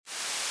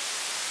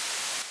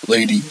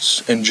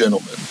Ladies and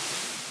gentlemen,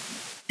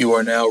 you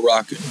are now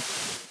rocking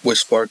with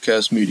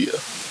Sparkcast Media,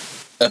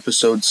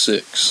 Episode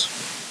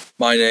 6.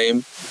 My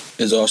name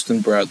is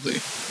Austin Bradley,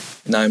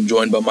 and I am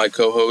joined by my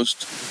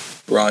co-host,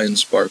 Brian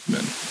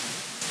Sparkman.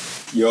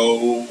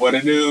 Yo, what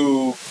it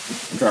do?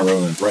 I'm trying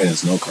to write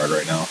his note card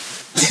right now.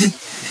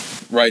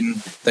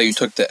 Writing that you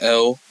took the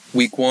L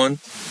week 1?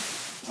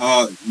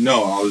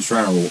 No, I was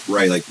trying to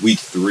write like week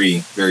 3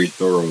 very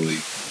thoroughly.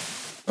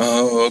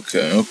 Oh,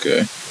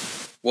 okay.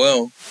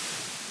 Well,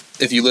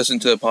 if you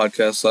listened to the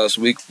podcast last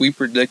week, we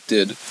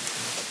predicted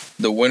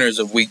the winners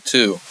of week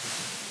 2.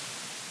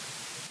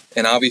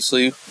 And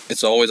obviously,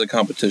 it's always a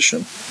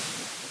competition.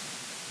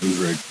 It was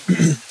rigged.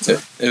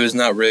 It was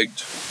not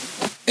rigged.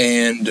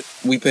 And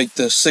we picked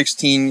the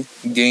 16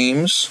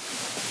 games.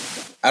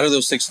 Out of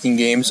those 16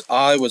 games,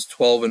 I was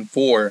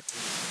 12-4.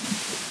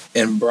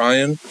 And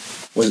Brian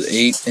was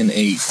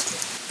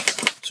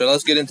 8-8. So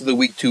let's get into the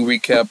week 2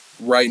 recap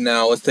right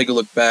now. Let's take a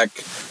look back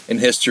in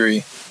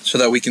history so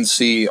that we can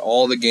see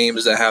all the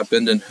games that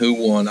happened and who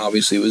won.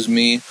 Obviously, it was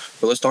me.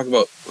 But let's talk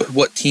about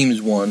what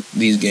teams won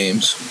these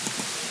games.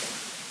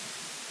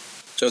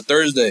 So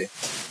Thursday,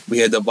 we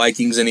had the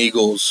Vikings and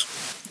Eagles.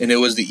 And it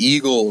was the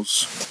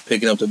Eagles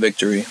picking up the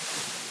victory.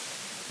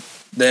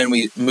 Then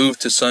we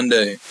moved to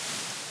Sunday.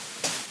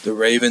 The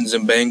Ravens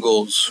and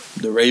Bengals.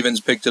 The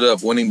Ravens picked it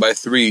up, winning by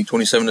 3,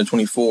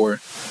 27-24.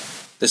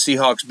 The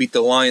Seahawks beat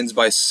the Lions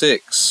by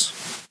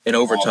 6 in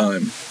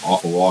overtime.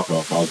 Off a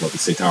walk-off. I was about to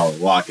say Tyler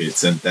Lockett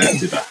sent that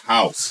to the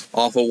house.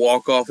 Off a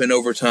walk-off in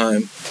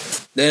overtime.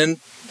 Then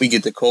we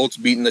get the Colts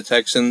beating the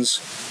Texans.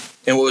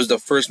 And what was the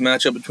first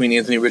matchup between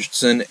Anthony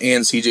Richardson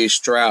and C.J.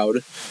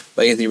 Stroud.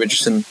 But Anthony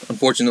Richardson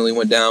unfortunately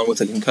went down with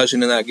a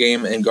concussion in that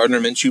game, and Gardner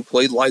Minshew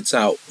played lights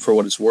out for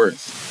what it's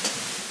worth.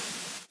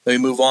 Then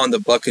we move on. The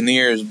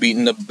Buccaneers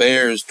beating the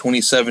Bears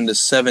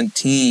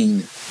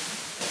 27-17.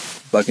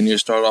 Buccaneers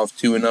start off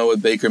 2-0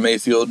 with Baker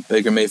Mayfield.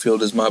 Baker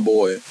Mayfield is my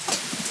boy.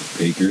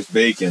 Baker's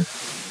bacon.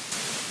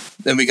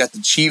 Then we got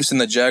the Chiefs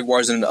and the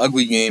Jaguars in an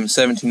ugly game,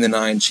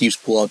 17-9. Chiefs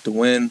pull out the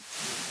win.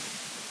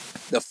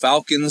 The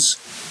Falcons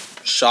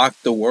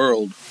shocked the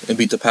world and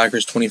beat the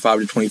Packers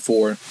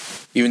 25-24,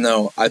 even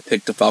though I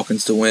picked the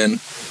Falcons to win.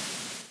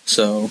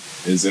 So,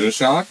 is it a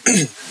shock?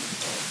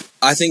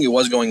 I think it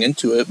was going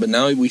into it, but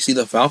now we see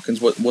the Falcons,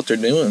 what they're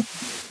doing.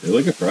 They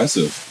look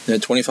impressive. They're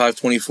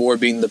 25-24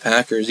 beating the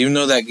Packers, even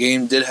though that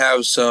game did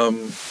have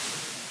some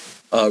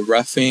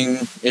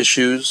reffing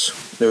issues.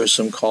 There was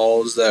some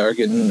calls that are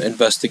getting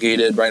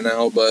investigated right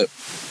now, but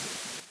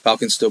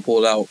Falcons still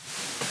pulled out.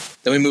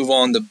 Then we move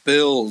on. The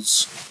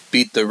Bills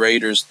beat the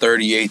Raiders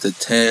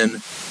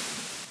 38-10.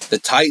 The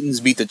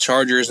Titans beat the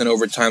Chargers in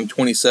overtime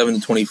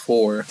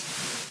 27-24,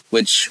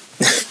 which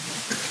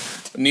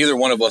neither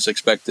one of us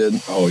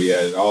expected. Oh,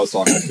 yeah. I was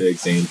talking big,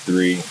 saying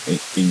 3.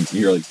 And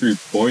you're like 3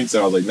 points.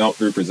 And I was like, no,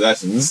 3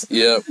 possessions.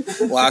 Yep.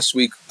 Last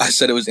week, I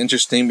said it was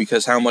interesting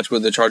because how much were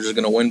the Chargers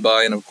going to win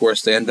by? And, of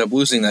course, they ended up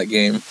losing that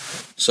game.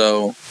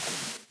 So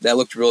that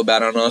looked real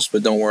bad on us,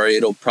 but don't worry.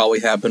 It'll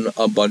probably happen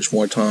a bunch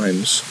more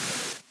times.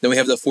 Then we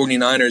have the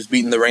 49ers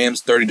beating the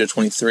Rams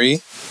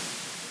 30-23.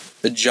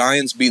 The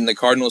Giants beating the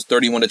Cardinals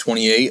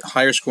 31-28.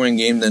 Higher scoring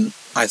game than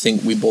I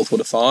think we both would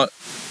have thought.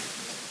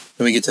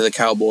 Then we get to the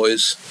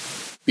Cowboys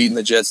beating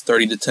the Jets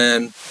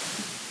 30-10.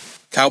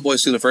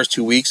 Cowboys through the first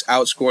 2 weeks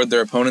outscored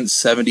their opponents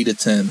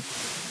 70-10.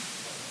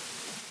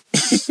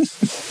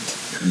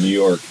 New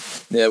York.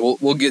 Yeah,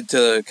 we'll get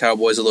to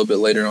Cowboys a little bit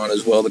later on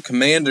as well. The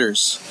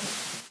Commanders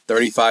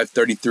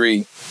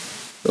 35-33.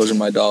 Those are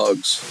my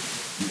dogs.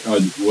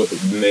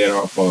 They had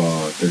off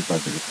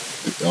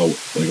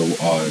 35-30. Like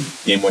a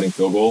game-winning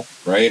field goal,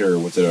 right? Or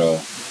was it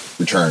a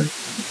return?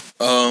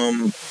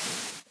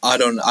 I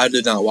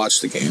did not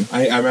watch the game.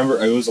 I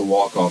remember it was a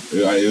walk-off.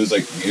 It was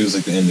like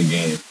the end of the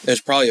game. It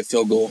was probably a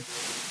field goal.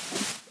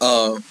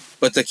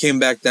 But they came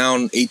back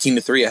down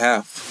 18-3 at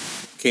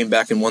half. Came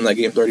back and won that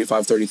game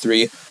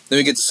 35-33. Then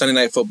we get to Sunday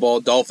Night Football.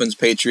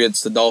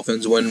 Dolphins-Patriots. The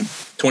Dolphins win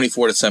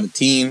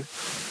 24-17.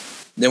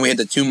 Then we had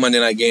the 2 Monday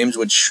night games,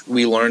 which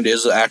we learned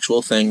is an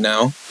actual thing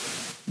now.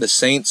 The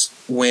Saints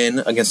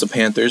win against the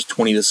Panthers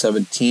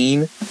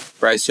 20-17.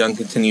 Bryce Young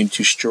continued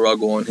to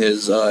struggle in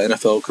his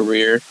NFL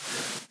career.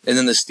 And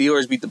then the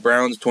Steelers beat the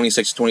Browns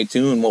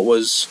 26-22 in what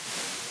was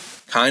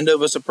kind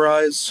of a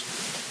surprise.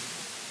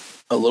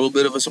 A little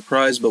bit of a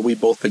surprise, but we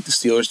both picked the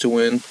Steelers to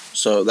win.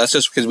 So that's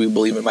just because we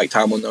believe in Mike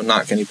Tomlin, though,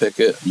 not Kenny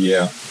Pickett.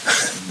 Yeah.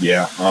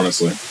 Yeah,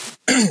 honestly.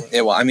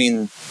 Yeah, well, I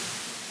mean,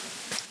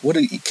 what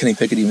did Kenny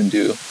Pickett even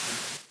do?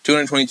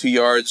 222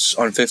 yards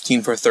on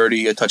 15 for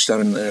 30, a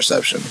touchdown and an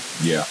interception.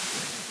 Yeah.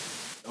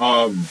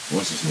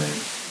 What's his name?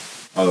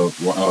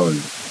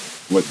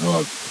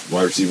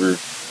 Wide receiver?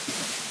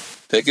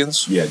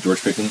 Pickens? Yeah,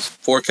 George Pickens.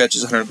 4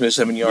 catches,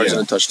 157 yards,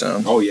 and a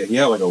touchdown. Oh, yeah. He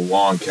had like a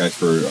long catch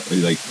for a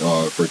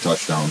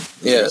touchdown.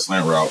 Yeah. Like a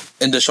slant route.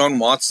 And Deshaun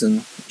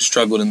Watson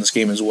struggled in this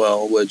game as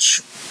well,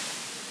 which,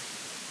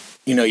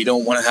 you know, you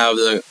don't want to have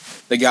the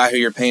the guy who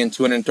you're paying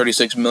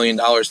 $236 million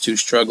to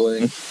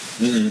struggling,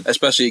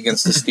 especially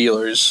against the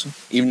Steelers,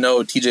 even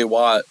though TJ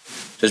Watt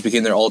just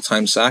became their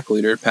all-time sack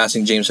leader,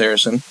 passing James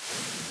Harrison.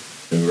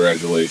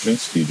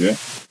 Congratulations,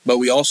 TJ. But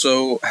we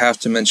also have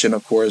to mention,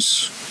 of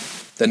course,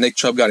 that Nick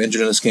Chubb got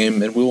injured in this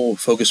game, and we will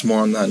focus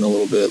more on that in a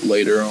little bit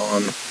later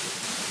on.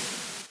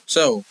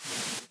 So,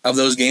 of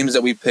those games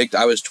that we picked,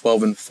 I was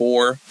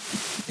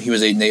 12-4. He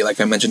was 8-8, like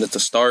I mentioned at the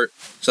start.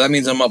 So that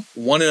means I'm up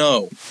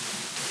 1-0.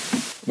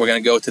 We're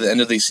going to go to the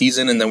end of the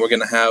season, and then we're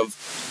going to have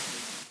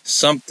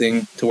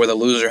something to where the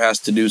loser has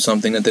to do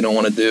something that they don't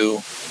want to do.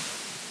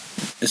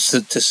 It's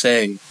to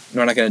say.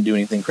 We're not going to do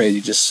anything crazy,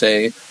 just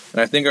say.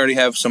 And I think I already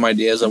have some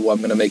ideas of what I'm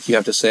going to make you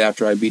have to say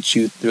after I beat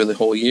you through the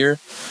whole year.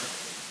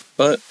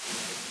 But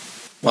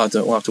we'll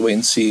have to wait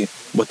and see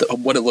what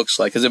it looks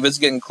like. Because if it's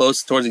getting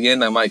close towards the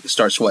end, I might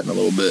start sweating a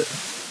little bit.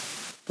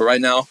 But right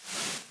now,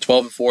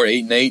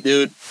 12-4, 8-8,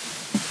 dude.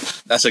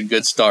 That's a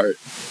good start.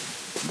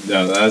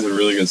 No, that's a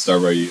really good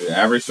start by you.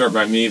 Average start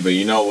by me, but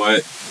you know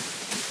what?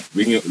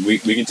 We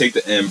can take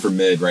the M for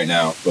mid right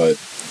now, but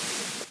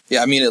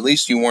yeah, I mean, at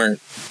least you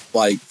weren't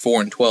like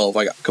 4-12,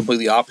 like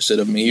completely opposite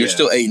of me. You're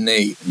still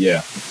 8-8.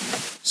 Yeah.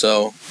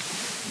 So,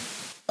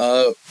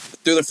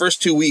 through the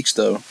first 2 weeks,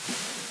 though,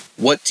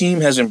 what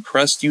team has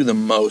impressed you the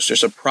most or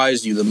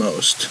surprised you the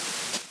most?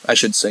 I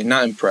should say,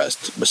 not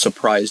impressed, but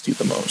surprised you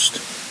the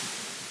most.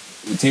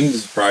 The team that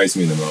surprised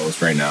me the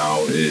most right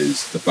now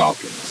is the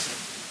Falcons.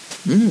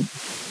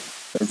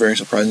 They're a very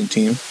surprising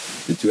team.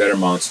 The two-headed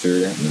monster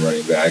and the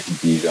running back,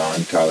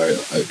 Bijan, Tyler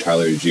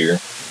Algier,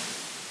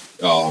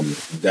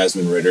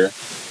 Desmond Ridder.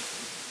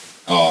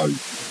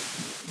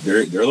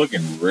 They're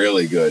looking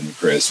really good and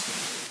crisp.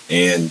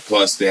 And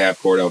plus, they have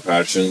Cordell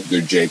Patterson,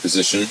 their J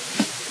position.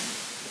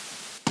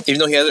 Even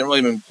though he hasn't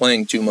really been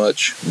playing too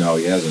much. No,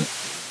 he hasn't.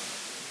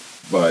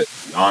 But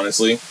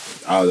honestly,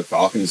 the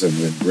Falcons have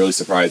been really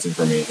surprising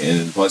for me.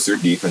 And plus, their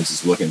defense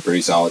is looking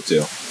pretty solid,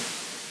 too.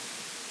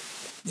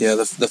 Yeah,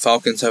 the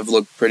Falcons have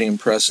looked pretty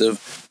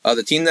impressive.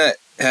 The team that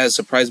has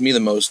surprised me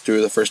the most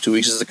through the first 2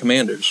 weeks is the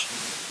Commanders.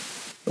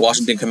 The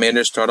Washington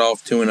Commanders start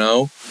off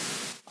 2-0.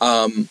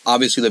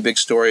 Obviously, the big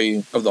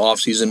story of the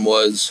offseason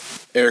was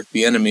Eric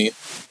Bieniemy,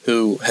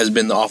 who has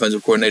been the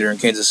offensive coordinator in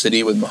Kansas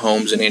City with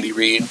Mahomes and Andy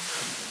Reid.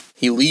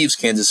 He leaves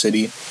Kansas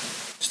City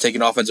to take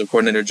an offensive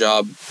coordinator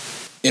job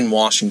in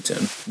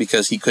Washington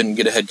because he couldn't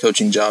get a head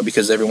coaching job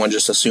because everyone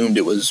just assumed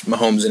it was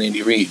Mahomes and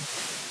Andy Reid.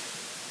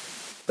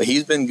 But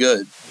he's been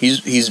good.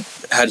 He's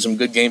had some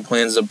good game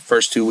plans the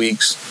first 2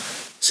 weeks.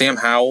 Sam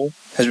Howell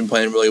has been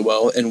playing really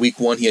well. In week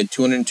 1, he had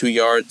 202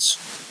 yards,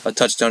 a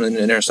touchdown, and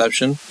an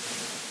interception.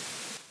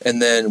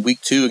 And then week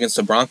 2 against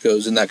the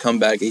Broncos in that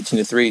comeback,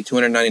 18-3,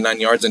 299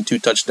 yards and 2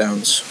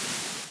 touchdowns.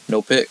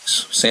 No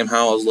picks. Sam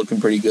Howell is looking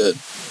pretty good.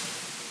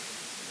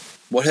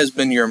 What has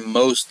been your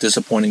most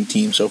disappointing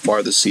team so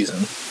far this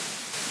season?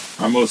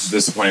 My most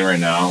disappointing right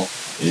now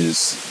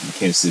is the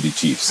Kansas City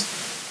Chiefs.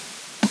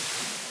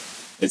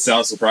 It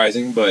sounds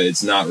surprising, but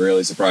it's not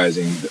really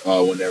surprising.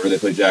 Whenever they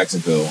play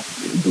Jacksonville,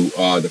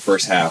 the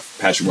first half,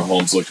 Patrick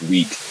Mahomes looked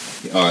weak.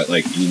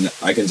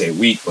 I can say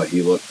weak, but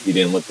he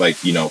didn't look like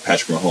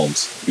Patrick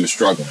Mahomes. He was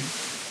struggling,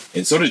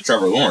 and so did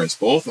Trevor Lawrence.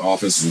 Both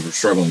offenses were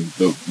struggling.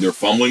 They're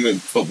fumbling the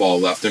football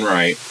left and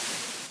right.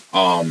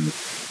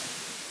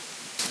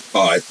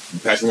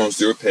 Patrick Mahomes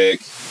threw a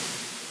pick.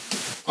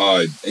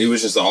 It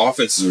was just the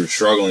offenses were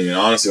struggling, and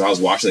honestly, I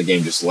was watching the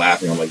game just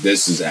laughing. I'm like,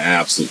 this is an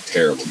absolute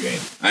terrible game.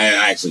 I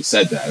actually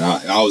said that.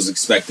 I was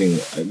expecting,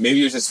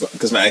 maybe it was just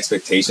because my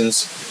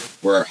expectations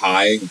were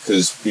high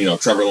because,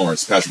 Trevor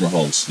Lawrence, Patrick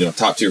Mahomes,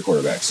 top tier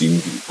quarterbacks,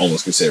 you can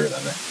almost consider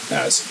them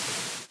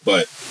as.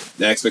 But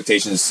the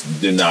expectations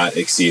did not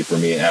exceed for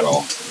me at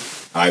all.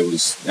 I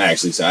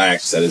actually said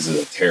this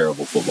is a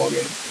terrible football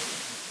game.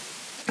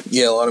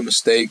 Yeah, a lot of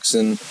mistakes,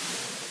 and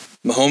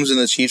Mahomes and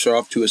the Chiefs are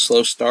off to a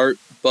slow start,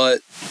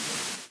 but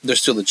they're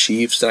still the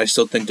Chiefs, and I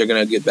still think they're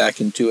going to get back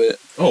into it.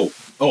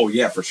 Oh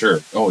yeah, for sure.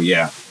 Oh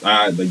yeah,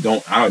 I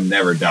would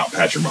never doubt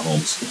Patrick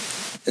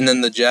Mahomes. And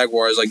then the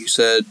Jaguars, like you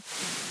said,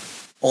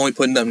 only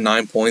putting up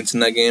 9 points in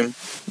that game.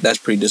 That's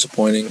pretty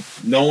disappointing.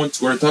 No one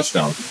scored a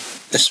touchdown,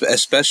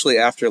 especially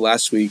after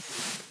last week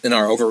in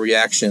our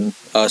overreaction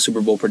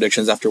Super Bowl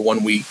predictions. After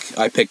 1 week,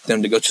 I picked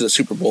them to go to the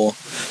Super Bowl.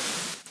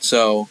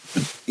 So,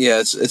 yeah,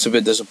 it's a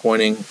bit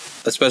disappointing,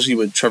 especially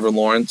with Trevor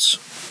Lawrence.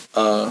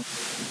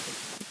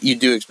 You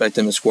do expect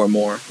him to score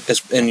more.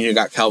 And you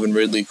got Calvin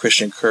Ridley,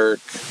 Christian Kirk,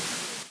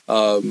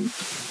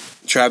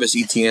 Travis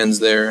Etienne's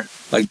there.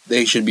 Like,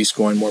 they should be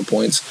scoring more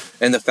points.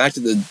 And the fact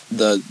that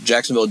the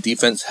Jacksonville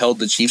defense held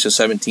the Chiefs to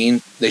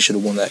 17, they should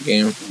have won that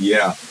game.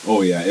 Yeah.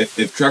 Oh, yeah.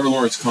 If Trevor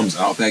Lawrence comes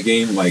out that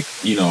game,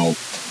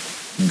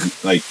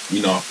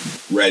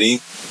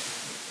 ready,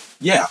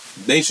 yeah,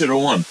 they should have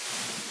won.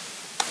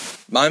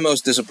 My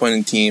most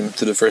disappointing team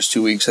through the first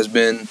 2 weeks has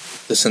been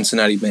the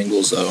Cincinnati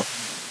Bengals, though.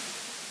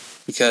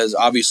 Because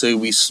obviously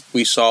we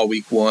saw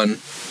week 1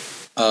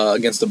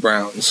 against the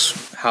Browns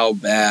how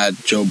bad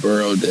Joe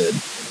Burrow did.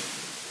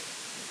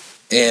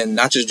 And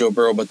not just Joe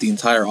Burrow, but the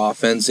entire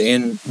offense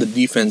and the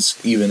defense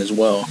even as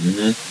well.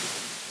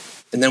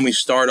 Mm-hmm. And then we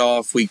start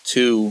off week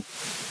 2,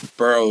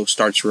 Burrow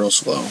starts real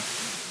slow.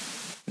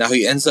 Now,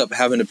 he ends up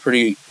having a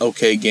pretty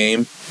okay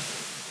game.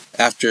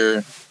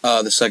 After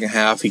the second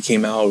half, he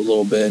came out a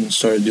little bit and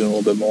started doing a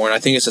little bit more. And I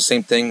think it's the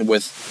same thing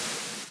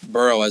with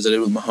Burrow as it did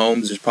with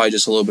Mahomes. There's probably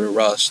just a little bit of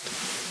rust.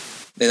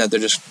 And that they're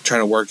just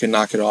trying to work and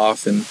knock it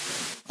off. And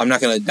I'm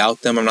not going to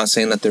doubt them. I'm not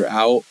saying that they're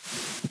out.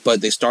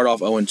 But they start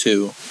off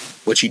 0-2,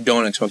 which you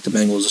don't expect the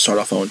Bengals to start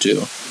off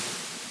 0-2.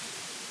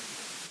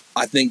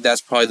 I think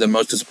that's probably the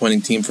most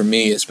disappointing team for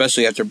me,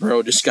 especially after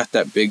Burrow just got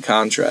that big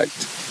contract.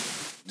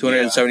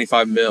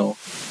 $275 million.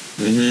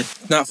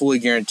 Mm-hmm. Not fully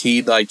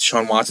guaranteed like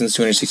Deshaun Watson's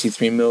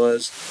 $263 million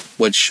is,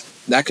 which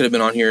that could have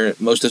been on here.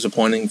 Most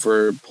disappointing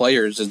for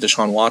players is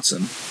Deshaun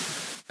Watson.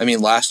 I mean,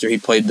 last year he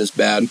played this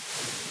bad,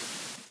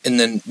 and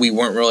then we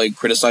weren't really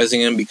criticizing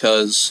him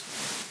because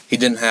he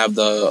didn't have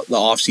the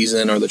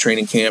offseason or the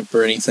training camp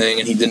or anything,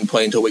 and he didn't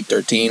play until week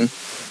 13.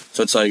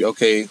 So it's like,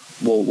 okay,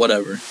 well,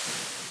 whatever.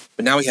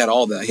 But now he had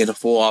all that. He had a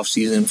full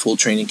offseason, full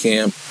training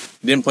camp.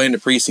 He didn't play in the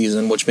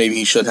preseason, which maybe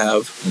he should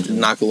have to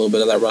knock a little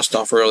bit of that rust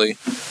off early.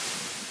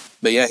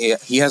 But yeah,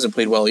 he hasn't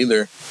played well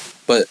either.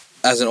 But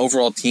as an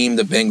overall team,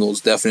 the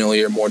Bengals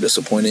definitely are more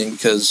disappointing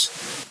because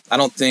I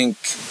don't think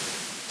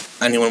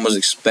anyone was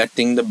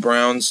expecting the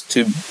Browns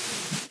to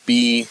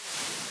be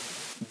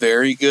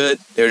very good.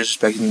 They were just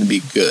expecting them to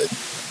be good.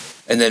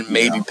 And then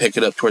maybe pick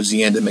it up towards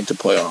the end and make the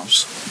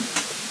playoffs.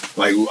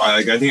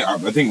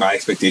 I think my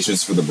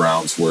expectations for the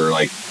Browns were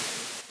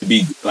to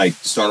be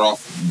start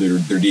off their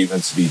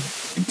defense to be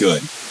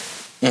good.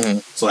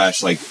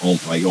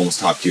 Mm-hmm. / almost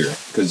top tier,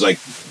 because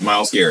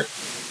Myles Garrett,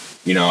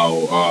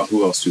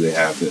 who else do they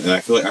have? And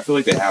I feel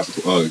like they have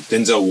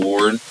Denzel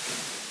Ward.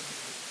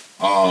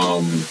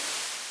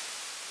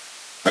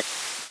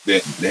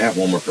 They have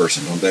one more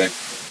person, don't they?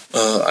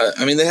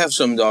 I mean, they have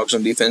some dogs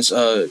on defense.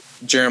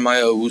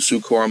 Jeremiah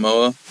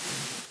Owusu-Koramoah,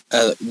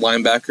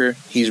 linebacker,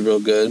 he's real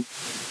good.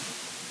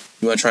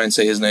 You want to try and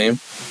say his name?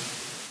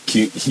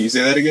 Can you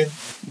say that again?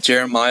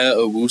 Jeremiah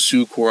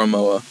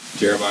Owusu-Koramoah.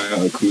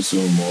 Jeremiah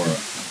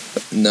Owusu-Koramoah.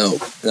 No,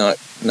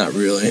 not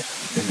really.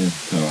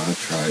 No, I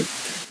tried.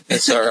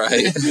 It's all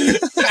right.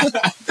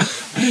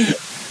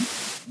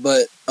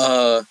 But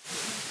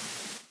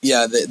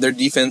yeah, their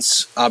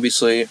defense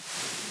obviously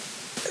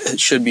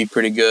should be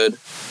pretty good,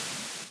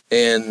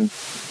 and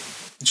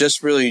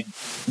just really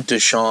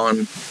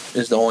Deshaun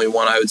is the only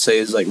one I would say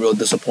is real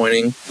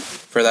disappointing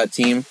for that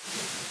team.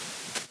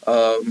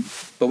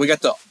 But we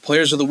got the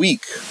players of the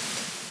week.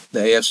 The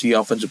AFC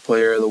Offensive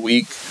Player of the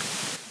Week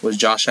was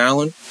Josh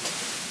Allen.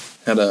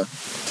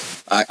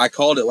 I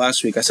called it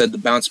last week. I said the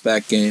bounce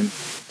back game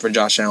for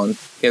Josh Allen.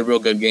 He had a real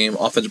good game.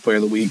 Offensive Player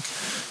of the Week.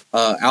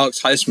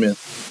 Alex Highsmith,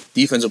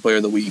 Defensive Player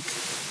of the Week.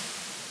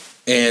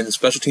 And the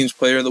Special Teams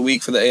Player of the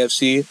Week for the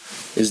AFC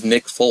is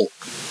Nick Folk.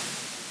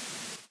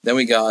 Then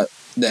we got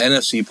the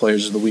NFC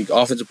Players of the Week.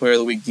 Offensive Player of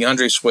the Week,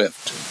 DeAndre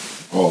Swift.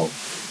 Oh,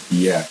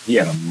 yeah. He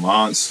had a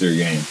monster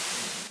game.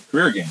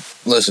 Career game.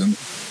 Listen,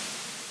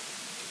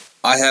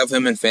 I have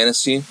him in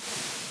fantasy,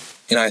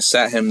 and I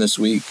sat him this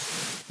week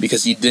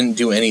because he didn't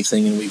do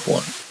anything in week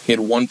 1. He had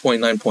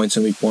 1.9 points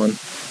in week 1.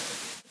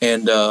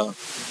 And, I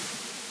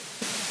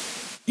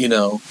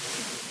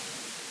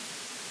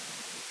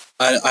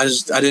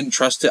didn't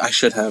trust it. I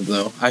should have,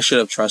 though. I should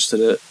have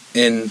trusted it.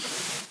 And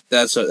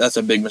that's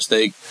a big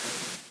mistake.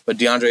 But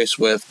DeAndre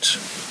Swift,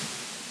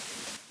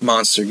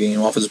 monster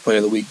game. Offensive Player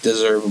of the Week,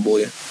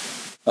 deservedly.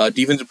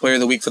 Defensive Player of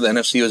the Week for the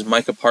NFC was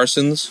Micah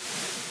Parsons.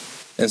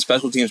 And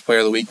Special Teams Player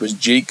of the Week was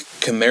Jake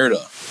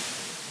Camerda.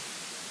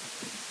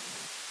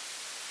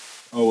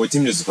 Oh, what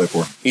team does he play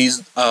for?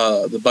 He's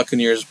the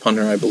Buccaneers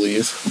punter, I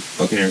believe.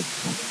 Buccaneers.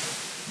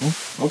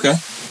 Oh, okay.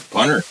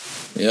 Punter.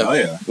 Yeah. Oh,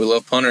 yeah. We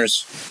love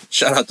punters.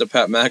 Shout out to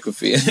Pat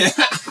McAfee.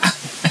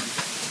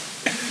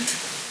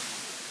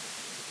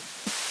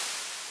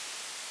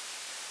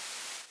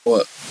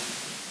 What?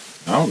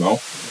 I don't know.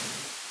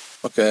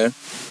 Okay.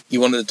 You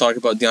wanted to talk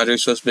about DeAndre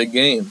Swift's big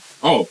game.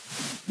 Oh,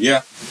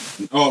 yeah.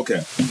 Oh,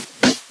 okay.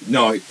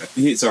 No,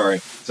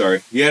 sorry.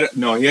 He had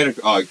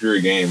a career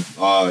game.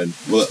 I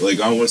want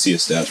to see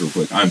his stats real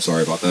quick. I'm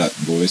sorry about that,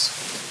 boys.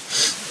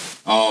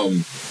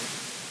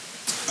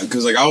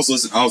 Because I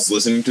was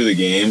listening to the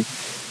game,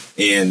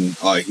 and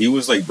he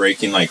was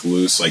breaking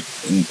loose with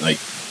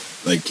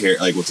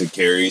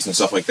carries and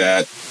stuff like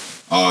that.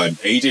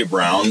 AJ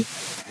Brown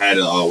had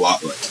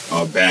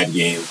a bad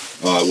game.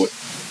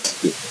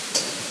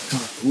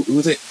 Who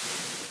was it?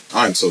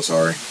 I'm so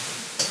sorry.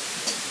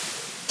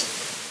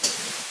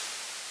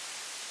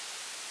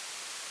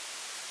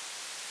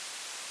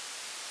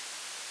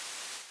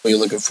 What are you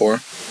looking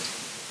for?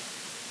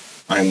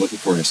 I'm looking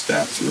for his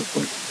stats real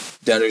quick.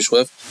 DeAndre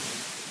Swift?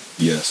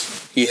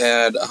 Yes. He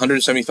had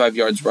 175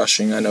 yards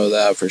rushing. I know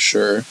that for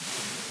sure.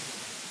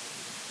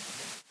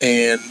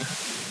 And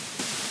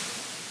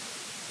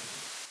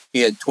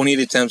he had 28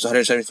 attempts,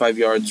 175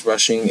 yards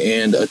rushing,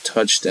 and a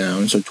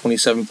touchdown. So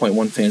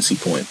 27.1 fantasy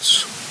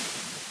points.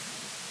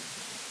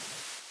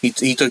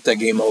 He took that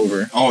game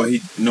over. Oh, he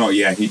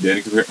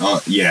did.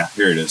 Yeah,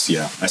 here it is.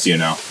 Yeah, I see it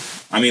now.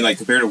 I mean, like,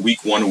 compared to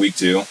week 1 to week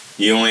 2,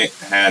 he only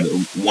had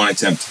one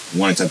attempt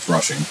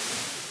rushing.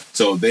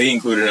 So they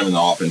included him in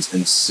the offense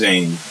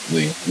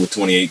insanely with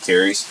 28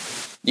 carries.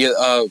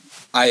 Yeah,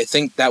 I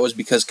think that was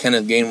because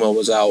Kenneth Gainwell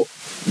was out.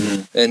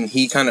 Mm-hmm. And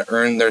he kind of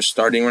earned their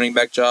starting running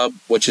back job,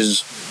 which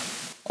is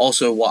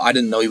also why I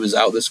didn't know he was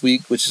out this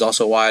week, which is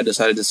also why I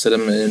decided to sit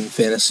him in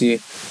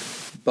fantasy.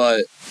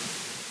 But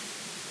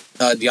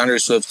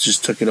DeAndre Swift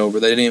just took it over.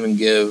 They didn't even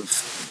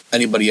give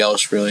anybody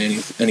else really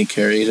any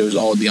carries. It was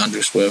all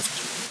DeAndre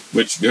Swift.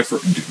 Which good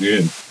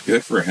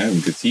for him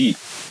because he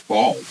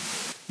balled.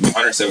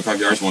 175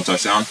 yards, 1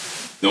 touchdown.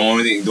 The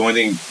only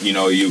thing you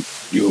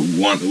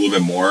want a little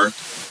bit more.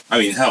 I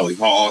mean, hell, he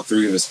caught all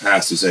 3 of his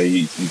passes that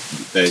he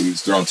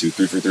was thrown to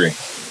 3 for 3.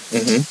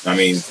 Mm-hmm. I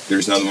mean,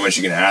 there's nothing much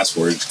you can ask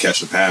for. Just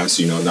catch the pass,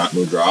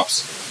 no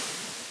drops.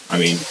 I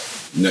mean,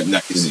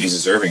 he's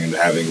deserving of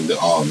having the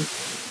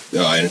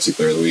NFC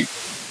Player of the Week.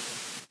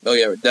 Oh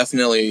yeah,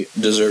 definitely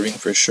deserving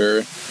for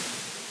sure.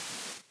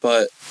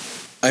 But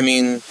I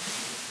mean,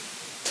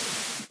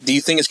 do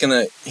you think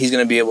he's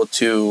gonna be able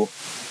to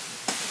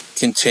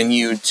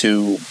continue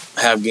to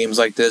have games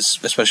like this,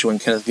 especially when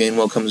Kenneth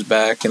Gainwell comes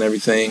back and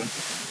everything?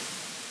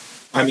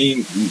 I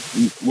mean,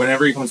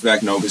 whenever he comes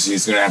back, no, because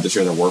he's going to have to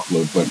share the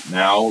workload. But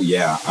now,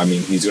 yeah, I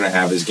mean, he's going to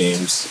have his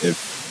games.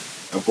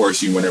 If, of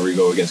course, whenever you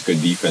go against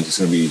good defense,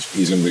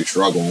 he's going to be a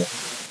struggle.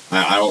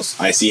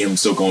 I see him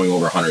still going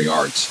over 100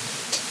 yards.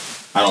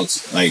 I don't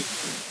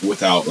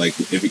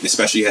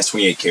especially he has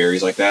 28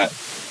 carries like that.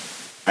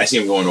 I see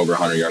him going over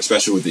 100 yards,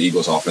 especially with the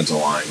Eagles' offensive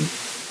line.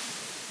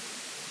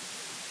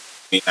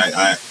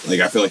 I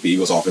feel like the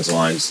Eagles' offensive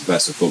line is the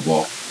best in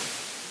football.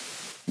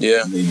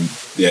 Yeah. I mean,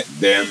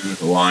 them,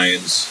 the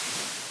Lions.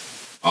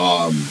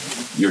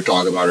 You were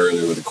talking about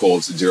earlier with the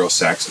Colts, 0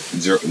 sacks.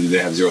 They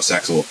have 0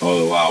 sacks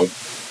allowed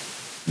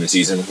in the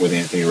season with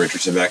Anthony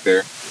Richardson back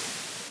there.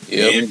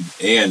 Yep.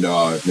 And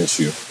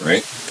Minshew,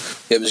 right?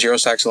 Yep, 0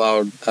 sacks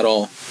allowed at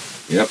all.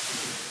 Yep.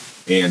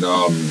 And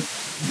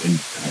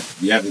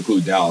you have to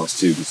include Dallas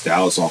too, because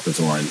Dallas'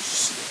 offensive line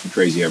is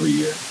crazy every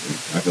year.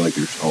 I feel like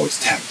they're always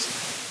tapped.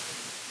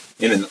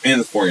 And the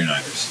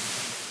 49ers.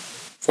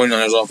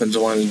 49ers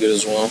offensive line is good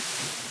as well.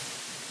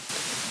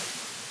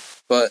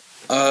 But,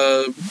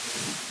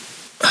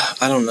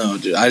 I don't know,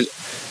 dude.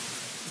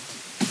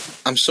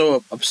 I'm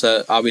so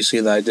upset,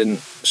 obviously, that I didn't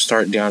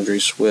start DeAndre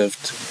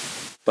Swift.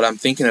 But I'm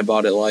thinking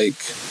about it like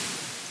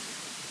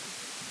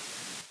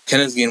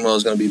Kenneth Gainwell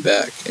is going to be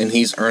back, and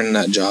he's earning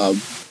that job.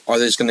 Are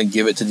they just going to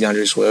give it to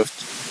DeAndre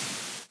Swift?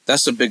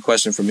 That's the big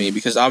question for me,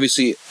 because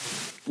obviously,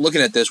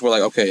 looking at this, we're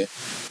like, okay,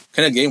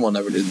 Kenneth Gainwell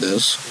never did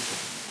this.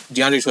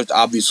 DeAndre Swift,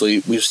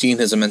 obviously, we've seen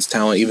his immense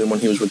talent even when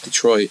he was with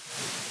Detroit.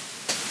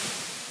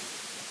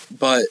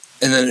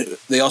 And then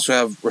they also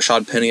have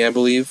Rashad Penny, I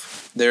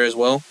believe, there as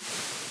well.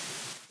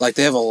 Like,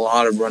 they have a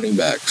lot of running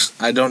backs.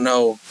 I don't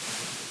know.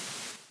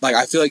 Like,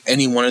 I feel like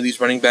any one of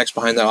these running backs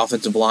behind that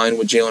offensive line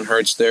with Jalen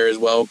Hurts there as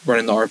well,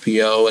 running the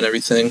RPO and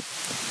everything,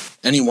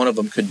 any one of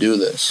them could do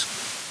this.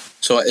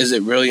 So is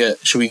it really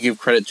should we give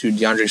credit to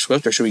DeAndre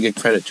Swift, or should we give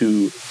credit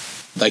to,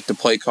 like, the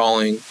play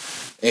calling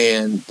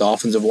and the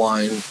offensive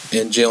line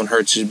and Jalen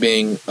Hurts as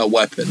being a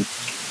weapon?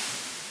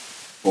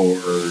 Or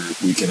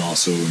we can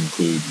also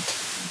include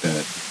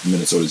that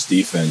Minnesota's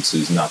defense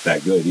is not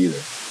that good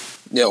either.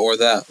 Yeah, or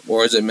that.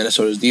 Or is it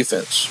Minnesota's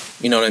defense?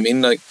 You know what I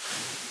mean? Like,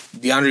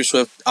 DeAndre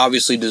Swift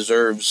obviously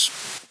deserves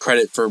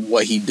credit for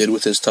what he did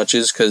with his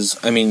touches, because,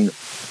 I mean,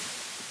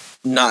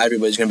 not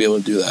everybody's going to be able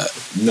to do that.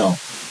 No.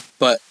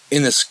 But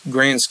in this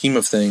grand scheme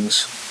of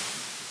things,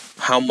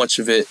 how much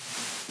of it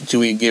do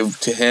we give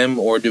to him,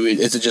 or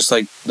is it just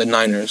like the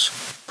Niners,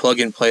 plug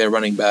and play a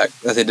running back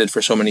that they did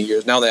for so many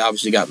years? Now they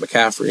obviously got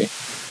McCaffrey,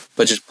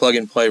 but just plug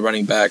and play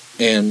running back,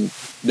 and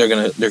they're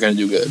gonna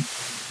do good.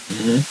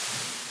 Mm-hmm.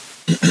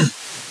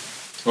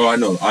 Oh, I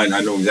know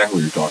exactly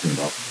what you're talking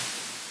about.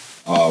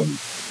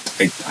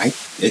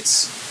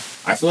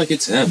 I feel like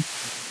it's him.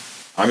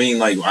 I mean,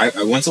 like,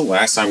 when's the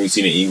last time we've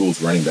seen an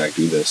Eagles running back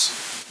do this?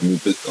 I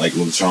mean, like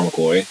with Sean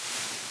McCoy.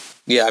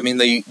 Yeah, I mean,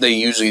 they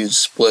usually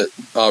split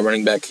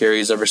running back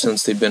carries ever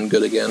since they've been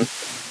good again.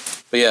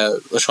 But yeah,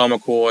 LaShawn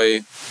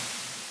McCoy.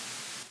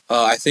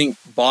 I think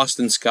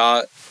Boston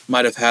Scott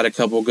might have had a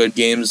couple good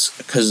games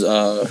because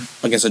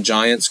against the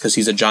Giants, because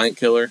he's a giant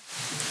killer.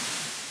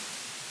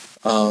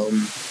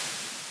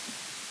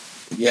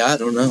 Yeah, I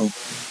don't know.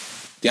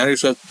 DeAndre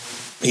Swift,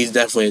 he's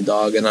definitely a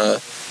dog, and I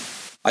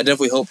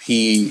definitely hope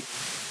he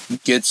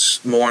gets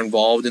more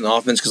involved in the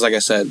offense, because, like I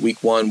said,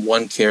 week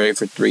 1 carry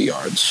for 3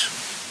 yards.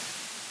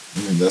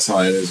 I mean, that's how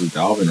it is with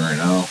Dalvin right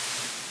now.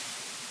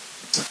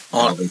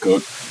 Dalvin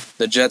Cook.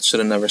 The Jets should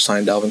have never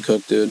signed Dalvin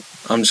Cook, dude.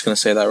 I'm just going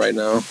to say that right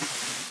now.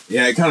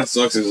 Yeah, it kind of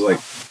sucks. It's like...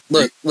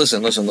 Look,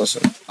 listen.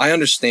 I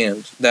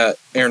understand that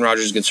Aaron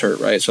Rodgers gets hurt,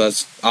 right? So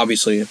that's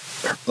obviously,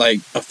 like,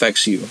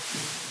 affects you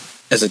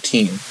as a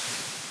team.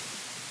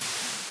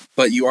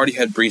 But you already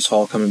had Breece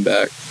Hall coming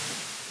back.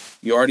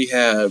 You already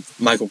have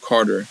Michael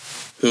Carter,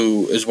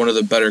 who is one of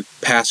the better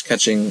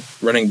pass-catching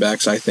running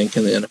backs, I think,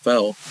 in the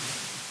NFL.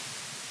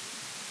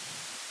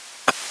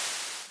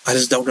 I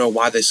just don't know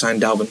why they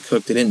signed Dalvin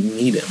Cook. They didn't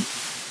need him.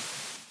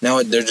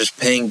 Now they're just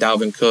paying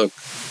Dalvin Cook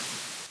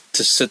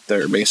to sit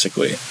there,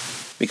 basically,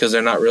 because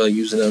they're not really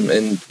using him.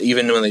 And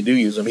even when they do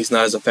use him, he's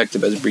not as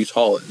effective as Breece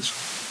Hall is.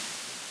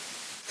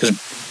 Because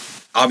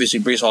obviously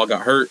Breece Hall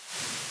got hurt.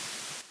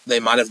 They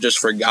might have just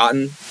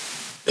forgotten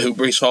who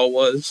Breece Hall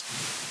was.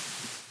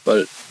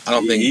 But I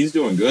don't think... He's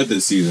doing good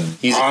this season.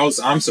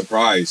 I'm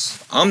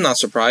surprised. I'm not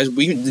surprised.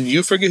 Did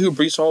you forget who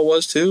Breece Hall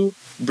was, too?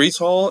 Breece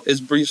Hall is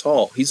Breece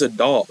Hall. He's a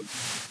dog.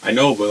 I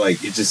know, but,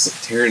 it's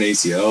just tearing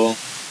ACL.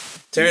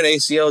 Tearing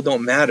ACL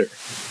don't matter.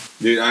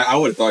 Dude, I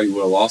would have thought he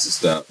would have lost a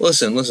step.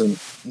 Listen.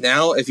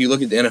 Now, if you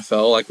look at the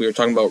NFL, like we were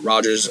talking about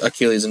Rodgers'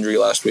 Achilles injury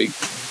last week,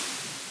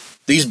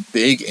 these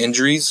big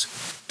injuries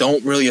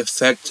don't really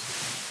affect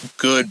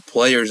good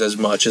players as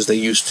much as they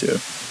used to.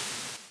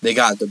 They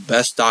got the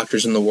best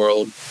doctors in the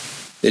world.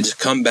 They just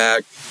come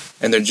back,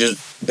 and they're just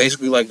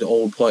basically like the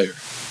old player.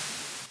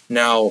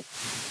 Now,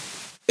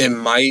 it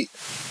might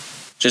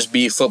just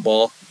be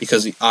football,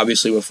 because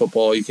obviously with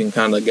football, you can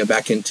kind of get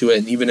back into it,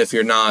 and even if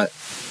you're not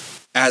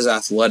as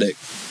athletic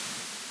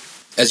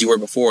as you were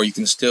before, you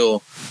can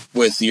still,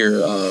 with your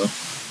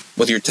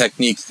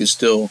technique, you can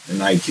still... An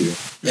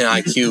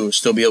IQ,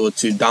 still be able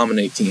to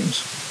dominate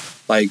teams.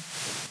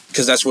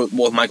 Because that's what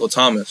with Michael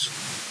Thomas.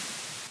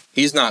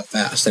 He's not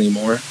fast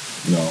anymore.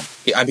 No.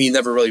 He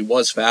never really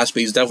was fast,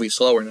 but he's definitely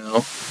slower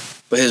now.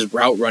 But his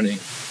route running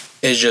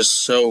is just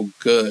so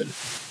good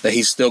that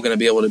he's still going to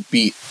be able to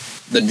beat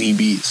the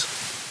DBs.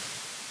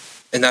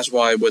 And that's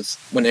why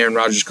when Aaron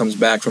Rodgers comes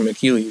back from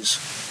Achilles,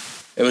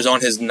 it was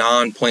on his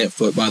non-plant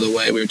foot, by the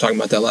way. We were talking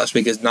about that last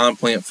week. His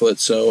non-plant foot,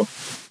 so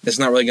it's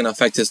not really going to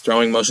affect his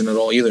throwing motion at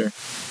all either.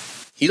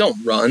 He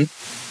don't run.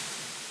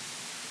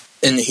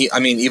 And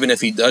even if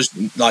he does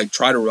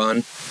try to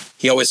run,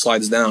 he always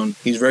slides down.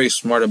 He's very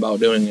smart about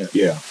doing it.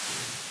 Yeah.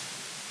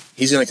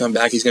 He's going to come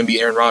back. He's going to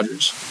be Aaron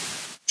Rodgers.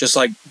 Just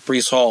like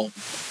Breece Hall.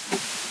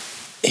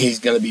 He's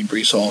going to be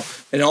Breece Hall.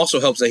 And it also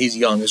helps that he's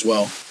young as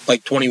well.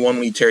 21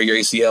 when you tear your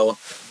ACL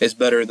is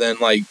better than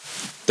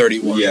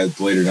 31. Yeah,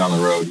 later down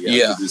the road.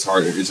 Yeah. It's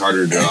harder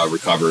to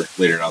recover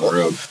later down the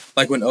road.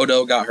 Like when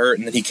Odell got hurt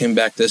and then he came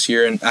back this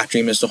year and after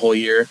he missed a whole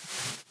year.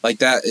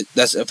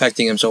 That's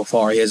affecting him so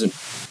far. He hasn't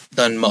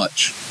done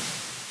much.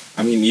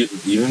 I mean,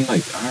 even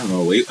I don't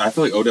know. I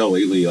feel like Odell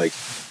lately,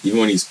 even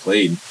when he's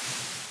played,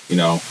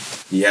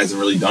 he hasn't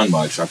really done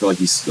much. I feel like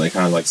he's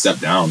kind of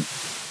stepped down.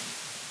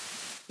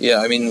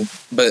 Yeah,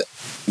 but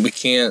we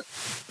can't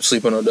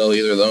sleep on Odell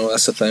either, though.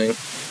 That's the thing.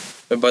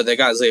 But they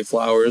got Zay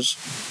Flowers,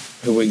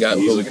 who we got.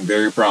 He's looking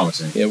very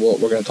promising. Yeah, we're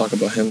going to talk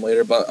about him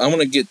later. But I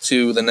want to get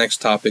to the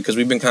next topic because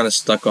we've been kind of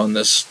stuck on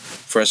this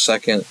for a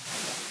second.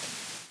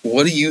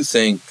 What do you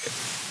think?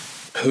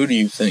 Who do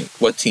you think?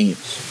 What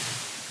teams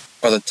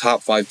are the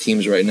top 5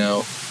 teams right now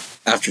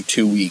after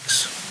 2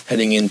 weeks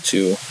heading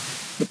into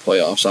the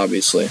playoffs,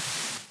 obviously?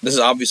 This is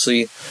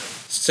obviously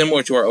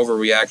similar to our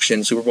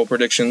overreaction Super Bowl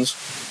predictions.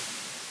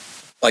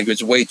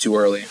 It's way too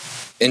early.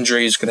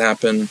 Injuries could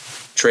happen.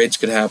 Trades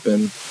could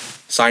happen.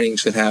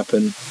 Signings could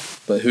happen.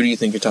 But who do you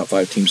think your top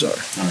 5 teams are?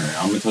 All right,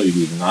 I'm going to tell you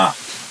who's not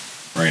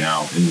right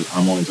now. And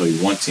I'm only going to tell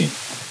you one team.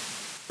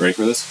 Ready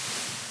for this?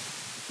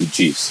 The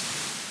Chiefs.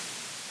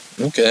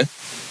 Okay.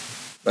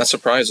 That's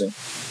surprising.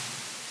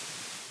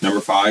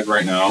 Number 5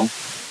 right now,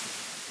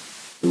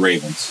 the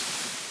Ravens.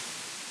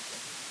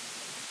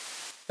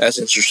 That's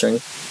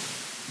interesting.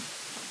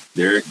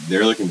 They're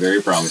looking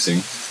very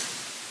promising.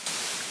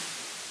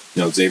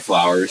 Zay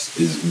Flowers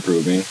is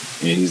improving,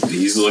 and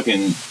he's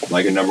looking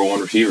like a number 1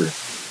 receiver.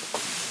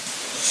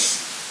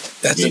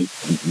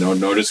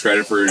 No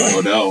discredit for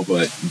Odell,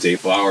 but Zay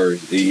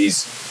Flowers,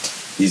 he's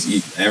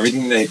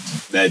everything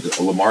that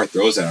Lamar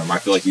throws at him. I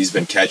feel like he's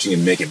been catching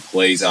and making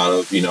plays out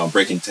of,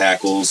 breaking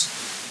tackles.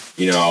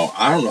 I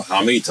don't know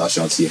how many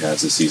touchdowns he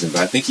has this season,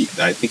 but I think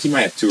he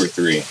might have 2 or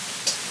 3.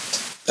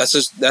 That's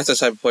the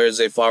type of player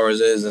Zay Flowers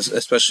is,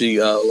 especially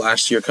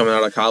last year coming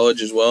out of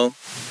college as well.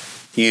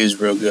 He is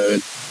real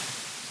good.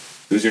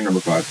 Who's your number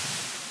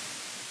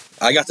 5?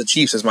 I got the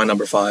Chiefs as my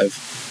number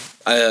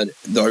 5.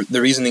 The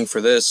reasoning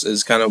for this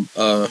is kind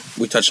of,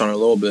 we touched on it a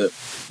little bit.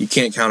 You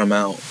can't count them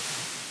out.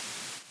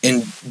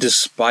 And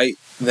despite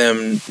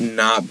them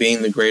not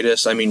being the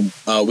greatest,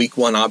 week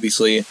 1,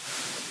 obviously,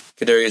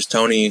 Kadarius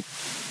Toney,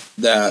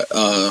 that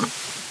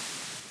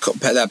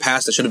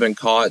pass that should have been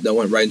caught that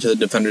went right into the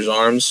defender's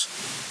arms,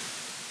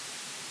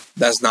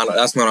 that's not on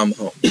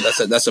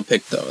Mahomes. That's a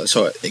pick, though.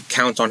 So it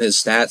counts on his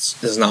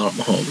stats. It's not on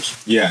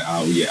Mahomes. Yeah.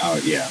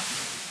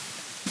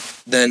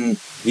 Then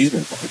he's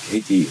been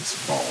KT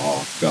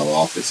fell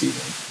off this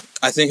season.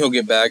 I think he'll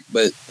get back,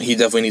 but he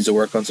definitely needs to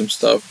work on some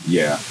stuff.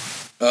 Yeah.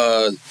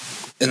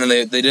 And then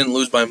they didn't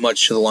lose by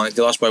much to the Lions.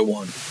 They lost by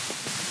 1.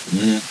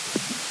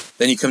 Mm-hmm.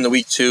 Then you come to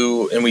week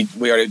 2, and we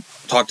already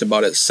talked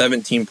about it.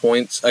 17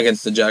 points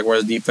against the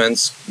Jaguars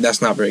defense.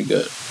 That's not very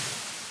good.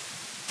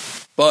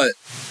 But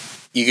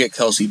you get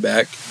Kelsey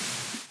back.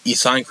 You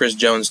sign Chris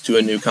Jones to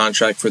a new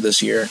contract for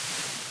this year.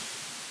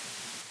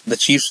 The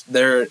Chiefs,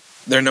 they're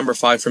number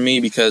 5 for me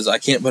because I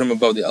can't put them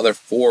above the other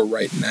 4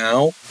 right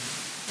now.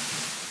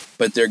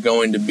 but they're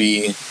going to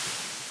be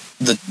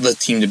the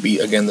team to beat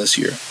again this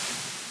year,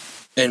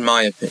 in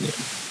my opinion.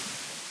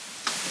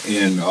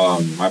 And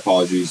my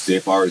apologies, Zay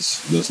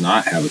Flowers does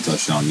not have a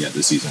touchdown yet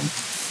this season.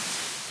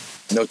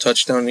 No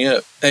touchdown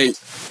yet. Hey,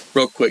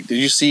 real quick, did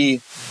you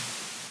see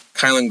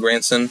Kylan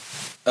Granson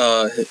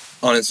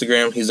on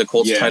Instagram? He's a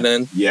Colts tight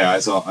end. Yeah, I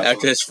saw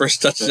After his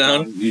first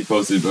touchdown. He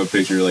posted a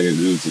picture like it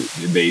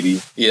was a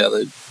baby. Yeah,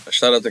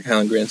 shout out to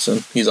Kylan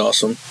Granson. He's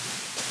awesome.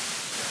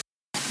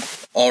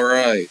 All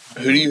right.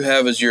 Who do you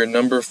have as your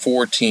number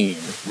 4 team?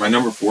 My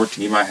number 4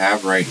 team I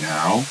have right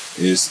now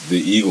is the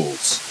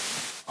Eagles.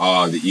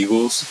 The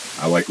Eagles,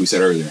 like we said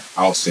earlier,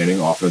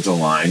 outstanding offensive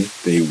line.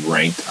 They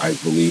ranked, I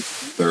believe,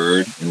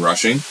 3rd in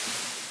rushing.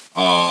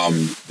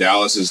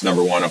 Dallas is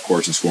number 1, of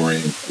course, in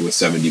scoring with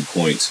 70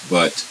 points,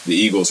 but the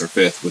Eagles are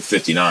 5th with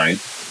 59,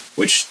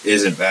 which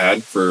isn't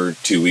bad for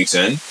 2 weeks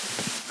in,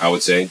 I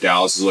would say.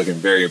 Dallas is looking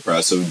very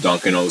impressive,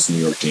 dunking those New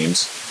York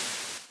teams.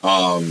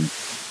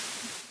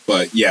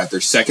 But yeah,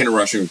 they're 2nd in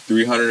rushing with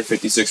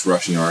 356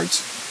 rushing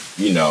yards,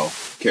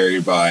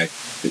 carried by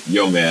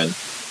yo man,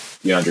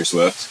 DeAndre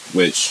Swift,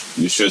 which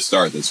you should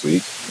start this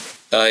week.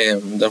 I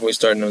am definitely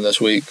starting him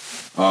this week.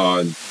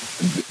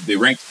 They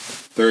ranked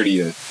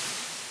 30th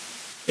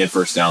in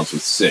first downs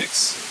with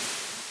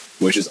 6,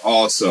 which is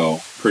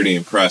also pretty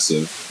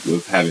impressive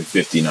with having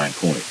 59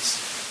 points.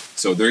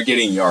 So they're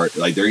getting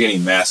they're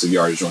getting massive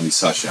yardage on these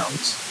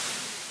touchdowns.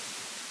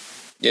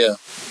 Yeah.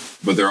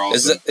 But they're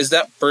also... Is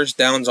that first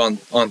downs on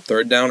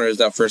 3rd down, or is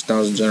that first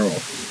downs in general?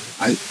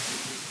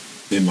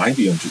 It might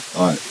be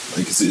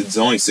it's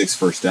only 6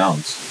 first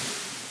downs.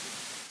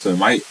 So it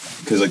might,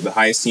 because the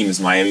highest team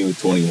is Miami with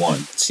 21.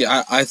 See,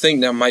 I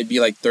think that might be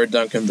 3rd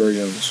down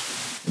conversions.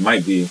 It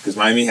might be, because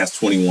Miami has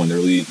 21.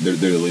 They're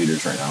the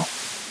leaders right now.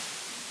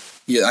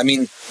 Yeah, I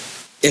mean,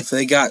 if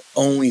they got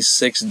only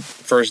 6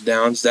 first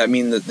downs, that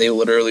means that they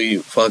literally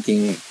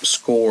fucking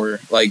score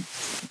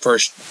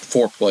first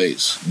 4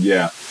 plays.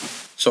 Yeah.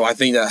 So I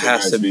think that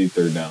has to be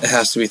 3rd down. It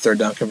has to be 3rd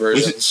down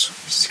conversions.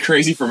 It's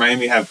crazy for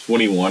Miami to have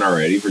 21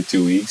 already for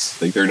 2 weeks,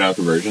 3rd down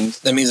conversions.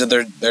 That means that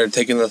they're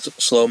taking the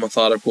slow,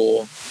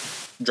 methodical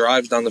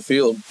drives down the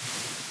field.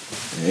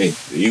 Hey,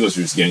 the Eagles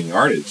are just getting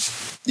yardage.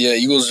 Yeah,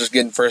 Eagles are just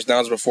getting first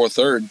downs before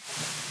 3rd.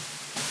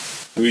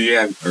 Who do you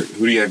have as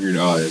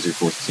your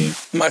 4th team?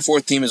 My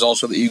 4th team is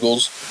also the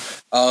Eagles.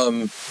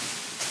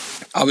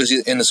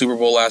 Obviously in the Super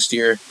Bowl last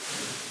year,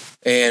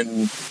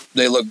 and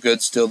they look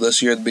good still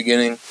this year at the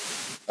beginning.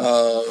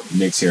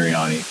 Nick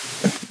Sirianni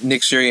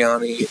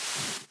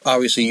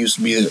obviously used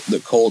to be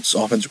the Colts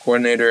offensive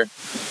coordinator,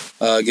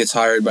 gets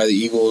hired by the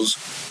Eagles.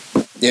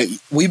 Yeah,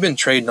 we've been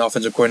trading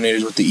offensive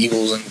coordinators with the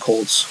Eagles and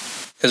Colts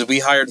because we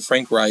hired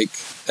Frank Reich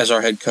as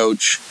our head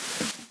coach.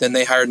 Then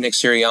they hired Nick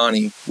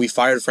Sirianni. We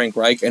fired Frank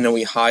Reich, and then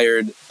we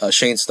hired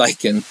Shane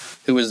Steichen,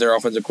 who was their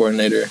offensive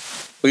coordinator.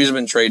 We've just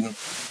been trading.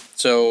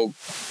 So,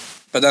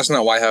 but that's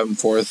not why I have him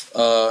 4th.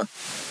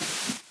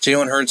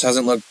 Jalen Hurts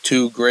hasn't looked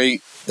too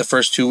great the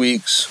first 2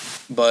 weeks,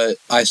 but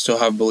I still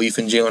have belief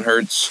in Jalen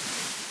Hurts.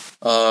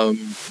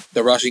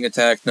 The rushing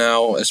attack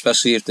now,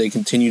 especially if they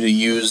continue to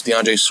use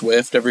DeAndre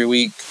Swift every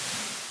week,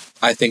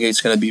 I think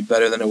it's going to be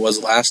better than it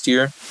was last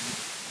year.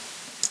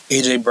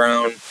 A.J.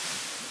 Brown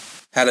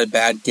had a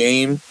bad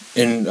game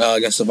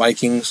against the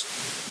Vikings,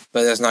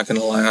 but that's not going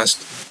to last.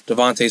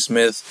 Devontae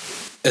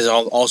Smith is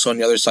also on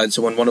the other side,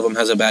 so when one of them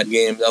has a bad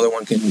game, the other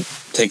one can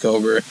take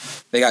over.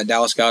 They got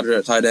Dallas Goedert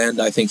at tight end.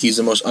 I think he's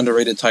the most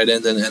underrated tight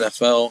end in the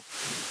NFL.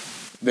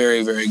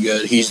 Very, very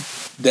good. He's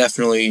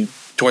definitely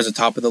towards the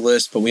top of the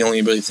list, but we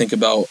only really think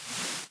about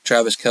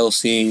Travis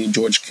Kelce,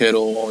 George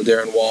Kittle,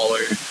 Darren Waller,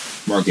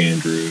 Mark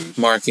Andrews,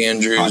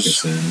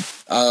 Hockenson.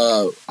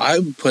 I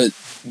would put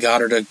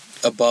Goddard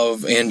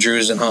above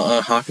Andrews and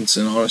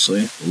Hockenson,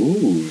 honestly.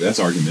 Ooh, that's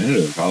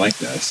argumentative. I like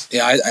that.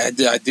 Yeah,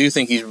 I do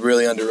think he's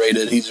really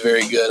underrated. He's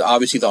very good.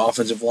 Obviously, the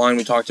offensive line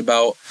we talked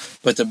about,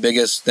 but the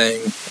biggest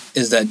thing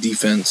is that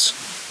defense.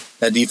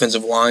 That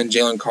defensive line,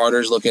 Jalen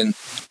Carter's looking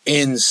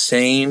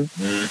insane.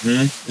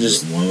 Mm-hmm.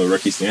 Just one of the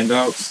rookie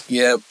standouts.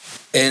 Yep,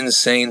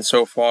 insane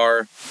so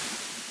far.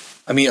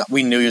 I mean,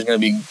 we knew he was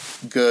going to be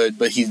good,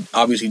 but he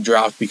obviously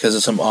dropped because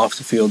of some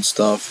off-the-field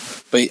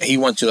stuff. But he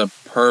went to the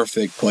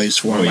perfect place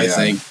for him, I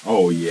think.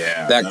 Oh,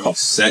 yeah. That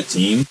set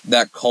team.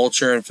 That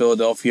culture in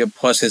Philadelphia,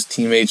 plus his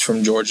teammates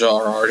from Georgia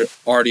are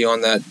already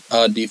on that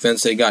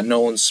defense. They got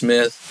Nolan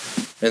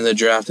Smith in the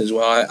draft as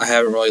well. I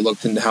haven't really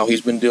looked into how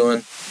he's been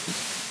doing.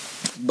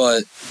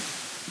 But,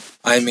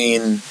 I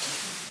mean,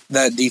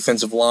 that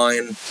defensive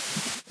line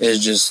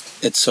is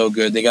just, it's so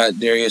good. They got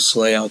Darius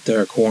Slay out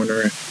there at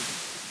corner.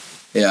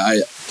 Yeah,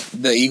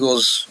 the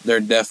Eagles, they're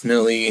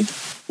definitely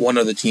one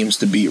of the teams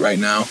to beat right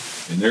now.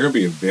 And they're going to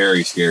be a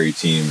very scary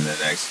team in the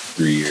next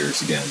 3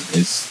 years again.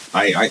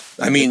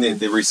 I mean,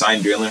 they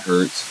re-signed Jalen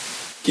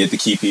Hurts, get the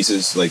key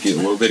pieces, get a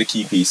little bit of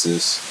key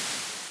pieces.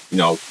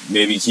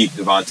 Maybe keep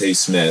Devontae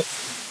Smith.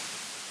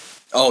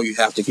 Oh, you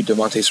have to keep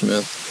Devontae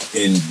Smith.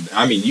 And,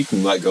 I mean, you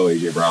can let go of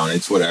A.J. Brown.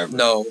 It's whatever.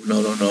 No.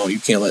 You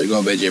can't let go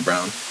of A.J.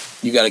 Brown.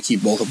 You got to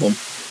keep both of them.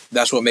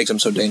 That's what makes them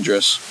so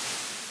dangerous.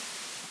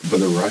 But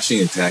the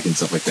rushing attack and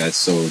stuff like that is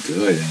so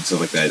good and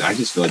stuff like that. I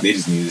just feel like they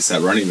just need to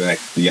set running back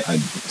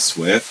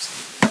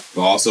Swift,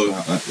 but also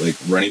like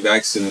running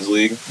backs in this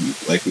league,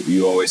 like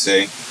you always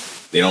say,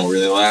 they don't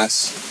really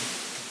last.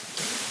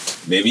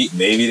 Maybe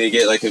they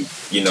get like a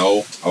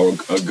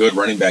good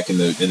running back in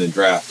the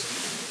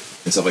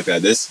draft and stuff like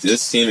that.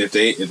 This team, if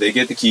they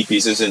get the key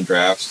pieces in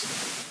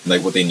drafts,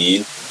 like what they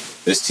need,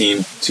 this team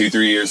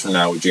 2-3 years from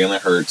now with Jalen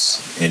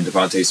Hurts and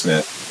Devontae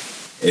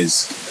Smith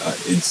is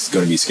it's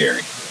going to be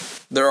scary.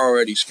 They're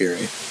already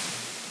scary.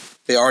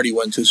 They already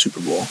went to a Super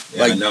Bowl.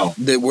 Yeah, I know.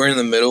 We're in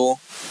the middle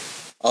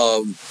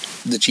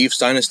of the Chiefs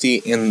dynasty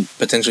and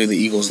potentially the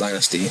Eagles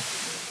dynasty.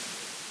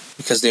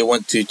 Because they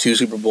went to 2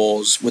 Super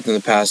Bowls within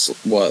the past,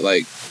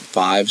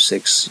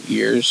 5-6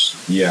 years?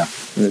 Yeah.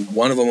 And then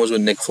one of them was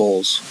with Nick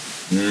Foles.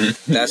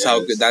 Mm-hmm. That's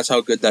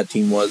how good that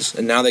team was.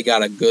 And now they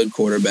got a good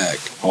quarterback.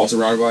 Also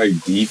surrounded by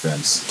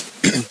defense.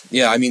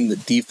 Yeah, I mean, the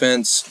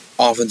defense,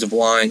 offensive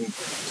line,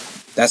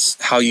 that's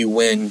how you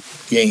win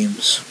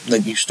games.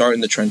 Like, you start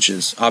in the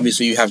trenches.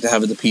 Obviously, you have to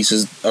have the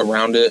pieces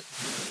around it.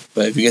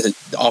 But if you get the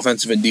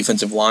offensive and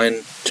defensive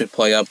line to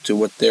play up to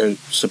what they're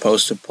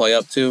supposed to play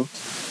up to,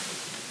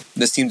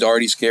 this team's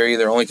already scary.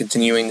 They're only going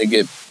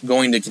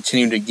to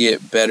continue to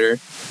get better.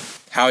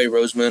 Howie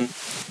Roseman,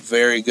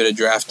 very good at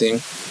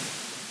drafting.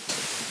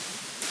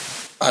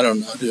 I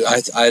don't know, dude.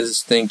 I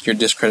just think you're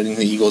discrediting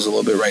the Eagles a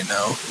little bit right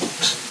now.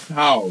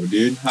 How,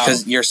 dude? How?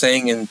 Because you're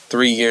saying in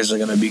 3 years they're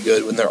going to be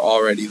good when they're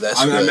already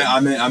this good. I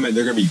mean,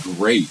 they're going to be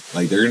great.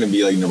 Like, they're going to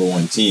be like number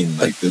one team.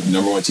 Like, the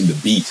number one team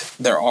to beat.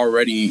 They're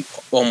already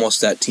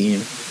almost that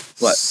team.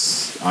 What?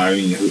 I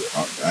mean,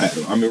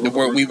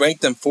 we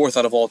ranked them 4th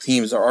out of all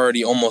teams. They're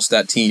already almost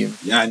that team.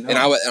 Yeah, I know. And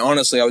I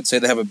would say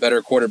they have a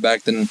better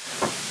quarterback than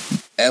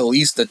at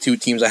least the 2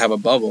 teams I have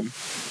above them.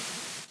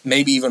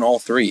 Maybe even all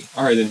 3.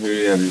 All right, then who do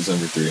you have as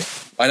number 3?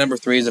 My number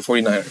 3 is the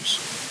 49ers.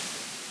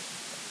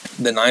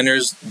 The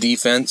Niners'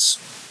 defense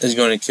is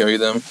going to carry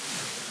them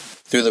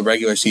through the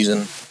regular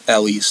season,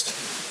 at least.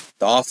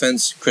 The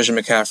offense, Christian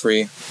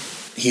McCaffrey,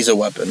 he's a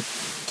weapon.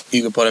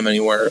 You can put him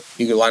anywhere.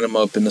 You can line him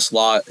up in the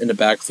slot, in the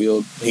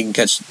backfield. He can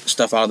catch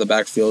stuff out of the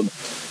backfield.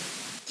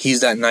 He's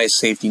that nice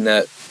safety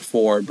net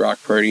for Brock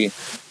Purdy.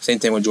 Same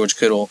thing with George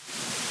Kittle.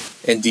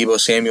 And Deebo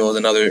Samuel is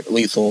another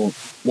lethal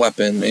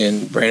weapon.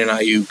 And Brandon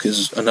Ayuk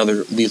is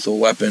another lethal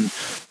weapon.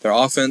 Their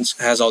offense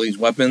has all these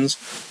weapons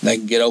that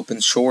can get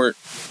open short,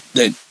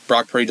 that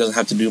Brock Purdy doesn't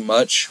have to do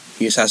much.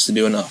 He just has to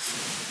do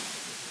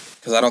enough.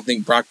 Because I don't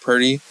think Brock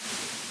Purdy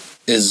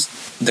is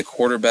the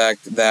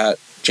quarterback that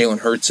Jalen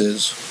Hurts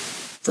is,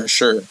 for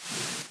sure.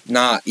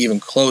 Not even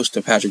close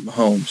to Patrick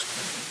Mahomes.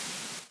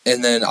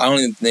 And then I don't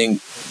even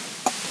think...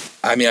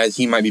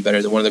 he might be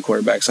better than one of the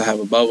quarterbacks I have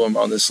above him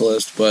on this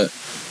list, but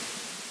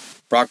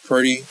Brock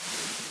Purdy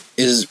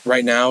is,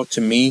 right now,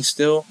 to me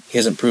still, he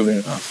hasn't proven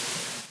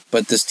enough.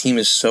 But this team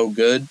is so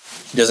good,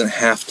 he doesn't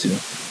have to.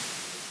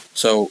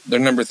 So they're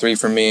number 3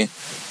 for me,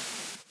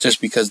 just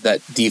because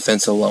that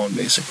defense alone,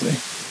 basically.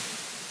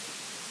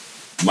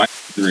 My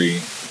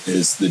 3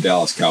 is the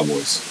Dallas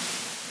Cowboys.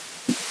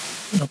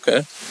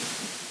 Okay.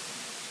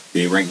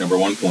 They rank number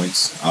 1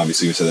 points.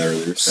 Obviously, we said that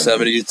earlier.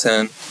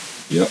 70-10.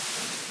 Yep.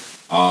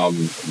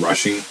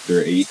 Rushing,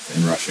 they're 8th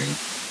in rushing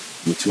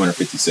with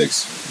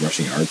 256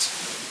 rushing yards.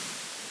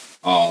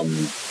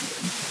 In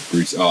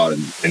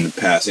the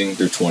passing,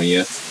 they're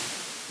 20th.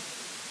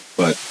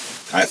 But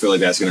I feel like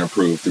that's going to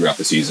improve throughout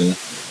the season.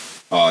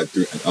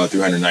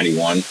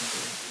 391.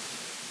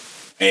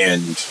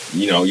 And,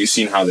 you've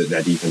seen how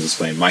that defense is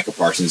playing. Micah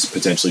Parsons,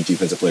 potentially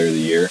Defensive Player of the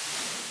Year.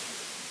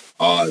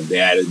 They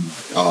added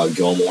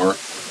Gilmore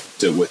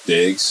with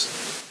Diggs.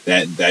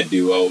 That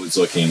duo is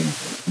looking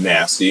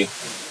nasty.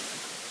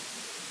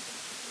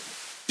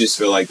 Just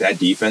feel like that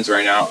defense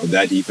right now,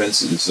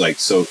 is like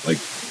so like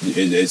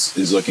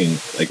is looking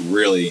like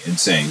really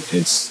insane.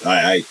 It's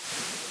I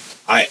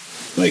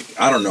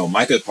don't know,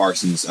 Micah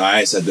Parsons.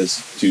 I said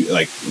this to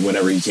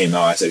whenever he came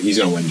out. I said he's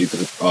going to win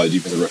defensive Rookie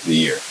of the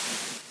Year.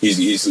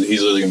 He's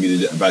literally going to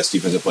be the best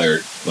defensive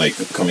player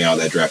coming out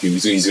of that draft.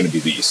 He's going to be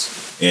beast.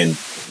 And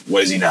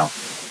what is he now?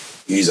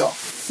 He's a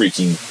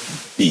freaking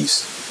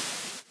beast.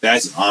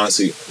 That's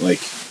honestly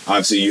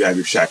obviously you have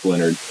your Shaq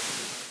Leonard,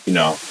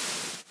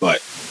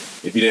 but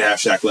if you didn't have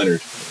Shaq Leonard,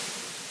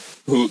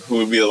 who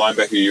would be the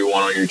linebacker you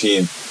want on your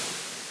team?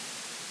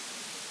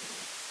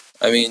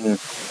 I mean,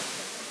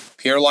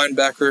 pure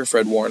linebacker,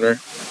 Fred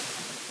Warner.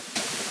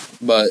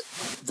 But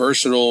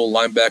versatile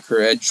linebacker,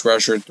 edge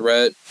rusher,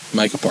 threat,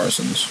 Micah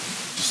Parsons.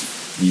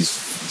 He's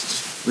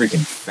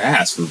freaking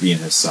fast for being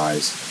his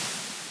size.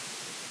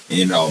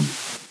 And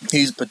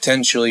he's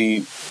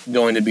potentially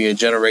going to be a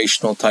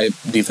generational type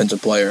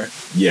defensive player.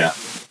 Yeah.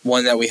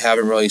 One that we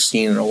haven't really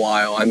seen in a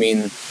while. I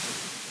mean,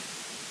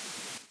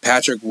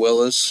 Patrick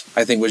Willis,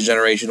 I think, was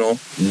generational.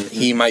 Mm-hmm.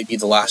 He might be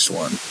the last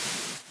one.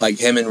 Like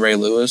him and Ray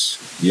Lewis.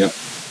 Yep.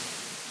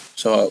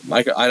 So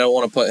I don't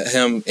want to put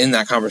him in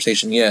that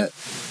conversation yet.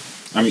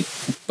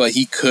 But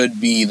he could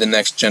be the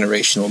next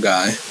generational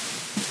guy.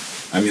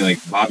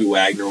 Bobby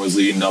Wagner was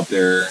leading up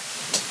there.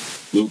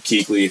 Luke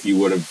Kuechly, if he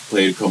would have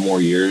played a couple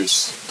more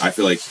years, I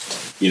feel like,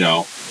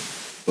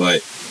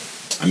 but,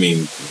 I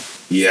mean,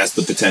 he has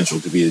the potential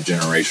to be a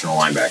generational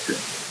linebacker.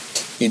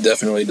 He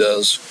definitely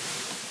does.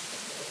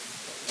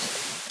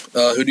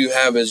 Who do you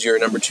have as your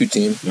number 2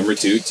 team? Number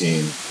 2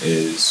 team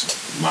is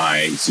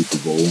my Super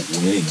Bowl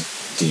winning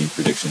team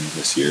prediction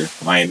this year,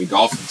 Miami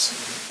Dolphins.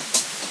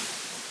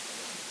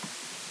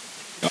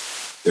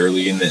 They're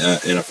leading the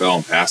NFL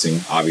in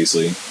passing,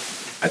 obviously.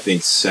 I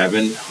think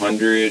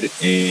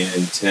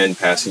 710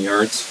 passing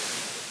yards,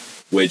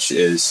 which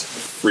is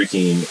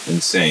freaking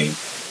insane.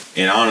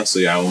 And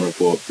honestly, I want to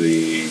pull up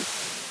the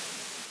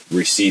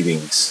receiving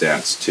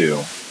stats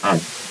too. I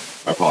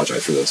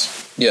apologize for this.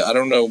 Yeah, I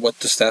don't know what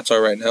the stats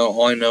are right now.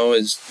 All I know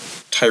is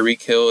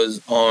Tyreek Hill is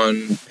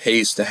on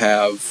pace to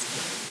have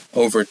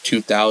over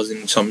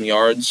 2,000 something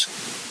yards.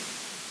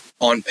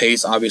 On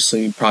pace,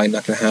 obviously, probably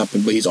not going to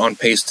happen, but he's on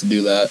pace to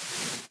do that,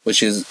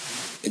 which is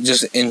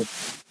just an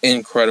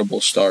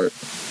incredible start.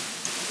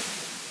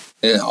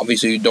 And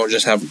obviously, you don't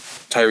just have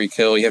Tyreek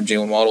Hill, you have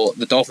Jalen Waddle.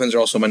 The Dolphins are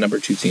also my number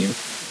 2 team.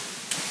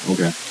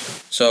 Okay.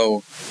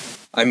 So,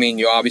 I mean,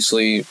 you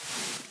obviously,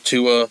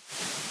 Tua,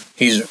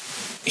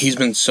 he's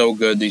been so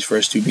good these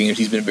first 2 games.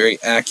 He's been very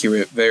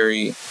accurate,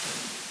 very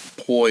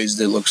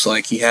poised, it looks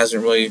like. He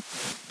hasn't really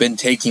been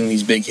taking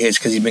these big hits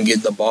because he's been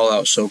getting the ball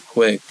out so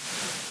quick.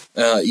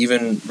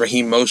 Even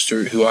Raheem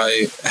Mostert, who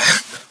I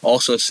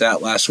also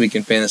sat last week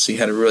in fantasy,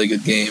 had a really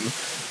good game.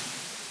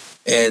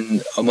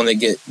 And when they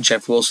get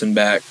Jeff Wilson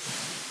back,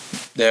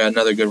 they're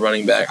another good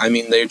running back. I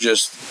mean, they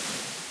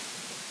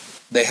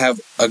have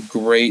a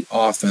great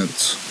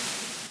offense.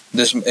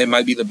 It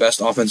might be the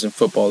best offense in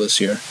football this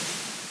year.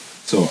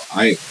 So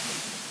I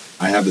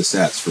have the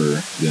stats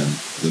for them,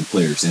 the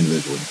players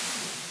individually.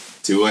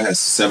 Tua has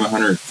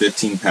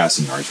 715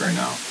 passing yards right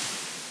now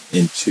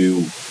in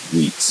 2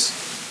 weeks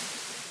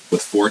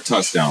with 4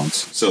 touchdowns.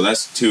 So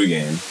that's 2 a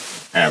game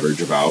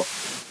average about.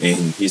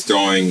 And he's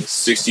throwing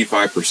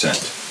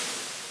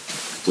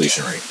 65%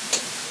 completion rate.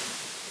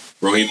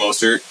 Raheem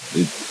Mostert,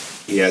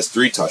 he has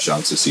 3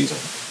 touchdowns this season,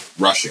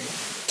 rushing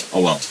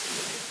alone,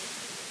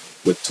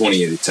 with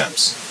 28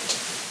 attempts.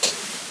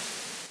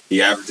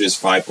 He averages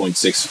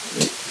 5.6,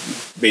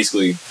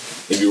 basically,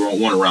 if you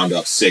want to round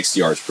up, 6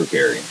 yards per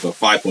carry, but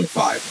 5.5.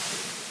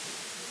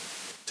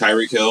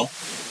 Tyreek Hill,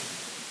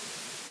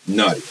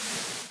 nutty.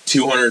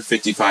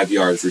 255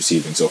 yards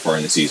receiving so far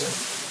in the season,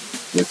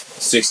 with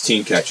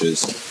 16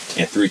 catches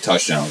and 3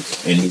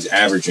 touchdowns, and he's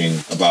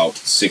averaging about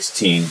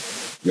 16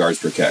 yards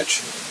per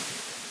catch.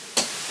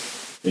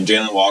 And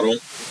Jalen Waddle,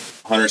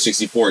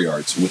 164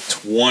 yards with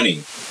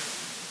 20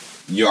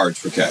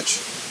 yards per catch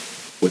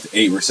with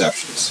 8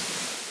 receptions.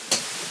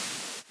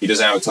 He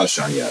doesn't have a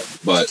touchdown yet,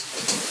 but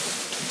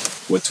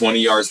with 20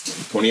 yards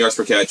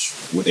per catch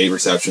with 8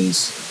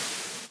 receptions,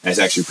 that's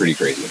actually pretty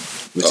crazy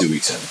with 2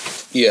 weeks in.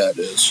 Yeah, it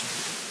is.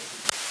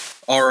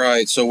 All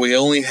right, so we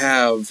only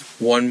have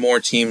one more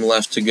team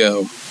left to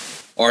go,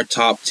 our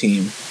top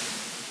team.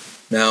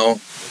 Now,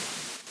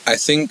 I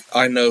think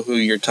I know who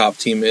your top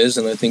team is,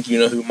 and I think you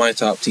know who my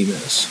top team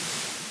is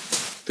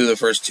through the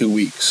first 2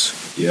 weeks.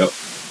 Yep.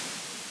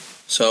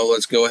 So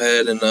let's go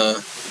ahead and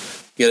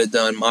get it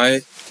done.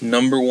 My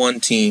number 1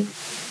 team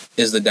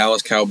is the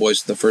Dallas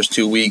Cowboys the first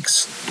 2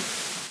 weeks.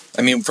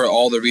 I mean, for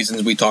all the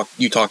reasons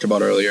you talked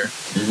about earlier.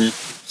 Mm-hmm.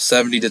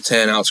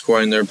 70-10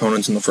 outscoring their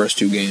opponents in the first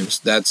 2 games.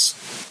 That's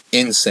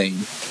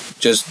insane.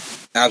 Just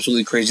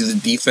absolutely crazy. The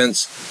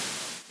defense,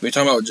 we're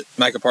talking about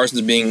Micah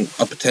Parsons being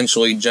a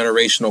potentially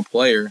generational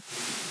player.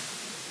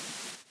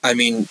 I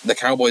mean, the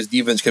Cowboys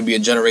defense could be a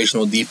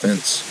generational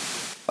defense.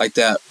 Like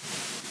that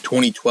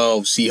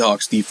 2012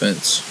 Seahawks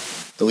defense,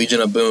 the Legion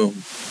of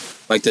Boom,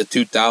 like the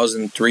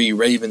 2003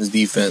 Ravens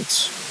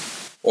defense,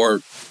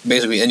 or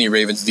basically any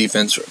Ravens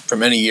defense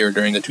from any year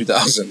during the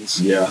 2000s.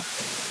 Yeah.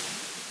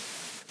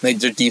 Like,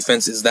 their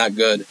defense is that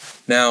good.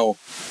 Now,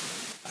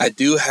 I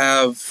do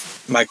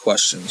have my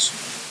questions.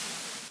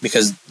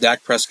 Because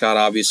Dak Prescott,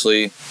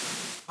 obviously,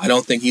 I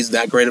don't think he's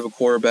that great of a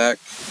quarterback.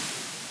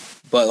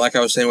 But like I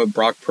was saying with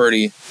Brock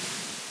Purdy,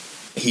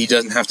 he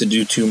doesn't have to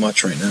do too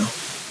much right now.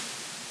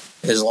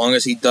 As long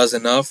as he does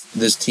enough,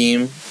 this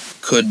team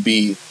could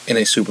be in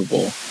a Super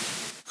Bowl.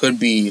 Could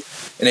be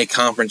in a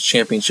conference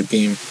championship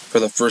game for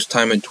the first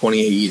time in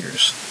 28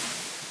 years.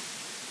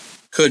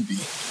 Could be.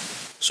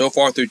 So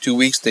far through 2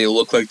 weeks, they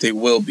look like they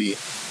will be.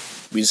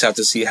 We just have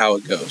to see how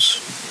it goes.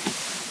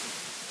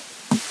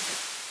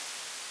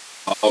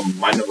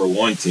 My number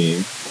 1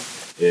 team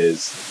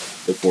is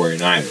the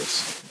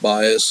 49ers.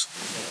 Bias.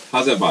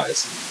 How's that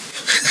bias?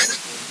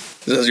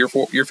 This is your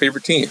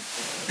favorite team.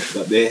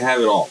 They have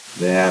it all.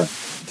 They have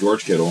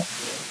George Kittle,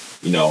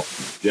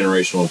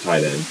 generational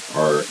tight end,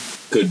 or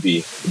could be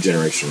a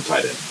generational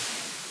tight end.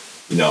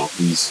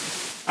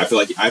 I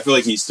feel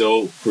like he's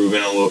still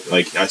proven a little.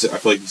 I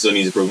feel like he still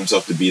needs to prove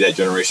himself to be that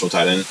generational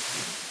tight end.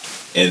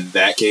 In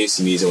that case,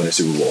 he needs to win a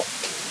Super Bowl.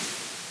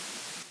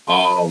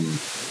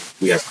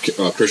 We have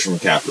Christian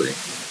McCaffrey.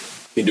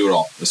 He can do it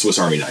all. The Swiss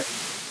Army knife.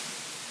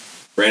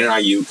 Brandon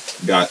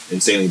Ayuk got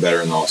insanely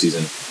better in the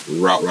offseason with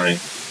route running.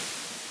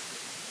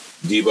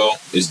 Debo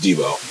is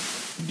Debo.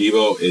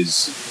 Debo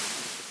is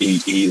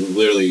he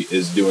literally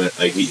is doing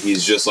like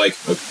he's just like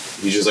our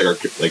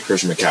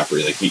Christian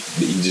McCaffrey. Like he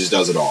just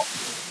does it all.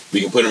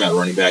 We can put him at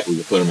running back, we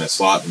can put him at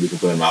slot, and we can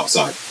put him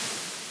outside.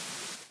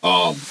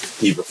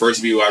 He prefers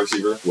to be a wide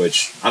receiver,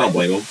 which I don't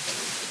blame him.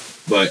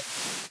 But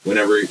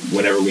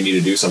whenever we need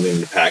to do something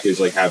in the package,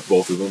 like have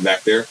both of them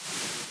back there,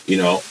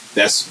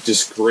 that's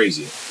just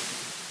crazy.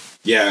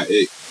 Yeah,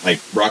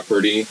 Brock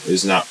Purdy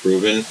is not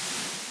proven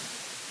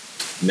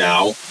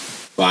now,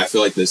 but I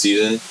feel like this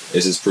season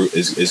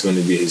is going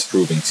to be his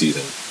proving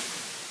season,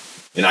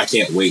 and I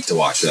can't wait to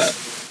watch that.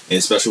 And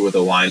especially with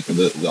the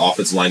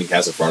offensive line he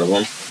has in front of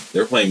him,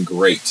 they're playing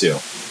great too.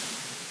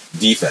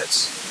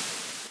 Defense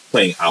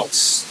playing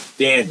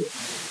outstanding.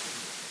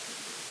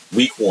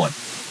 Week 1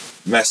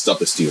 messed up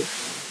the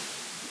Steelers.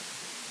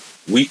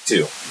 Week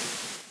 2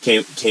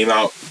 came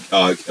out.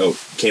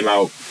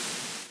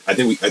 I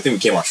think we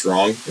came out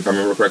strong, if I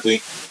remember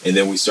correctly, and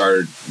then we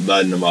started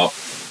letting them up.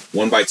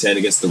 1-10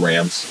 against the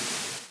Rams,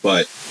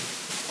 but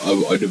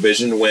a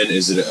division win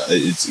is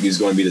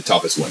going to be the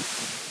toughest win.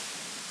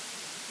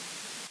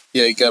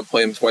 Yeah, you gotta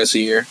play them twice a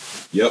year.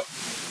 Yep.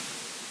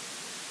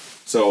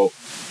 So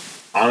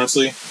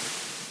honestly,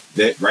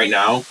 as of right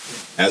now,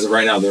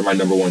 they're my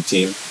number 1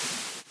 team.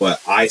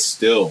 But I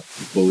still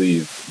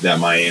believe that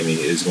Miami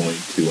is going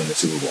to win the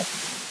Super Bowl.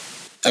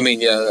 I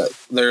mean, yeah,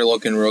 they're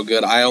looking real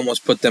good. I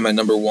almost put them at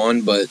number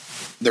 1, but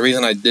the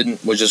reason I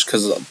didn't was just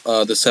because of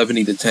the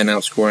 70-10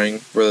 outscoring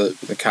for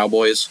the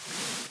Cowboys.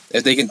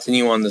 If they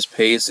continue on this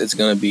pace, it's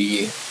gonna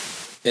be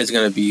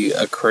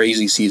a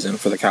crazy season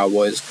for the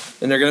Cowboys,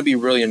 and they're gonna be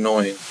really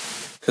annoying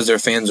because their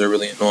fans are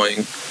really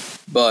annoying.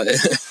 But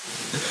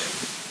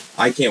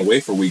I can't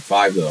wait for Week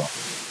 5 though.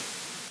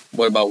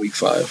 What about Week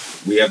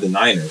 5? We have the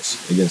Niners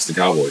against the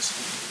Cowboys.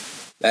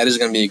 That is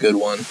going to be a good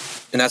one.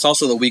 And that's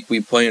also the week we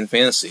play in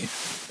fantasy,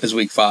 is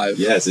Week 5.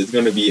 Yes, it's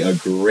going to be a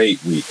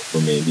great week for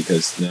me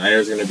because the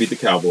Niners are going to beat the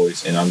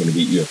Cowboys, and I'm going to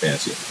beat you in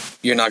fantasy.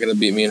 You're not going to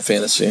beat me in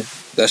fantasy.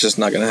 That's just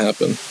not going to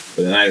happen.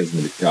 But the Niners are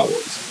going to beat the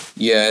Cowboys.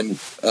 Yeah, and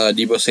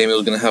Deebo Samuel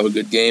is going to have a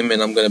good game,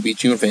 and I'm going to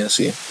beat you in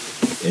fantasy.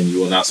 And you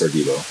will not start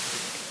Deebo.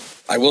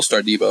 I will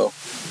start Deebo.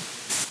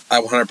 I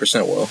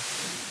 100% will.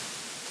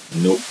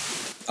 Nope.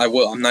 I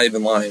will. I'm not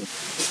even lying.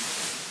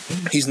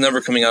 He's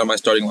never coming out of my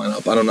starting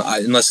lineup. I don't know,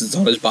 unless it's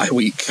on his bye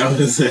week.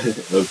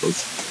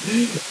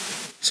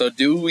 So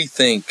do we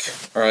think,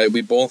 all right,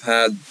 we both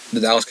had the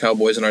Dallas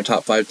Cowboys in our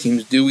top 5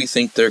 teams. Do we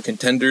think they're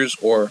contenders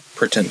or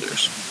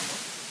pretenders?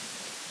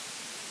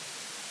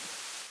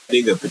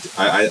 I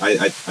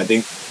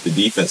think the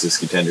defense is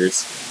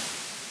contenders.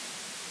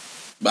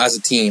 But as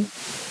a team,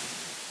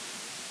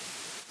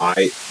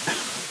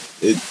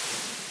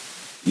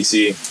 you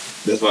see,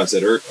 that's what I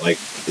said earlier. Like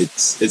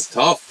it's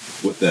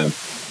tough with them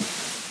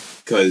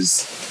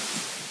because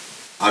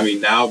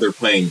now they're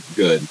playing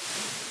good.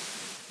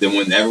 Then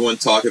when everyone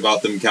talks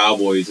about them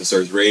Cowboys and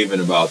starts raving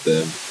about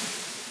them,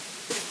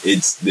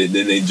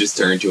 then they just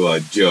turn into a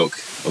joke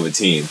of a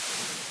team.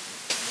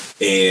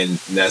 And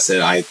that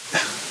said, I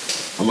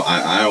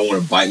don't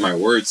want to bite my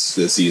words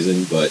this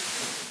season, but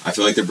I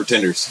feel like they're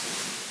pretenders.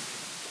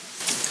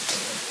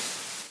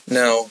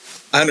 Now,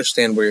 I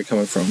understand where you're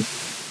coming from,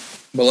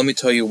 but let me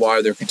tell you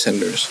why they're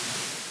contenders.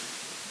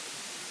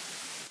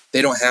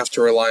 They don't have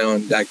to rely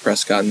on Dak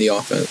Prescott in the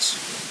offense.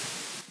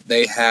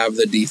 They have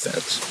the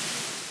defense.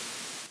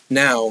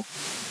 Now,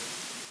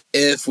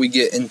 if we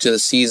get into the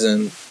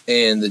season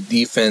and the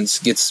defense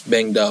gets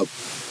banged up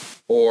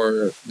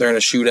or they're in a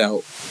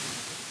shootout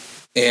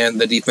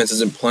and the defense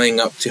isn't playing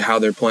up to how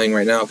they're playing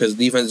right now, because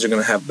defenses are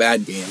going to have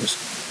bad games.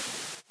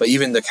 But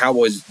even the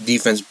Cowboys'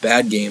 defense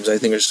bad games, I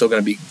think, are still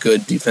going to be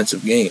good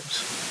defensive games.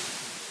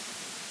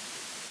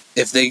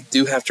 If they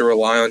do have to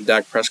rely on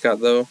Dak Prescott,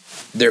 though,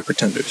 they're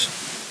pretenders.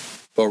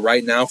 But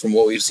right now, from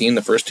what we've seen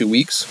the first 2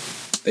 weeks,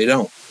 they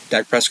don't.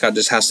 Dak Prescott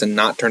just has to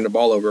not turn the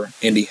ball over,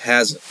 and he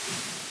hasn't,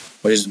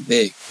 which is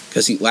big,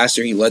 because last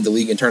year he led the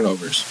league in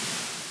turnovers.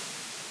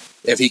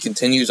 If he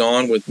continues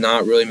on with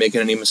not really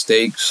making any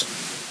mistakes,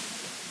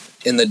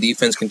 and the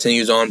defense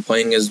continues on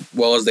playing as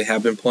well as they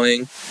have been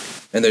playing,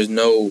 and there's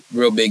no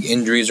real big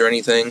injuries or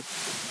anything,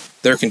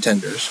 they're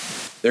contenders.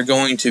 They're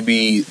going to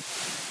be...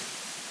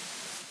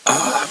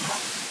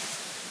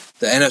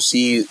 the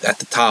NFC at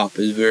the top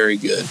is very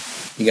good.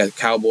 You got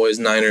Cowboys,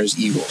 Niners,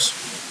 Eagles.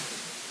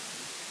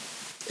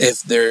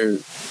 If they're...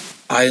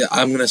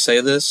 I'm going to say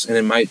this, and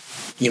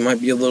you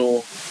might be a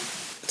little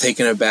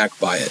taken aback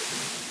by it.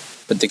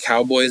 But the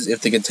Cowboys,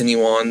 if they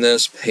continue on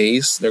this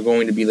pace, they're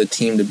going to be the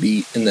team to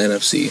beat in the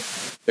NFC.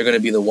 They're going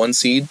to be the 1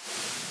 seed.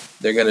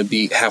 They're going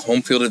to have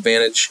home field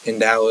advantage in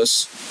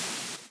Dallas,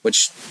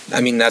 which,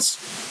 that's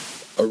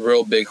a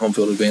real big home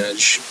field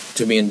advantage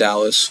to be in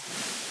Dallas.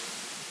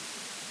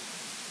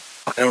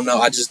 I don't know.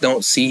 I just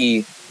don't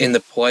see in the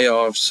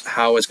playoffs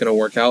how it's going to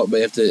work out. But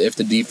if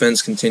the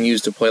defense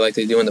continues to play like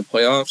they do in the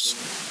playoffs,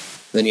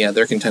 then yeah,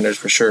 they're contenders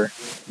for sure.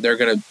 They're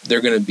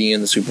gonna be in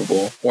the Super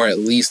Bowl, or at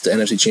least the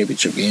NFC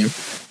Championship game,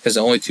 because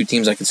the only 2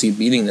 teams I can see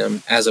beating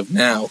them as of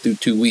now through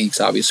 2 weeks.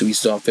 Obviously, we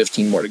still have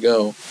 15 more to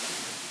go.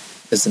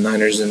 as the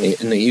Niners and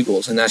the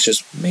Eagles, and that's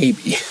just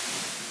maybe.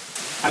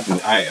 I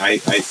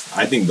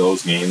think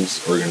those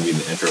games are going to be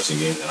the interesting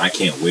games, and I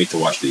can't wait to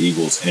watch the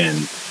Eagles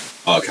and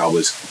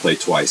Cowboys play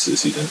twice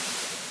this season.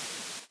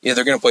 Yeah,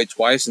 they're going to play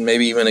twice, and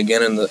maybe even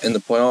again in the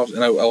playoffs.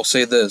 And I'll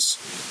say this: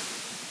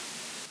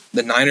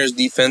 the Niners'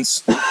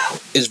 defense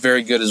is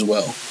very good as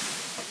well.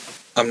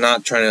 I'm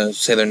not trying to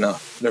say they're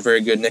not. They're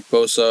very good. Nick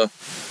Bosa,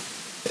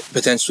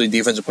 potentially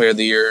Defensive Player of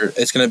the Year.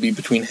 It's going to be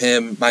between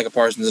him, Micah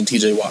Parsons, and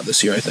T.J. Watt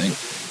this year, I think.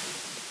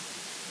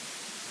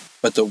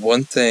 But the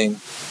one thing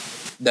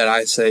that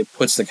I say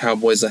puts the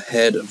Cowboys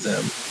ahead of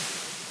them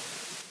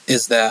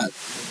is that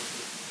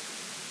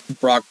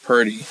Brock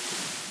Purdy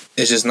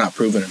is just not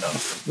proven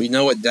enough. We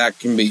know what Dak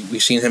can be.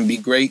 We've seen him be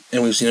great,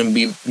 and we've seen him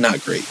be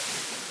not great.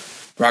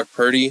 Brock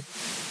Purdy,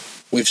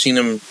 we've seen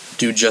him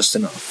do just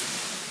enough.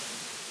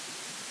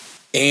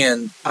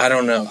 And I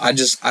don't know.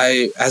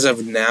 As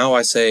of now,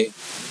 I say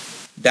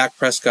Dak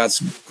Prescott's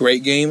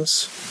great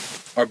games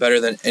are better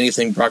than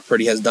anything Brock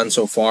Purdy has done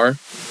so far.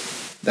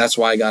 That's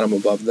why I got him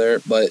above there.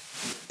 But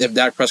if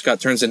Dak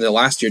Prescott turns into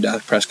last year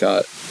Dak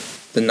Prescott,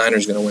 the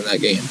Niners are going to win that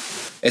game.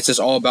 It's just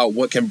all about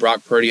what can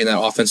Brock Purdy and that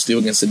offense do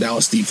against the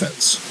Dallas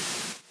defense.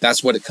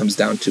 That's what it comes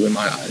down to in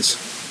my eyes.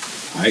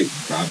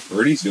 Brock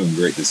Purdy's doing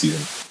great this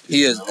season.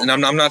 He is, and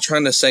I'm not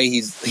trying to say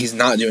he's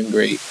not doing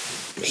great.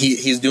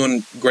 He's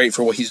doing great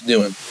for what he's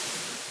doing.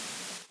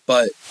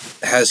 But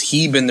has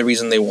he been the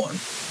reason they won?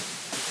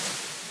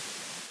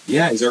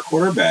 Yeah, he's our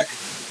quarterback.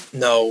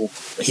 No,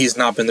 he's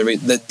not been the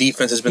reason. The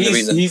defense has been the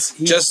reason. He's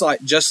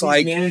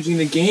managing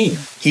the game.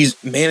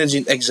 He's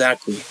managing,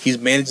 exactly. He's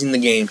managing the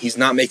game. He's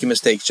not making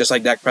mistakes, just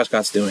like Dak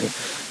Prescott's doing.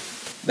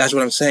 That's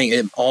what I'm saying.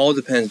 It all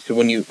depends.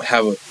 When you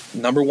have a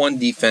number one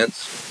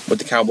defense, what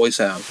the Cowboys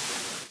have,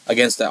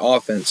 against that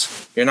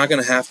offense, you're not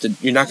going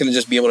to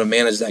just be able to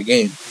manage that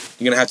game.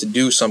 You're going to have to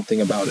do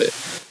something about it.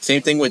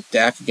 Same thing with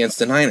Dak against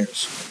the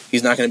Niners.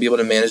 He's not going to be able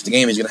to manage the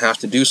game. He's going to have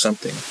to do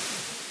something.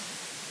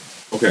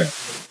 Okay,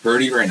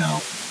 Purdy right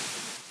now,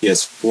 he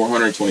has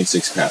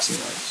 426 passing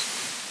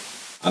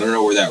yards. I don't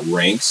know where that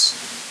ranks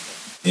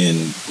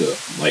in the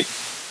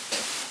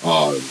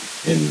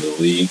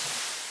league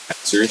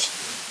answers,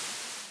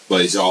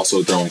 but he's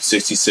also throwing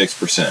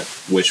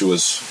 66%, which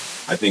was,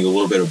 I think, a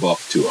little bit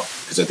above Tua,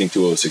 because I think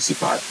Tua was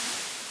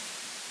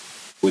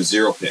 65, with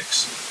 0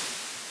 picks.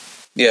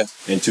 Yeah.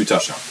 And 2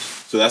 touchdowns.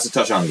 So that's a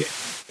touchdown game.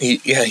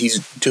 He's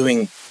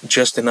doing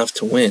just enough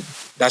to win.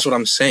 That's what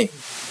I'm saying.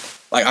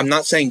 Like, I'm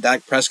not saying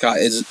Dak Prescott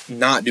is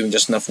not doing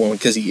just enough to win,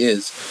 because he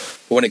is.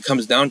 But when it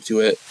comes down to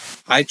it,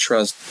 I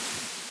trust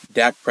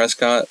Dak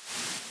Prescott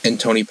and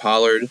Tony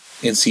Pollard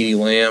and CeeDee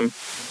Lamb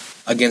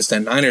against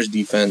that Niners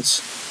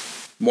defense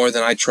more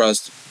than I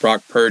trust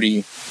Brock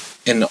Purdy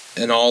and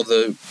all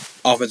the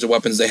offensive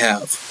weapons they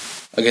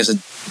have against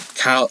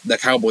the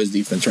Cowboys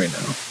defense right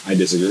now. I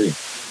disagree.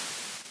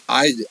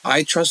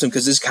 I trust him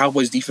because this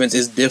Cowboys defense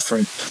is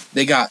different.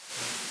 They got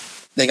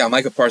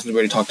Micah Parsons we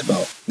already talked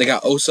about. They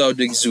got Osa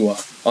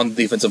Odigizua on the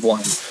defensive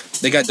line.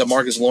 They got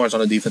DeMarcus Lawrence on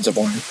the defensive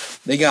line.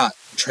 They got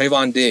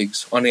Trayvon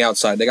Diggs on the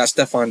outside. They got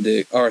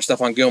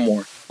Stephon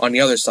Gilmore on the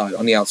other side,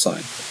 on the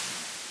outside.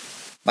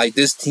 Like,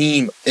 this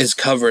team is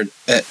covered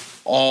at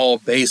all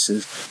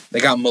bases. They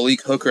got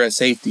Malik Hooker at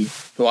safety,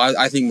 who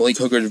I think Malik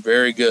Hooker is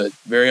very good,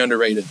 very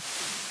underrated.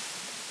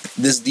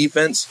 This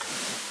defense,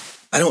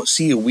 I don't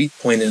see a weak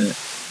point in it.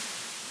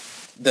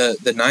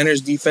 The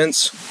Niners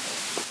defense,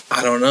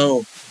 I don't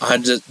know.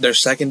 Their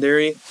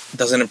secondary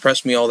doesn't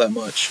impress me all that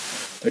much.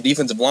 Their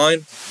defensive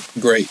line,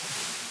 great.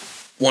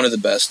 One of the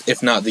best,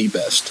 if not the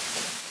best,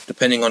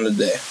 depending on the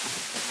day.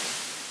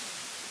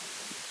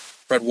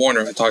 Fred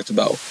Warner, I talked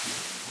about.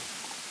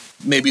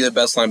 Maybe the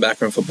best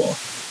linebacker in football.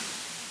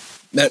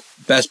 That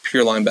best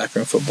pure linebacker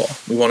in football.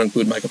 We want to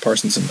include Micah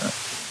Parsons in that.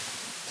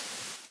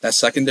 That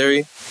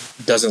secondary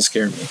doesn't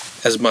scare me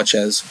as much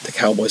as the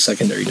Cowboys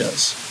secondary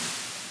does.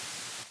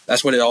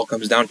 That's what it all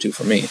comes down to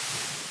for me.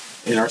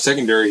 And our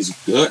secondary is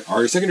good.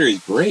 Our secondary is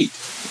great.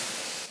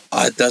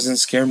 It doesn't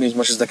scare me as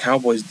much as the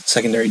Cowboys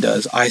secondary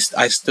does. I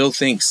still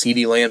think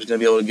CeeDee Lamb's going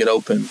to be able to get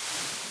open,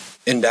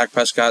 and Dak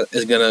Prescott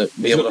is going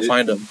to be able to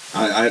find him.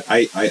 I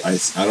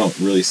don't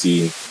really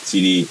see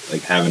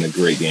CeeDee having a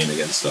great game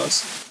against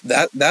us.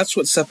 That's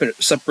what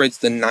separates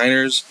the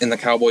Niners and the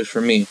Cowboys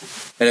for me,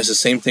 and it's the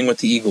same thing with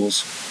the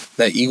Eagles.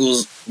 The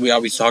Eagles, we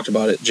obviously talked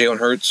about it. Jalen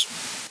Hurts,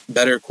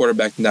 better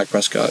quarterback than Dak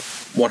Prescott,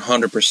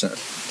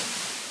 100%.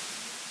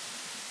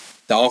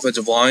 The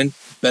offensive line,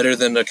 better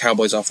than the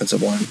Cowboys'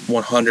 offensive line,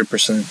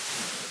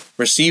 100%.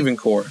 Receiving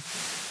core,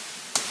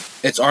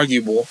 it's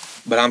arguable,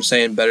 but I'm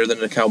saying better than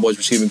the Cowboys'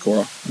 receiving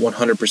core,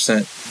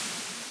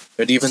 100%.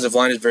 Their defensive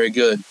line is very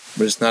good,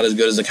 but it's not as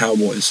good as the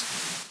Cowboys.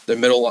 Their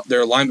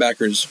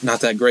linebackers, not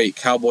that great.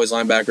 Cowboys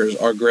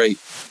linebackers are great.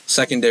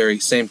 Secondary,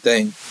 same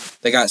thing.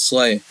 They got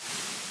Slay,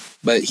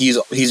 but he's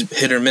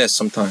hit or miss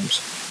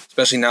sometimes,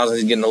 especially now that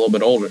he's getting a little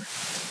bit older.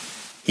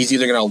 He's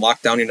either going to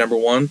lock down your number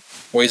one,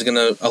 or he's going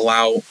to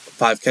allow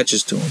 5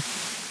 catches to him.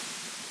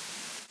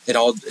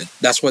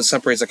 That's what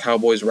separates the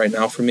Cowboys right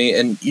now for me.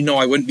 And,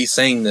 I wouldn't be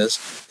saying this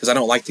because I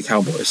don't like the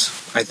Cowboys.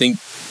 I think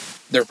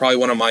they're probably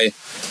one of my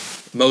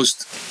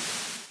most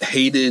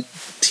hated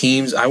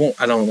teams. I don't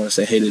want to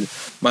say hated.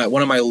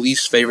 One of my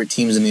least favorite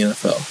teams in the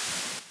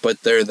NFL,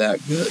 but they're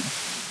that good.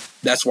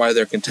 That's why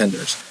they're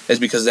contenders. It's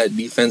because that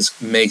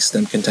defense makes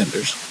them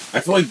contenders. I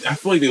feel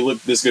like they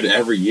look this good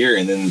every year,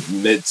 and then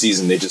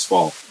mid-season they just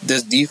fall.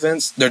 Their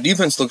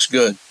defense looks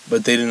good,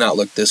 but they did not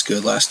look this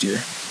good last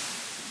year.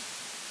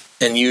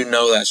 And you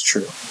know that's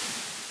true.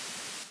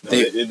 No,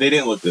 they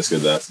didn't look this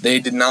good, though. They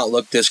did not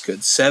look this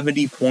good.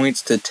 70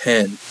 points to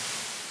 10.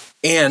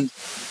 And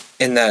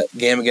in that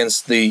game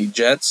against the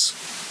Jets,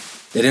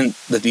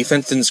 the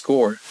defense didn't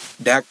score.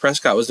 Dak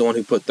Prescott was the one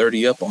who put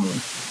 30 up on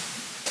them.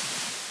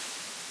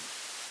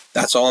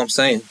 That's all I'm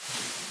saying.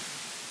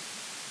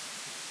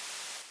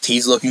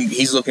 He's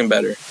looking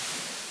better.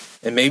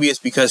 And maybe it's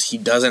because he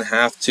doesn't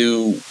have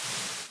to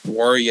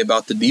worry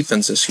about the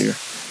defense this year.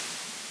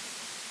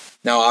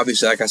 Now,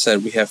 obviously, like I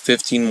said, we have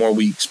 15 more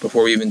weeks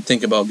before we even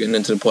think about getting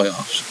into the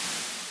playoffs.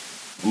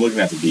 I'm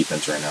looking at the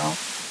defense right now.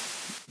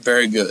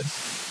 Very good.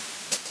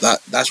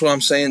 That's what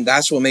I'm saying.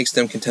 That's what makes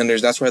them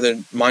contenders. That's why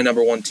they're my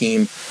number one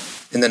team,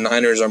 and the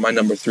Niners are my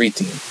number 3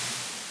 team.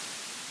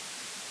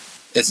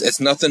 It's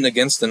nothing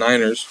against the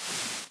Niners.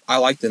 I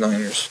like the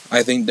Niners.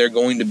 I think they're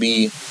going to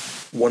be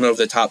one of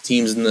the top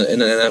teams in the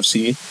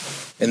NFC,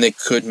 and they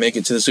could make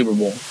it to the Super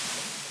Bowl.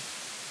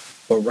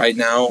 But right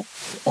now,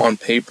 on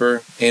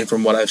paper, and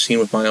from what I've seen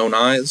with my own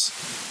eyes,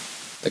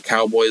 the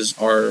Cowboys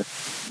are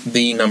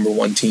the number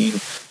 1 team,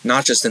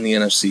 not just in the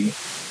NFC,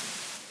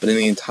 but in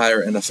the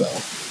entire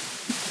NFL.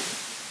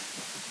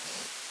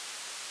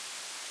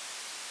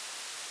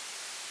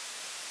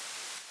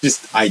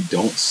 I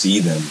don't see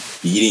them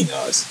beating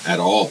us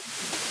at all.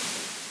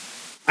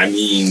 I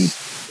mean,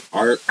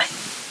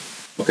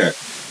 okay.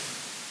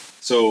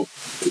 So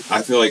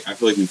I feel like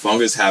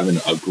Hufunga's having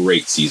a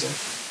great season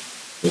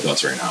with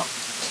us right now,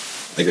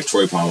 like a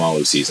Troy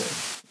Polamalu season.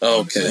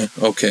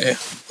 Okay.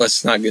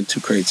 Let's not get too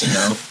crazy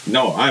now.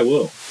 No, I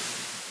will.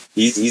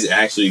 He's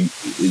actually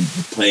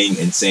playing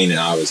insane and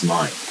out of his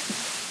mind.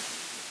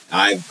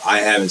 I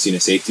haven't seen a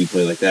safety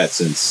play like that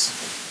since,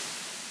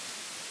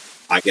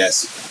 I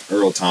guess,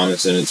 Earl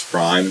Thomas in its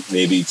prime,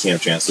 maybe Cam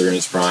Chancellor in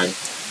his prime.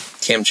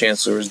 Cam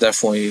Chancellor is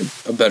definitely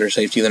a better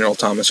safety than Earl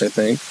Thomas, I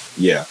think.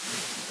 Yeah.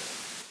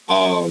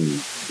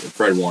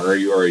 Fred Warner,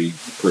 you already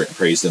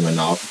praised him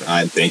enough.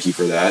 I thank you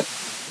for that.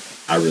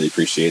 I really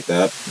appreciate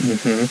that.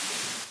 Mm-hmm.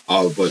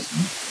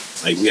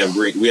 But like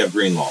we have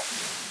Greenlaw,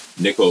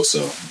 Nick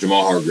Bosa,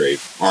 Jamal Hargrave,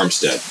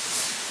 Armstead.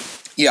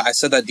 Yeah, I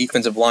said that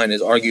defensive line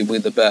is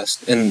arguably the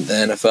best in the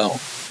NFL.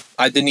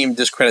 I didn't even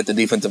discredit the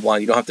defensive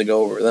line. You don't have to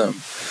go over them.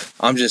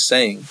 I'm just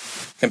saying,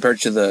 compared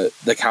to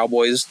the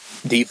Cowboys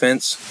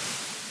defense,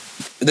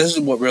 this is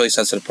what really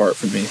sets it apart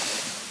for me.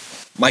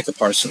 Micah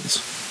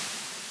Parsons.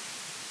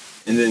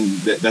 And then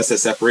that's the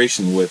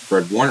separation with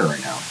Fred Warner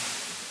right now.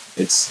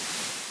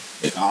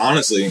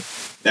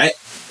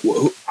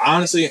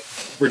 Honestly,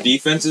 for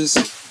defenses,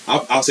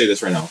 I'll say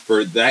this right now.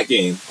 For that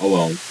game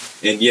alone,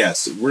 and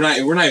yes, we're not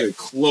even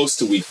close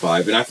to week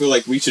 5, and I feel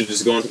like we should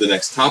just go into the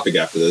next topic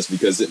after this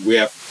because we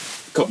have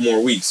a couple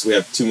more weeks. We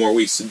have 2 more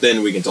weeks,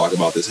 then we can talk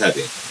about this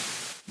heavy.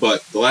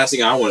 But the last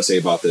thing I want to say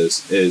about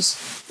this is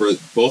for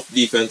both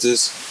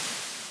defenses,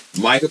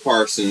 Micah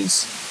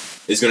Parsons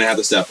is going to have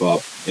to step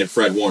up, and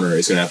Fred Warner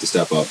is going to have to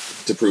step up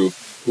to prove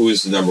who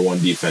is the number 1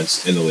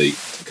 defense in the league,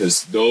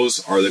 because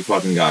those are the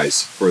fucking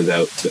guys for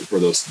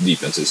those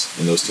defenses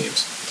and those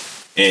teams.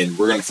 And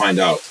we're going to find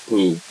out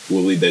who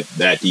will lead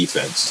that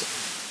defense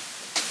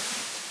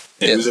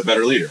and who's a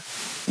better leader.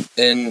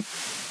 And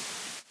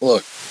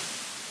look,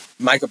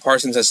 Micah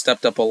Parsons has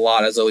stepped up a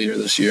lot as a leader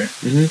this year.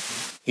 Mm-hmm.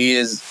 He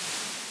is,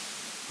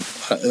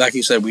 like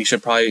you said, we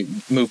should probably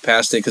move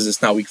past it because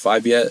it's not week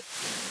 5 yet.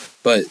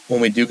 But when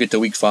we do get to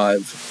week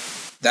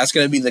 5, that's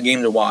going to be the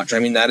game to watch. I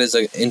mean, that is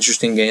an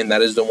interesting game.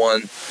 That is the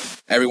one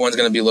everyone's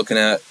going to be looking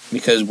at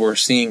because we're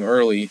seeing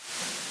early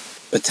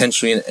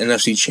potentially an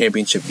NFC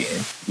championship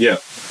game. Yeah.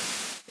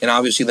 And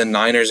obviously the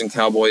Niners and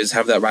Cowboys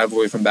have that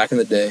rivalry from back in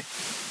the day,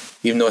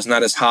 even though it's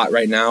not as hot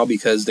right now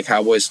because the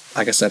Cowboys,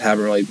 like I said,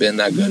 haven't really been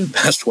that good in the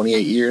past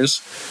 28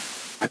 years.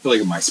 I feel like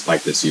it might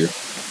spike this year.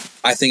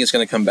 I think it's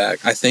going to come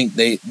back. I think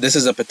this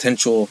is a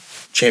potential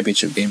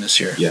championship game this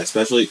year. Yeah,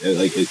 especially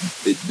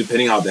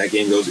depending how that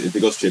game goes. If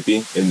it goes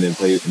chippy and then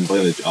play the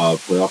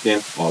playoff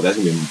game, that's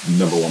gonna be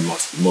number 1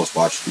 most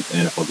watched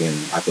NFL game.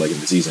 I feel like in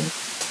the season,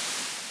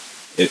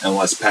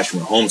 unless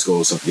Patrick Mahomes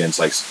goes up against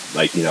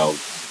like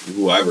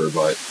whoever.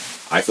 But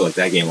I feel like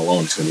that game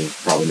alone is gonna be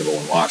probably number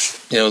 1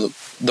 watched.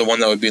 The one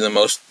that would be the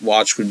most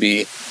watched would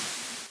be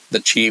the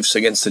Chiefs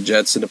against the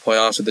Jets in the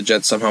playoffs. If the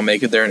Jets somehow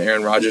make it there and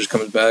Aaron Rodgers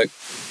comes back.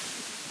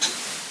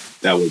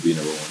 That would be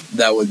number 1.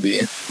 That would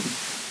be.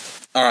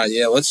 All right,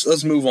 yeah,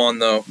 let's move on,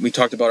 though. We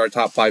talked about our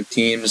top 5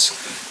 teams.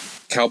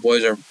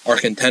 Cowboys are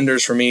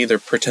contenders for me. They're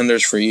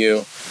pretenders for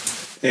you.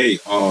 Hey,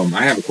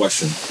 I have a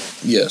question.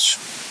 Yes.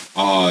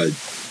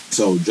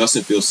 So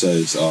Justin Fields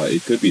says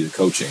it could be the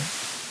coaching.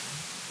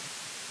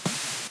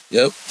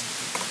 Yep.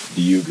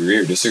 Do you agree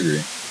or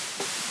disagree?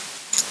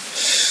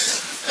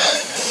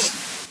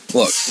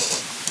 Look,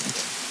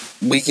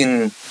 we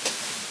can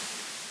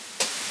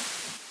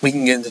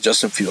get into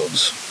Justin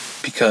Fields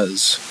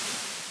because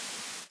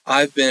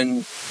I've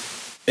been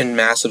in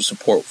massive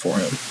support for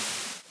him.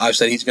 I've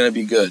said he's going to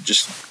be good.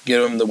 Just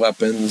give him the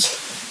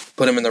weapons,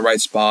 put him in the right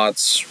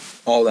spots,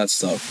 all that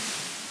stuff.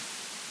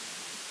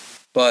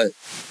 But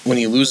when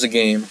you lose the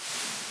game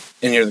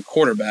and you're the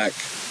quarterback,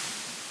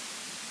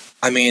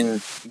 I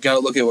mean, you got to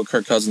look at what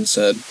Kirk Cousins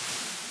said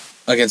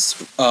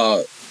against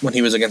when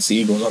he was against the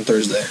Eagles on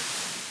Thursday.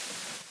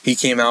 He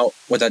came out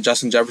with that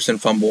Justin Jefferson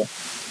fumble,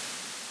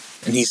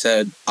 and he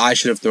said, I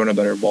should have thrown a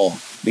better ball.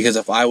 Because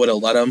if I would have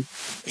let him,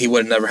 he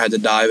would have never had to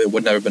dive. It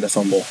would never have been a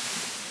fumble.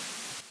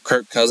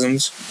 Kirk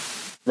Cousins,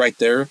 right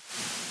there,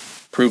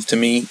 proved to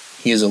me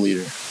he is a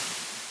leader.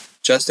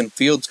 Justin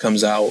Fields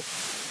comes out,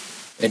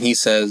 and he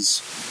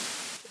says,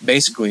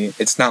 basically,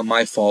 it's not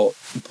my fault.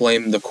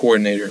 Blame the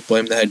coordinator.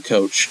 Blame the head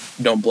coach.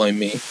 Don't blame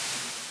me.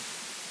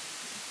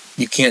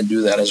 You can't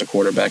do that as a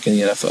quarterback in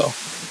the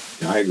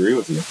NFL. I agree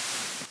with you.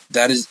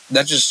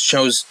 That just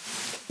shows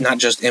not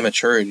just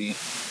immaturity,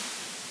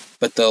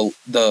 but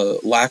the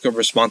lack of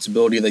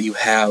responsibility that you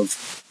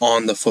have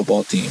on the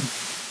football team.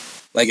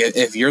 Like,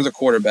 if you're the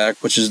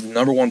quarterback, which is the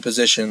number one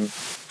position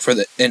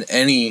in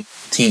any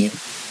team,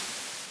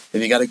 if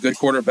you got a good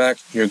quarterback,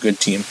 you're a good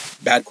team.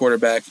 Bad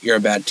quarterback, you're a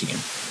bad team.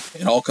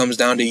 It all comes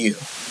down to you.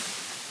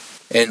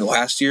 And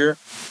last year,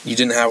 you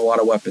didn't have a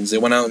lot of weapons. They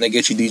went out and they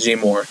get you DJ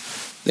Moore.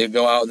 They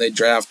go out and they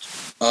draft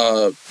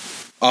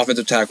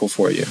offensive tackle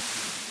for you.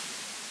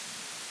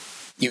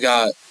 You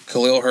got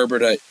Khalil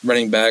Herbert at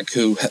running back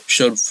who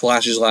showed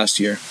flashes last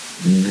year.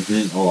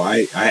 Mm-hmm. Oh,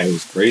 I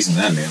was praising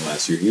that man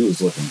last year. He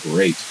was looking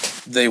great.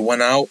 They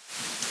went out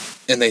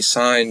and they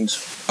signed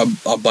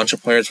a bunch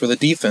of players for the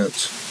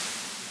defense.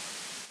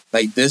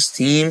 Like, this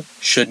team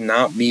should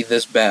not be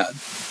this bad,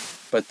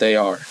 but they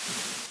are.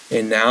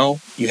 And now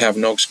you have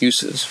no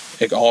excuses.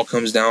 It all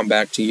comes down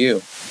back to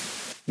you.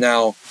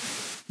 Now,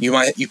 you're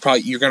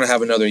going to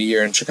have another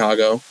year in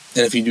Chicago,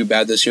 and if you do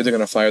bad this year, they're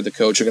going to fire the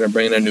coach. You're going to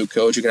bring in a new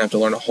coach. You're going to have to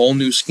learn a whole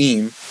new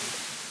scheme.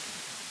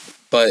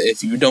 But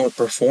if you don't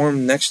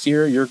perform next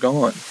year, you're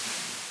gone.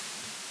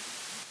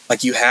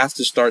 Like, you have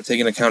to start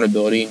taking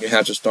accountability, and you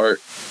have to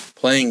start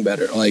playing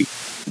better. Like,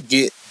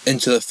 get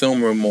into the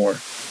film room more.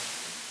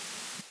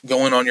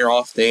 Going on your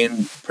off day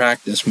and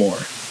practice more.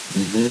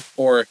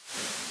 Mm-hmm. Or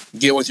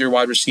get with your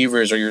wide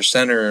receivers or your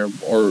center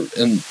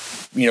and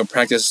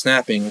practice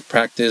snapping,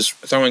 practice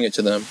throwing it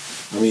to them.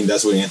 I mean,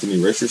 that's what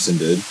Anthony Richardson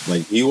did.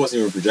 Like, he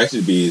wasn't even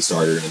projected to be a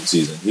starter in the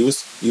season. He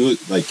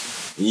was like,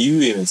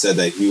 you even said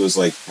that he was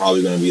like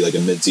probably going to be like a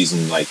mid-season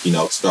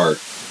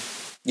start.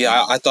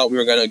 Yeah, I thought we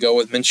were going to go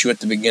with Minshew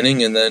at the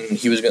beginning, and then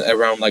he was going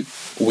around like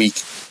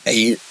week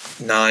 8,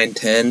 9,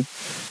 10.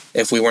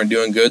 If we weren't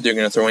doing good, they're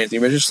going to throw Anthony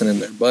Richardson in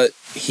there. But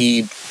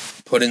he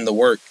put in the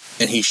work,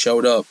 and he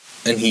showed up,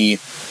 and he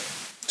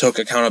took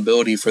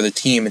accountability for the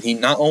team, and he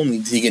not only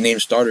did he get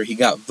named starter, he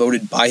got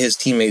voted by his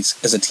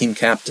teammates as a team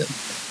captain.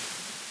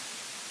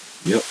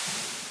 Yep.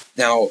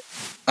 Now,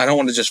 I don't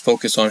want to just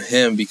focus on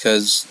him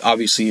because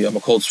obviously I'm a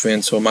Colts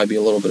fan, so it might be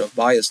a little bit of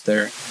bias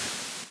there.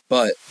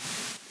 But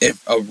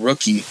if a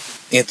rookie,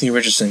 Anthony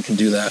Richardson, can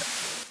do that,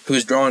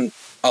 who's drawn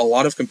a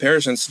lot of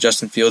comparisons to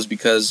Justin Fields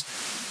because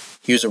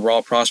he was a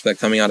raw prospect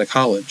coming out of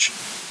college.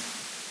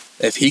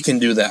 If he can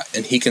do that,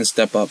 and he can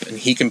step up, and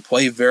he can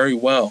play very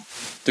well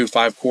through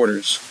 5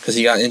 quarters, because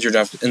he got injured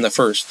in the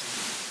first,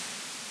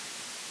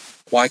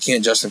 why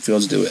can't Justin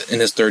Fields do it in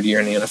his 3rd year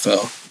in the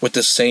NFL? With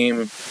the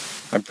same,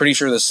 I'm pretty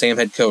sure the same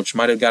head coach.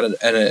 Might have got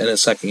it in a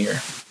second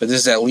year. But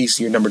this is at least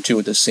year number 2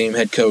 with the same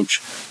head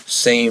coach,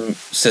 same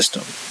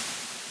system.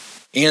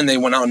 And they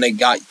went out and they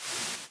got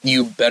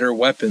you better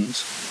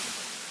weapons.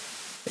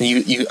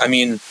 And I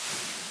mean,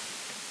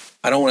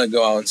 I don't want to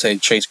go out and say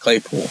Chase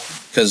Claypool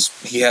because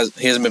he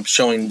hasn't been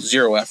showing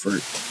zero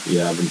effort.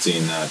 Yeah, I've been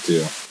seeing that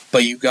too.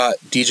 But you got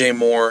DJ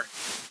Moore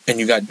and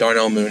you got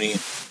Darnell Mooney,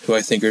 who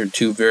I think are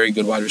 2 very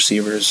good wide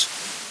receivers.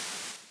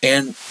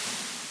 And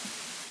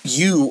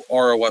you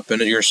are a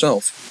weapon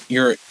yourself.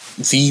 You're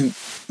the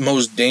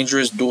most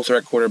dangerous dual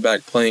threat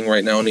quarterback playing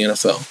right now in the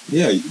NFL.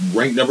 Yeah,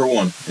 ranked number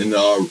 1 in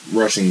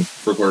rushing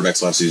for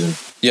quarterbacks last season.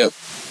 Yep.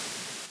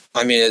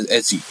 I mean,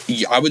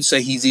 I would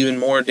say he's even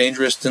more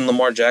dangerous than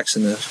Lamar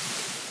Jackson is,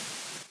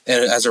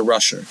 and as a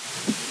rusher.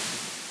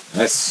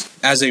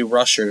 As a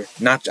rusher,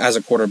 not as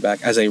a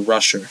quarterback, as a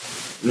rusher.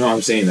 No,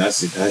 I'm saying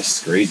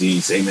that's crazy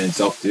statement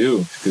itself too,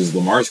 because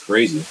Lamar's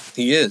crazy.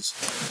 He is,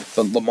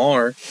 but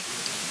Lamar,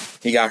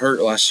 he got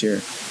hurt last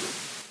year.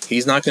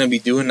 He's not going to be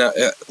doing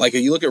that. Like,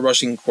 if you look at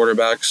rushing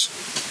quarterbacks,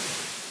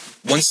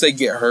 once they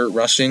get hurt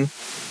rushing,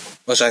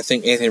 which I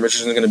think Anthony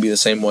Richardson is going to be the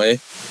same way,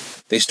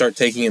 they start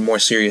taking it more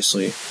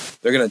seriously.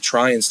 They're going to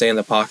try and stay in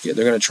the pocket.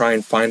 They're going to try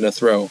and find a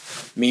throw.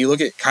 I mean, you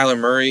look at Kyler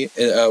Murray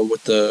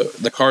with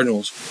the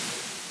Cardinals.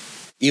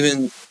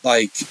 Even,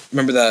 like,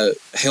 remember that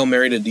Hail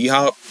Mary to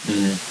D-Hop?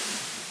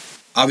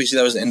 Mm-hmm. Obviously,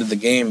 that was the end of the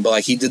game, but,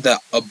 like, he did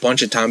that a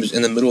bunch of times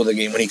in the middle of the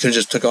game when he could have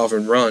just took off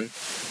and run.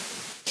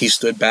 He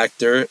stood back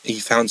there, he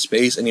found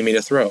space, and he made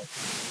a throw.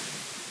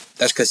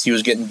 That's because he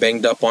was getting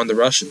banged up on the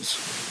rushes.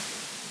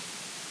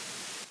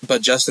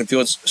 But Justin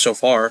Fields, so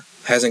far,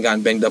 hasn't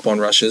gotten banged up on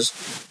rushes.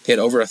 He had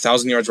over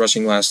 1,000 yards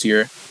rushing last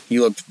year. He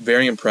looked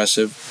very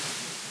impressive.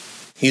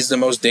 He's the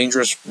most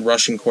dangerous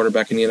rushing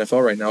quarterback in the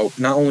NFL right now,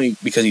 not only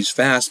because he's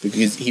fast,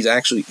 because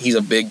he's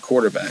a big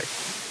quarterback.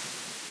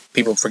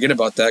 People forget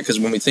about that because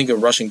when we think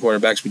of rushing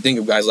quarterbacks, we think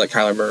of guys like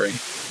Kyler Murray,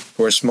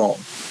 who are small.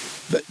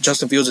 But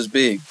Justin Fields is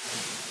big.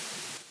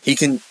 He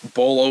can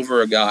bowl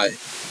over a guy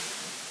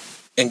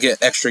and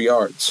get extra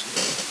yards.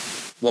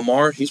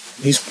 Lamar,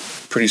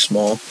 he's pretty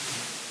small.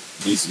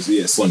 He's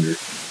slender.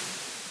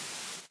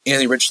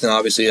 Anthony Richardson,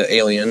 obviously an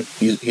alien.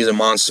 He's a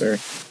monster.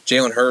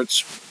 Jalen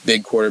Hurts,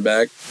 big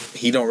quarterback.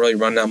 He don't really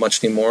run that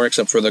much anymore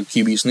except for the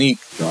QB sneak.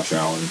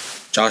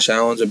 Josh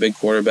Allen's a big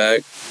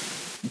quarterback.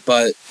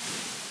 But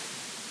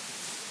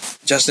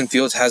Justin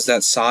Fields has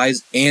that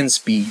size and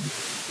speed.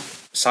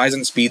 Size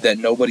and speed that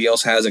nobody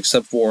else has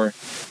except for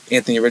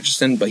Anthony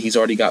Richardson, but he's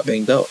already got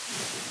banged up.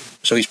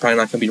 So he's probably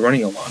not going to be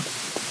running a lot.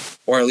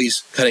 Or at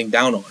least cutting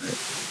down on it.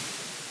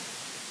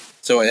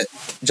 So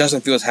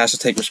Justin Fields has to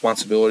take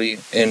responsibility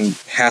and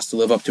has to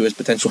live up to his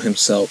potential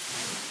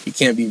himself. He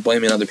can't be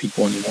blaming other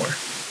people anymore.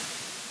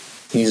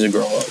 He needs to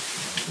grow up.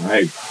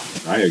 I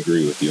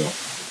agree with you.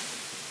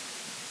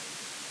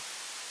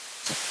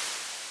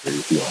 I agree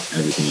with you on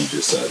everything you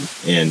just said.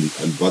 And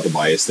about the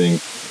bias thing,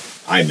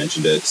 I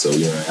mentioned it, so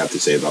you don't have to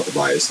say about the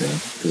bias thing.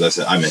 Because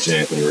I mentioned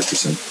Anthony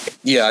Richardson.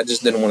 Yeah, I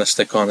just didn't want to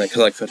stick on it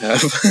because I could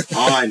have.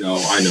 Oh, I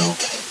know.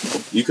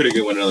 You could have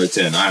given another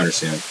 10. I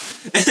understand.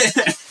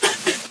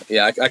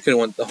 Yeah, I could have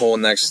went the whole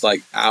next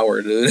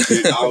hour, dude.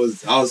 Dude,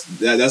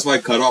 that's why I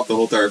cut off the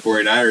whole entire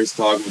 49ers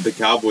talk with the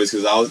Cowboys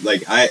because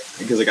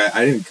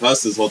I didn't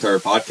cuss this whole entire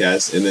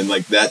podcast, and then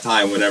that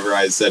time whenever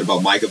I said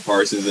about Micah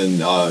Parsons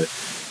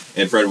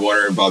and Fred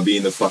Warner about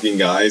being the fucking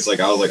guys, I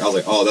was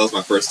like, oh, that was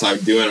my first time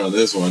doing it on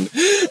this one.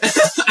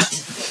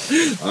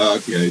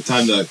 Okay,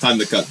 time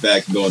to cut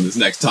back and go on this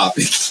next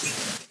topic.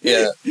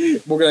 Yeah,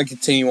 we're going to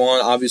continue on.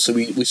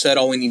 Obviously, we said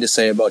all we need to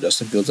say about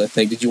Justin Fields, I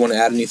think. Did you want to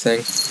add anything?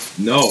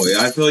 No,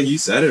 I feel like you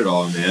said it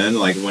all, man.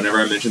 Whenever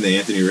I mentioned the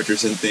Anthony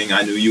Richardson thing,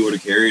 I knew you would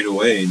have carried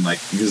away, and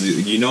because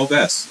you know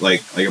best,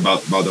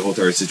 about the whole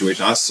entire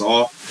situation. I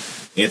saw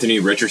Anthony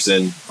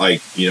Richardson,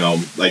 the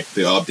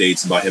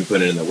updates about him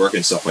putting in the work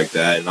and stuff like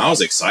that, and I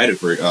was excited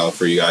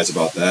for you guys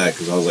about that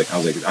because I was like,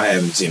 I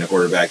haven't seen a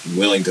quarterback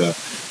willing to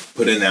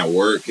put in that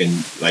work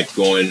and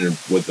going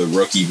with the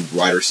rookie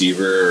wide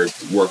receiver or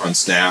work on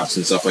snaps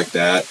and stuff like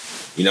that.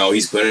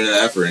 He's putting in the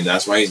effort, and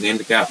that's why he's named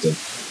the captain.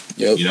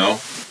 Yep.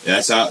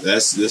 That's how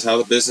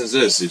the business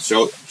is. It's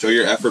show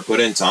your effort,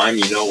 put in time.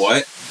 You know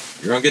what?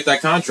 You're gonna get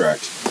that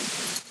contract.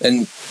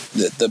 And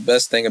the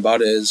best thing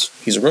about it is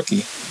he's a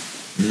rookie.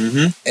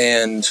 Mm-hmm.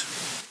 And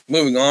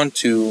moving on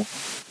to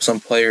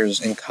some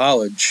players in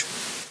college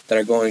that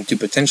are going to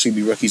potentially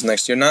be rookies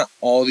next year. Not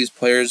all these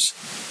players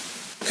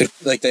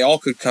they all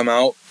could come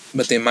out,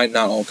 but they might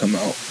not all come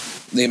out.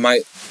 They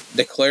might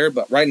declare,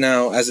 but right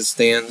now, as it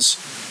stands,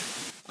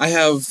 I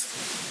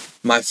have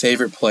my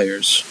favorite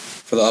players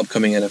for the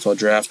upcoming NFL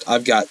draft.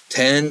 I've got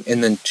 10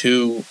 and then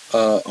 2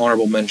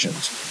 honorable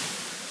mentions.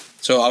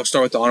 So I'll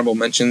start with the honorable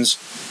mentions.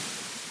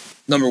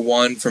 Number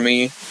 1 for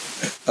me,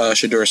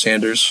 Shedeur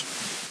Sanders.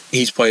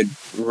 He's played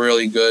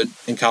really good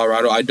in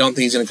Colorado. I don't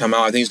think he's going to come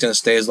out. I think he's going to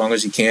stay as long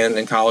as he can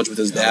in college with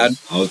his dad.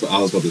 I was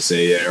about to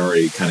say it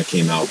already kind of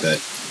came out that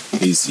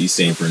he's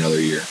staying for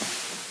another year.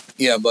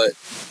 Yeah, but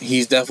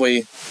he's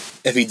definitely,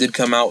 if he did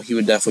come out, he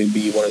would definitely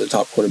be one of the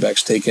top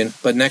quarterbacks taken.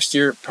 But next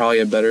year, probably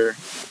a better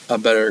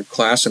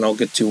class, and I'll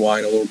get to why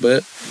in a little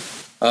bit.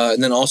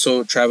 And then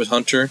also Travis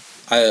Hunter.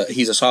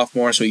 He's a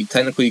sophomore, so he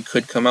technically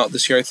could come out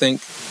this year, I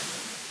think.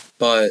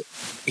 But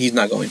he's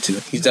not going to.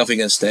 He's definitely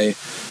going to stay.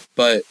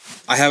 But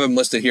I have him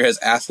listed here as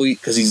athlete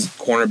because he's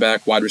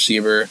cornerback, wide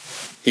receiver.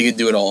 He could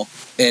do it all.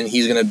 And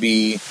he's going to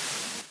be...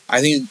 I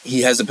think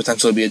he has the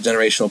potential to be a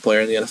generational player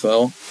in the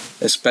NFL,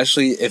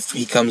 especially if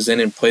he comes in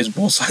and plays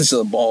both sides of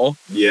the ball.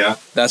 Yeah.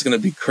 That's going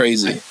to be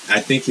crazy. I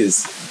think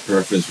his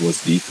preference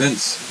was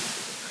defense.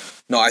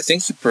 No, I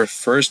think he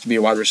prefers to be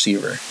a wide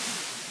receiver.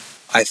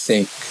 I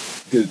think.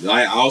 Because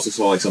I also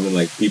saw something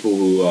like people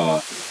who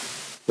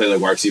play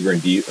wide receiver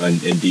and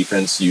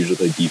defense usually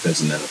play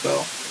defense in the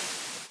NFL.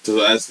 So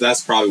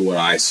that's probably what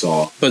I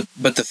saw. But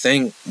the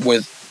thing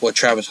with what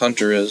Travis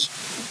Hunter is,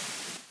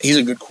 he's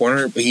a good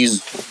corner, but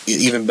he's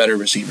an even better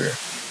receiver.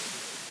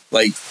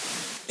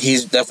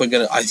 He's definitely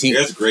gonna. I think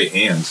he has great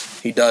hands.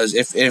 He does.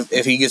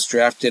 If he gets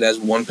drafted as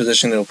one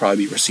position, it'll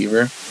probably be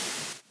receiver.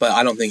 But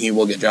I don't think he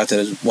will get drafted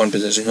as one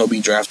position. He'll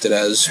be drafted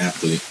as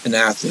an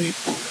athlete.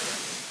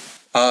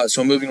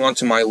 So moving on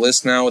to my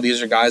list now.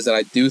 These are guys that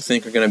I do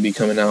think are going to be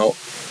coming out.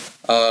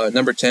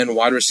 Number 10,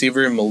 wide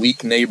receiver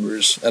Malik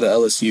Neighbors out of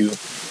LSU.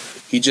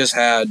 He just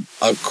had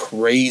a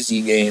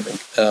crazy game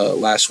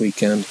last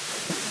weekend.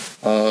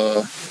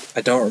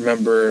 I don't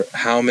remember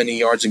how many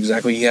yards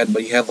exactly he had,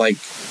 but he had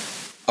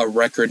a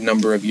record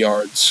number of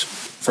yards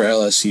for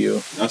LSU.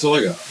 I saw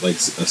a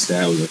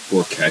stat was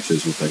 4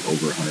 catches with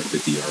over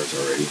 150 yards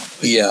already.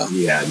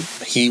 Yeah,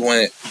 he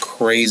went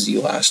crazy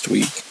last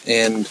week,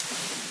 and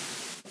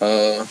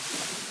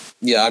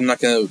Yeah, I'm not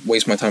going to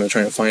waste my time to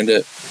try and find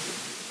it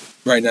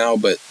right now,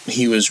 but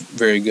he was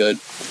very good.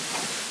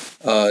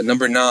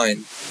 Number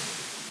 9,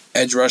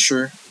 edge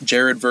rusher,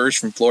 Jared Verse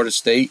from Florida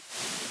State.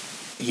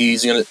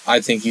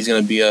 I think he's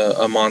gonna be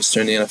a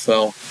monster in the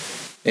NFL,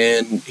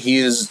 and he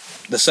is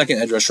the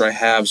second edge rusher I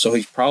have, so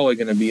he's probably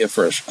gonna be a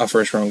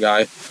first round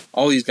guy.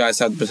 All these guys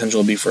have the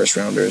potential to be first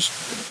rounders,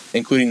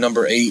 including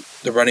number 8,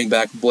 the running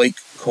back Blake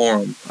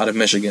Corum out of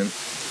Michigan.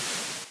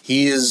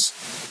 He is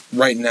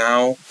right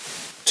now,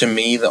 to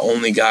me, the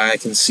only guy I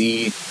can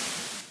see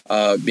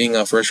being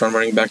a first round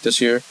running back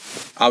this year.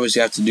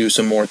 Obviously, I have to do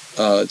some more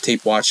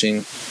tape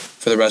watching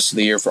for the rest of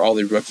the year for all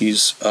the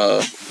rookies,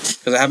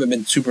 because I haven't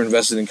been super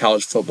invested in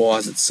college football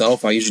as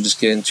itself. I usually just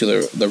get into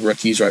the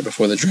rookies right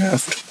before the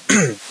draft.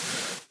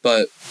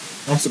 But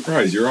I'm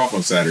surprised you're off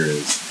on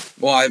Saturdays.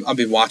 Well, I've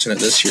been watching it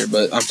this year,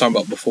 but I'm talking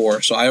about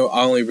before, so I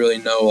only really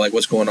know like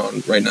what's going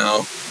on right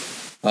now.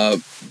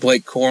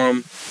 Blake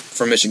Corum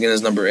from Michigan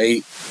is number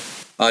 8.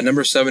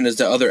 Number 7 is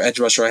the other edge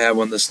rusher I have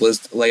on this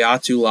list,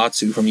 Laiatu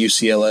Latu from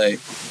UCLA.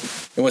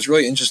 And what's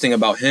really interesting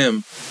about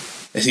him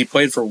is he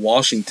played for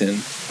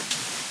Washington,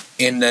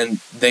 and then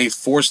they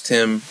forced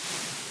him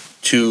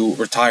to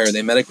retire.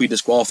 They medically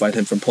disqualified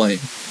him from playing.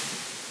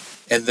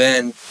 And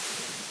then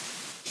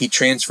he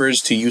transfers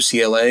to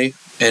UCLA,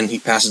 and he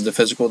passes the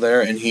physical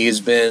there, and he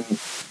has been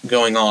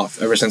going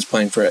off ever since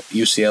playing for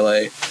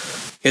UCLA.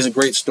 He has a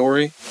great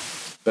story,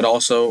 but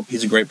also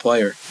he's a great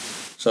player.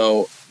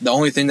 So the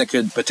only thing that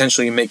could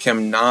potentially make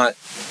him not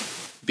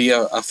be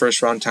a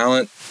first-round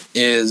talent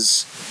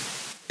is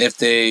if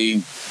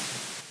they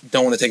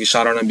don't want to take a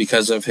shot on him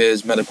because of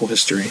his medical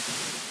history.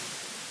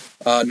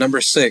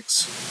 Number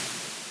 6,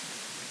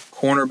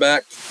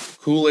 cornerback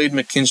Kool-Aid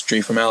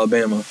McKinstry from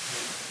Alabama.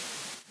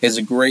 He has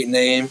a great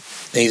name,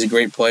 and he's a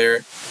great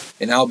player.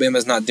 And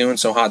Alabama's not doing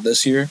so hot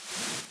this year,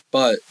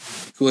 but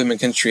Kool-Aid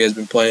McKinstry has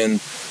been playing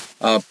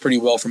pretty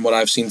well from what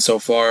I've seen so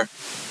far.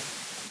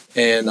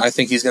 And I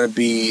think he's going to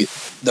be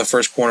the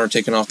first corner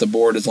taken off the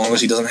board as long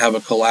as he doesn't have a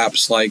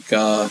collapse like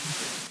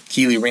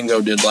Keely Ringo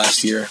did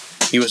last year.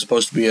 He was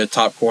supposed to be a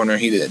top corner.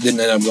 He didn't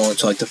end up going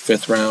to like the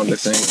 5th round, I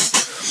think.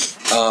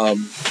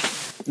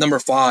 Number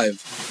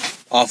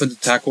 5,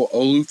 offensive tackle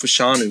Olu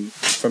Fashanu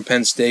from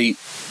Penn State.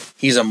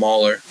 He's a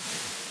mauler.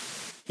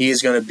 He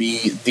is going to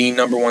be the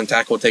number 1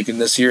 tackle taken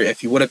this year.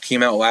 If he would have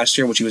came out last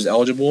year, which he was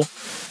eligible,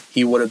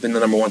 he would have been the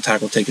number 1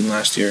 tackle taken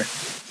last year.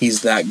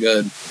 He's that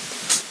good.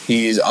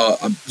 He's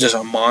just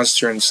a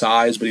monster in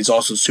size, but he's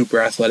also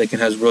super athletic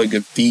and has really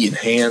good feet and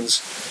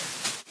hands.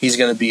 He's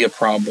going to be a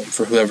problem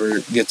for whoever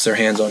gets their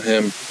hands on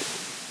him.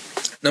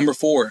 Number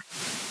 4,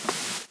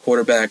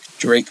 quarterback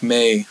Drake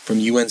May from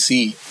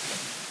UNC.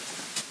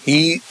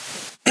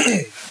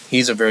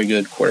 He's a very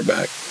good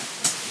quarterback.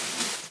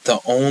 The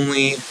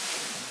only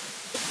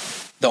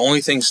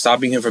thing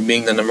stopping him from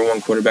being the number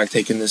 1 quarterback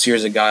taken this year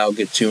is a guy I'll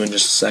get to in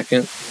just a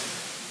second.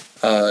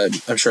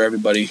 I'm sure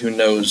everybody who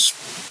knows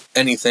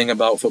anything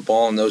about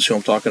football knows who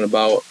I'm talking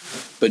about.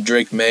 But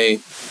Drake May,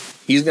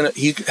 he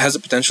has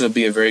the potential to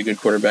be a very good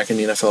quarterback in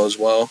the NFL as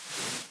well.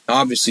 Now,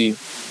 obviously,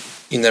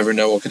 you never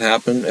know what could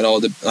happen. It all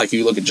like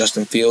you look at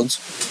Justin Fields.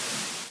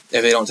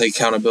 If they don't take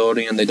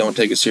accountability and they don't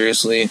take it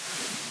seriously,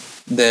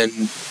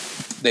 then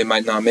they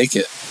might not make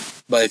it.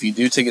 But if you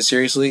do take it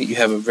seriously, you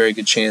have a very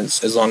good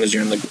chance as long as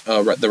you're in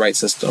the right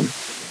system.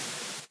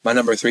 My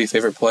number 3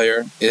 favorite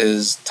player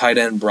is tight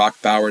end Brock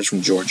Bowers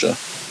from Georgia.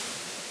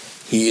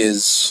 He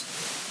is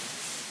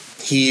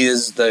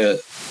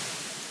the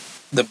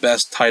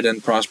best tight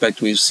end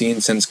prospect we've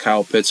seen since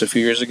Kyle Pitts a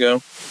few years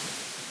ago.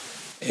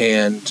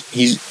 And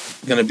he's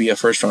going to be a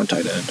first-round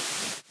tight end,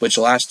 which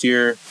last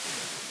year,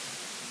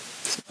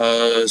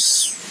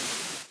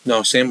 Sam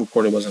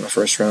Laporta wasn't a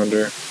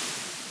first-rounder.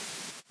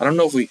 I don't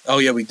know if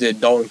we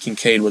did. Dalton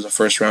Kincaid was a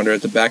first-rounder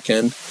at the back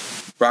end.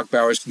 Brock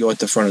Bowers could go at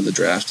the front of the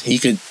draft.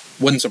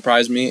 Wouldn't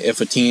surprise me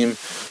if a team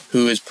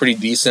who is pretty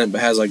decent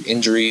but has like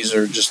injuries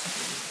or just,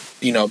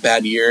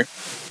 bad year,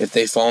 if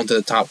they fall into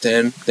the top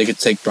 10, they could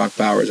take Brock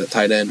Bowers at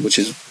tight end, which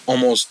is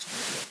almost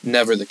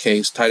never the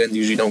case. Tight ends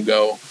usually don't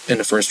go in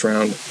the first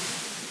round.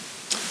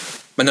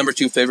 My number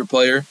 2 favorite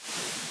player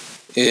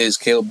is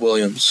Caleb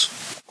Williams,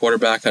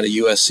 quarterback out of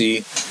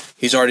USC.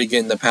 He's already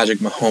getting the Patrick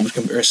Mahomes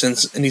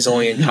comparisons, and he's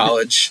only in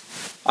college.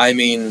 I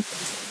mean,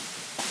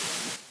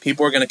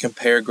 people are going to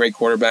compare great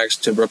quarterbacks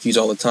to rookies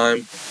all the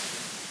time,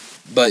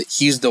 but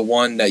he's the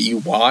one that you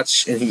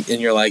watch, and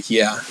you're like,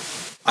 yeah,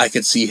 I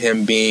could see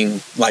him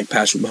being like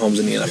Patrick Mahomes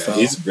in the NFL. Yeah,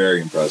 he's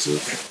very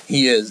impressive.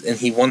 He is, and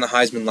he won the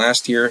Heisman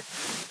last year.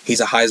 He's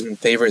a Heisman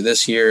favorite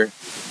this year.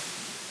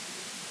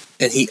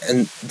 And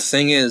the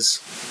thing is,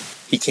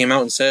 he came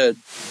out and said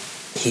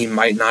he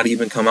might not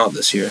even come out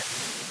this year.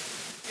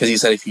 Because he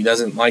said if he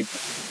doesn't like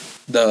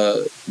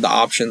the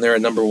option there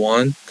at number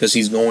 1, because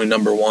he's going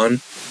number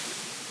 1,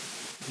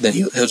 then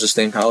he'll just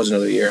stay in college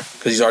another year.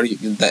 Because he's already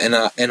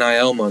the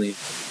NIL money.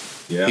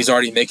 Yeah. He's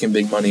already making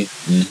big money.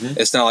 Mm-hmm.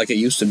 It's not like it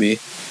used to be.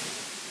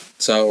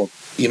 So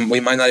we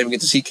might not even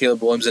get to see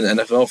Caleb Williams in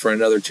the NFL for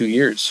another 2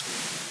 years.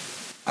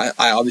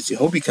 I obviously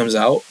hope he comes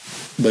out,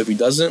 but if he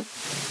doesn't,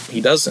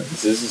 he doesn't.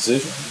 It's his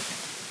decision.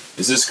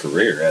 It's his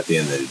career at the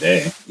end of the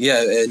day.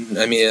 Yeah, and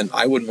I mean,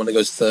 I wouldn't want to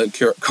go to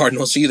the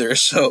Cardinals either,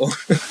 so.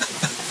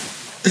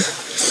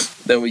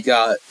 Then we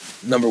got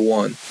number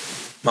 1,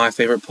 my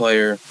favorite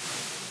player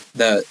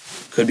that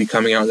could be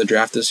coming out in the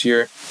draft this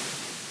year,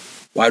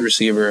 wide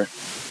receiver,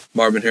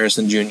 Marvin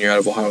Harrison Jr. out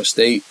of Ohio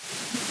State.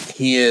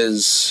 He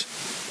is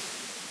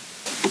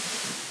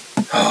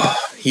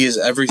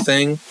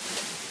everything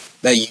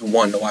that you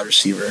want in a wide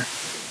receiver.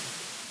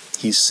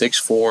 He's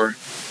 6'4",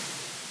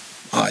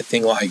 I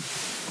think like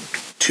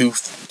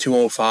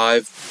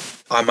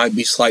 205. I might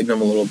be slighting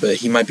him a little bit.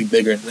 He might be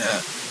bigger than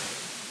that.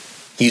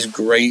 He's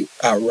great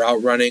at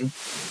route running.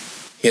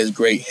 He has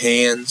great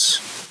hands.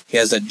 He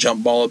has that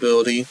jump ball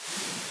ability.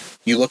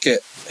 You look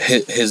at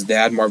his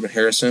dad, Marvin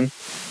Harrison.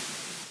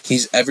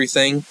 He's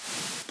everything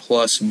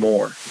plus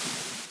more.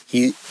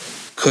 He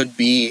could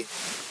be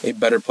a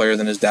better player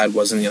than his dad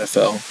was in the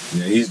NFL.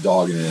 Yeah, he's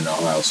dogging it in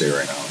Ohio State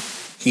right now.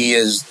 He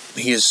is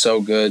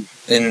so good.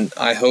 And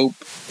I hope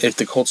if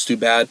the Colts do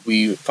bad,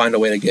 we find a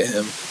way to get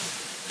him.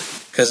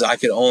 Because I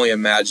could only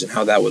imagine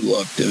how that would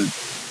look, dude.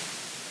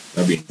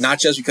 Not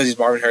just because he's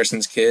Marvin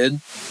Harrison's kid,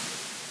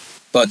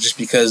 but just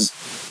because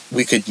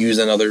we could use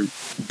another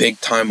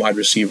big-time wide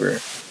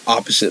receiver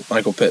opposite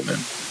Michael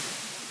Pittman.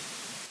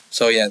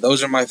 So, yeah,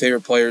 those are my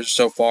favorite players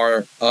so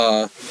far.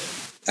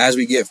 As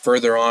we get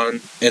further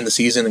on in the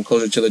season and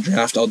closer to the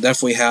draft, I'll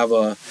definitely have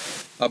a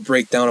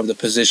breakdown of the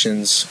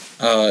positions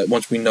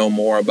once we know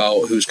more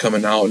about who's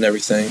coming out and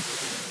everything.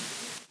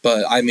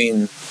 But, I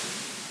mean,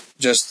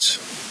 just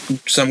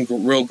some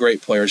real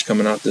great players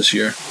coming out this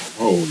year.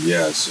 Oh,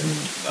 yes.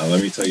 And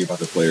let me tell you about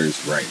the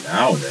players right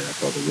now in the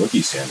NFL, the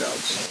rookie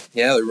standouts.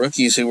 Yeah, the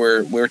rookies who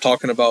we were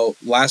talking about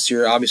last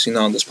year, obviously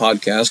not on this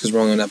podcast because we're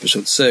only on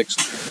episode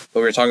 6, but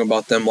we were talking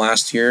about them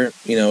last year,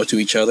 to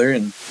each other,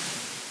 and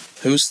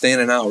who's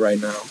standing out right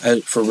now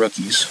for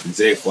rookies?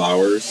 Zay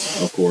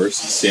Flowers, of course,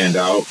 stand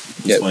out.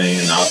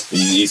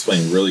 He's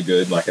playing really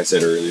good, like I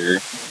said earlier.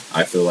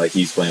 I feel like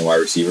he's playing wide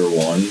receiver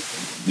 1.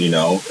 He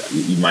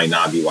might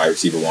not be wide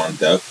receiver 1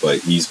 depth, but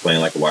he's playing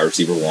like a wide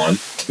receiver 1.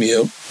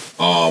 Yep.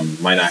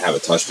 Might not have a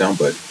touchdown,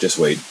 but just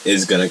wait,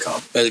 it's gonna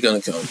come. It's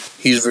gonna come.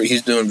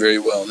 He's doing very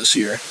well this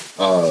year.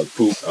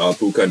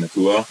 Puka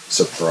Nacua,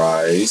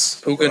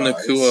 surprise. Puka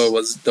Nacua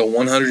was the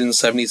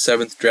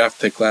 177th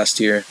draft pick last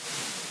year.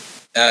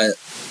 I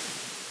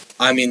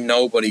mean,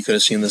 nobody could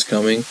have seen this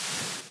coming.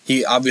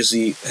 He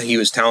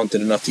was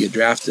talented enough to get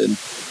drafted,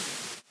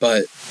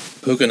 but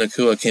Puka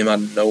Nacua came out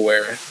of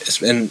nowhere.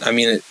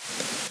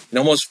 It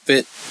almost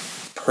fit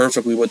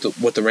perfectly what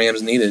the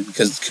Rams needed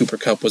because Cooper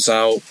Kupp was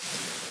out.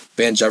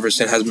 Van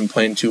Jefferson hasn't been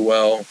playing too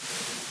well.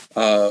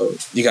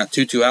 You got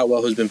Tutu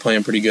Atwell, who's been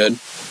playing pretty good,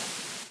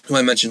 who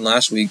I mentioned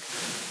last week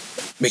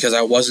because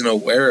I wasn't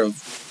aware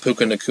of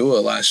Puka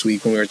Nacua last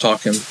week when we were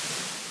talking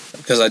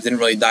because I didn't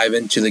really dive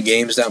into the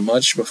games that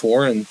much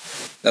before, and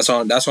that's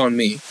on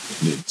me.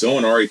 Yeah,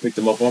 someone already picked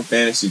him up on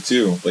fantasy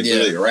too,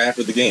 literally right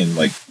after the game.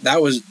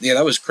 That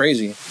was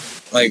crazy.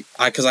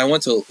 Because I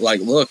went to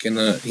look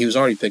and he was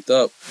already picked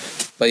up,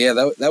 but yeah,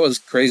 that was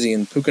crazy.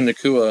 And Puka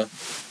Nacua,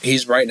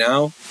 he's right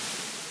now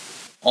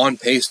on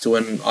pace to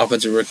win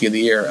Offensive Rookie of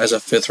the Year as a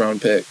 5th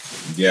round pick.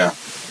 Yeah.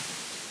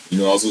 You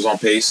know who else was on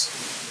pace?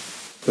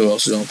 Who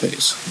else is on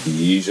pace?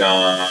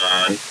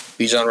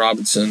 Bijan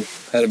Robinson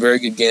had a very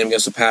good game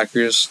against the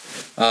Packers.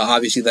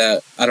 Obviously,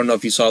 I don't know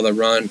if you saw the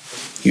run.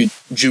 He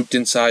juked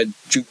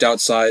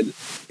outside,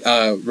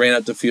 ran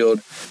up the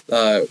field,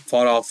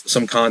 fought off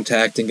some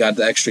contact, and got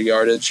the extra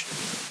yardage.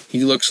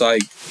 He looks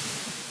like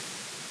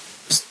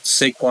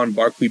Saquon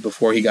Barkley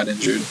before he got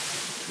injured.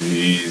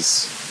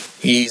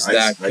 He's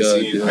that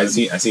good. I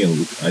seen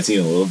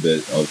a little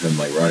bit of him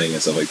running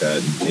and stuff like that.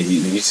 And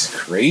he's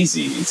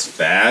crazy. He's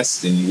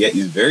fast and yet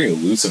he's very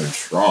elusive and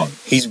strong.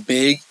 He's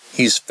big.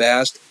 He's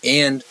fast,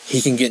 and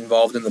he can get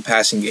involved in the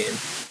passing game,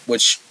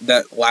 which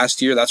that last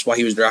year, that's why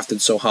he was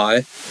drafted so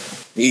high.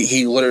 He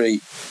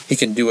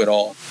can do it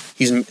all.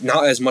 He's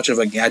not as much of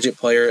a gadget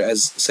player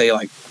as, say,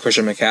 like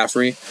Christian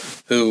McCaffrey,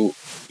 who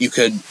you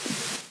could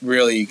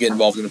really get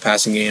involved in the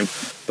passing game.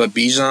 But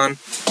Bijan,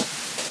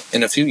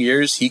 in a few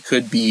years, he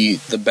could be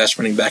the best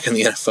running back in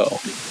the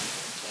NFL.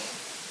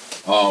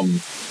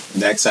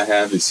 Next I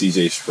have is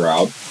C.J.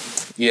 Stroud.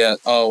 Yeah.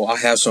 Oh, I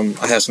have some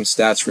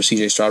stats for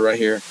C.J. Stroud right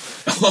here.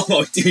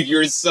 Oh, dude,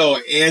 you're so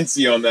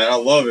antsy on that. I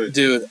love it.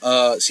 Dude,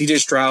 C.J.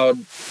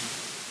 Stroud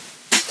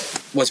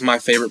was my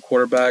favorite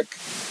quarterback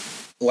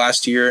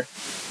last year.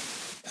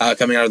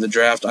 Coming out of the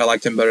draft, I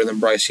liked him better than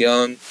Bryce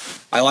Young.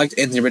 I liked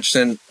Anthony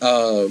Richardson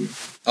a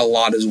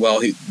lot as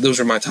well. Those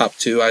are my top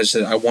 2. I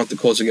said I want the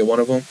Colts to get one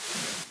of them.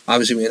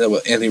 Obviously, we ended up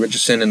with Anthony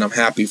Richardson, and I'm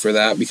happy for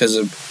that because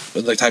of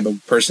the type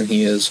of person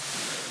he is.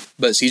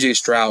 But C.J.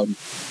 Stroud,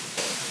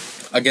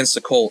 against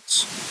the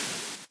Colts,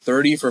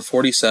 30 for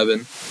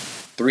 47,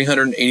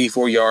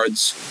 384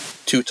 yards,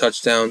 2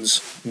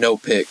 touchdowns, no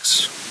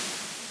picks.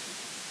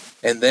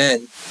 And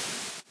then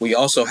we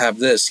also have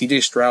this.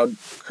 C.J. Stroud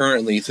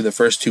currently, through the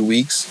first 2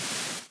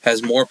 weeks,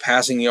 has more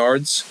passing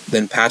yards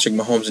than Patrick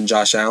Mahomes and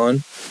Josh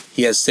Allen.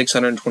 He has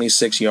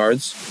 626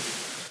 yards.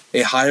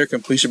 a higher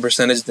completion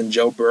percentage than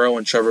Joe Burrow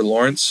and Trevor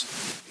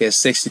Lawrence. He has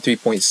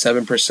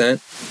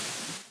 63.7%.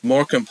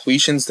 More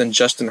completions than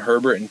Justin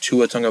Herbert and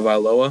Tua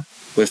Tagovailoa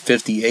with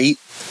 58.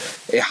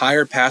 A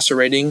higher passer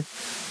rating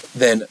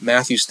than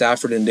Matthew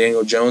Stafford and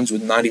Daniel Jones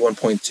with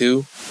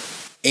 91.2.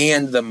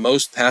 And the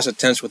most pass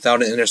attempts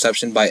without an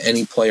interception by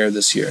any player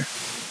this year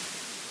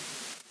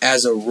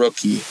as a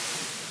rookie.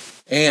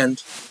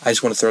 And I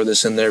just want to throw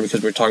this in there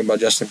because we're talking about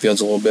Justin Fields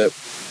a little bit.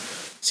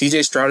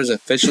 C.J. Stroud is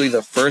officially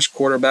the first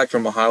quarterback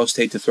from Ohio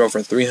State to throw for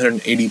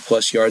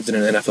 380-plus yards in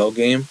an NFL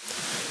game.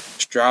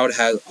 Stroud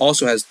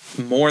also has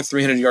more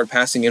 300-yard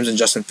passing games than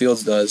Justin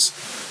Fields does.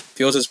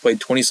 Fields has played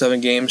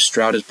 27 games.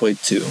 Stroud has played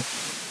 2.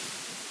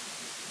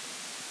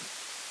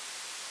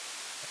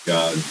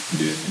 God,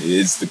 dude,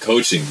 it's the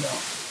coaching though.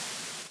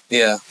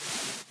 Yeah,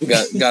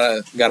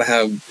 gotta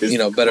have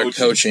better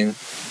coaching.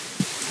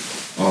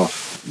 Oh,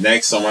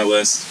 next on my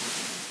list,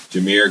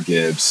 Jahmyr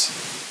Gibbs.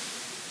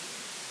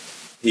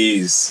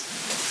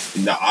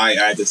 I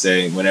had to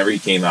say, whenever he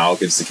came out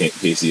against the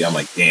KC, I'm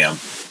like, damn,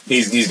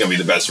 he's going to be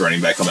the best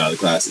running back coming out of the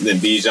class. And then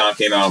Bijan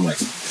came out, I'm like,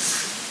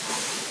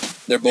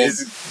 they're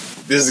both.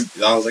 I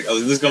was like, oh,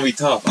 this is going to be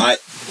tough. I'm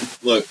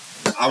going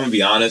to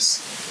be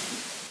honest.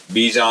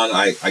 Bijan,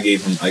 I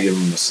gave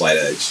him a slight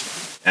edge.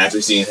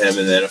 After seeing him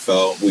in the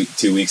NFL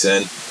 2 weeks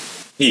in,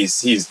 he's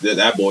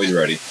that boy's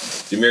ready.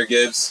 Jahmyr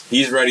Gibbs,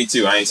 he's ready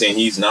too. I ain't saying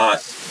he's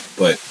not,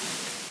 but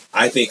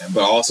I think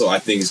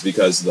it's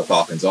because of the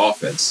Falcons'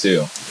 offense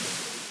too.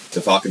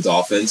 The Falcons'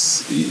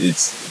 offense,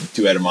 it's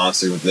two-headed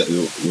monster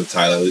with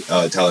Tyler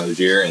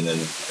Algier and then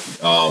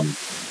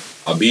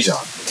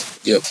Bijan.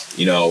 Yep.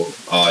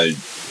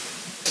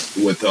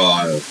 With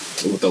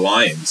the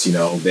Lions,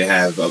 they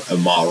have a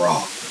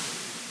Ma-Ra.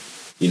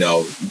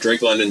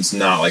 Drake London's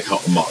not like how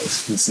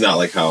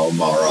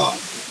Ma-Ra.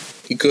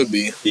 He could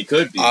be.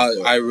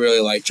 I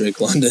really like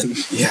Drake London.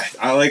 Yeah,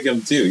 I like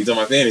him too. He's on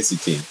my fantasy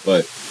team,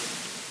 but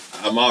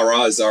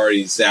Ma-Ra is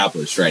already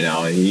established right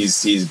now, and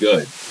he's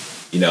good.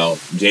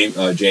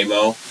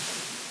 J-Mo,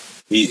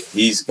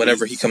 he's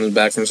whenever he comes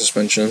back from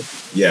suspension.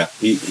 Yeah,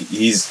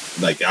 he's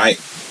with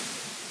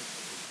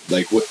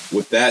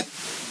that.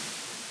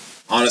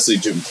 Honestly,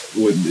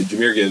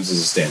 Jahmyr Gibbs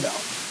is a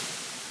standout,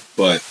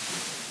 but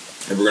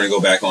if we're gonna go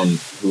back on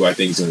who I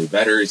think is gonna be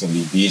better, he's gonna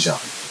be Bijan.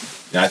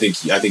 And I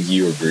think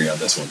you agree on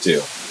this one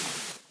too.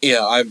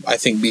 Yeah, I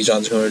think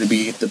Bijan's going to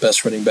be the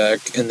best running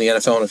back in the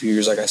NFL in a few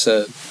years, like I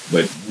said.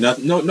 But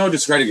no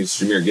discredit against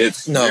Jahmyr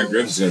Gibbs. No. Jahmyr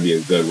Gibbs is going to be a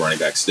good running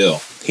back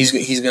still. He's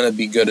going to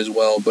be good as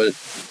well, but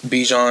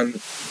Bijan,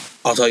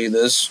 I'll tell you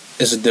this,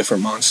 is a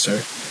different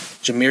monster.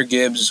 Jahmyr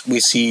Gibbs, we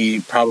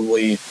see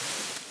probably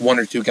 1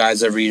 or 2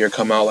 guys every year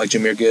come out like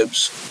Jahmyr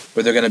Gibbs,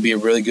 where they're going to be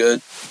really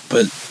good,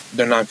 but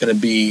they're not going to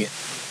be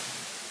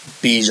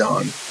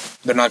Bijan.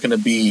 They're not going to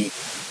be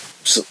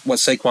what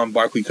Saquon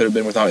Barkley could have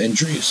been without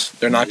injuries.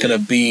 They're not going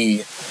to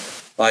be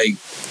like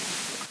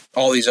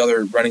all these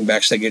other running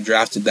backs that get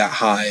drafted that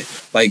high,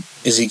 like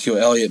Ezekiel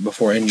Elliott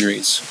before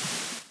injuries.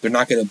 They're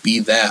not going to be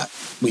that.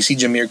 We see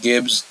Jahmyr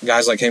Gibbs,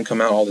 guys like him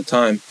come out all the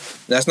time.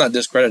 That's not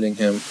discrediting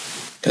him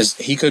because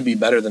he could be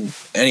better than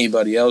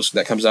anybody else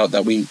that comes out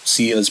that we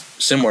see as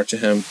similar to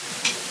him.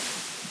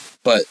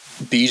 But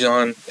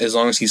Bijan, as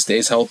long as he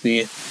stays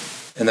healthy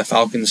and the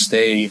Falcons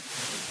stay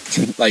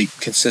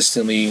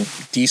consistently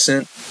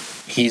decent,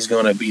 he's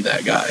going to be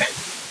that guy.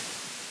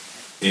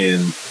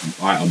 And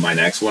my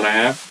next one I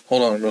have.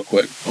 Hold on real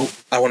quick. Oh.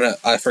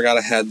 I forgot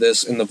I had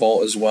this in the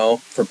vault as well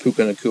for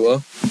Puka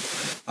Nacua.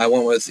 I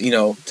went with,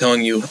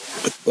 telling you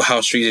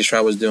how C.J.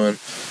 Stroud was doing.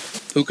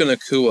 Puka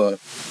Nacua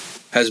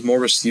has more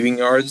receiving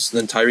yards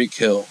than Tyreek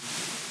Hill.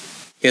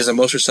 He has the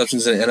most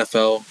receptions in the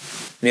NFL, and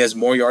he has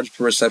more yards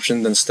per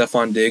reception than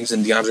Stephon Diggs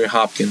and DeAndre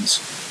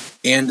Hopkins.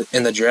 And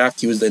in the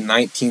draft, he was the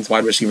 19th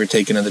wide receiver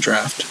taken in the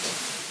draft.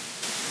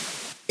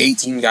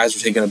 18 guys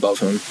were taken above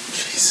him.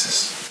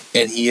 Jesus.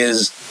 And he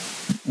is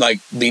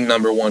the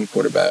number 1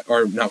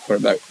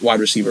 wide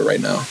receiver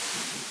right now.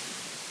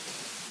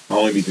 How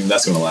long do you think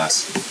that's going to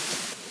last?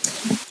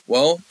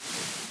 Well,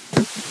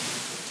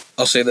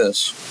 I'll say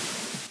this.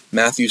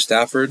 Matthew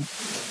Stafford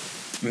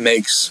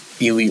makes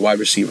elite wide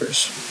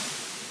receivers.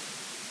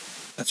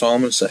 That's all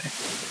I'm going to say.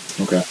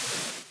 Okay.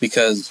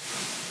 Because...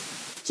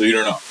 So you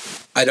don't know?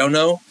 I don't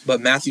know, but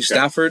Matthew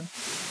Stafford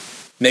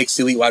makes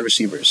elite wide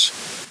receivers.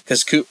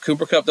 Because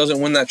Cooper Kupp doesn't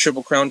win that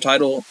Triple Crown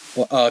title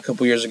a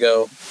couple years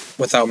ago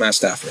without Matt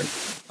Stafford.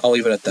 I'll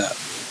leave it at that.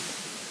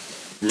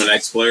 For my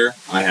next player,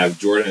 I have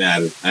Jordan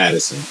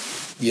Addison.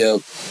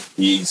 Yep.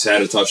 He's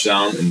had a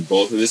touchdown in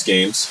both of his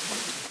games.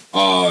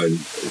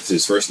 It's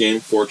his first game,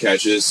 4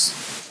 catches,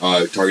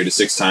 targeted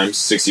 6 times,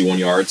 61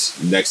 yards.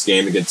 Next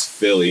game against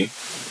Philly,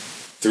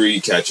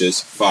 3 catches,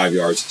 5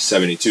 yards,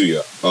 72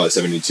 yards.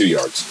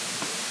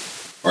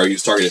 Or he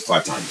was targeted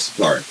 5 times.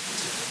 Sorry.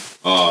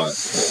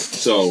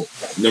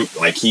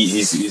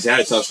 He's had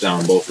a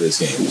touchdown in both of his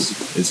games.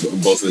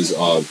 Both of his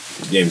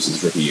games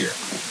his rookie year.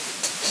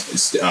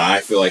 I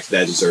feel like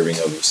that's deserving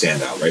of a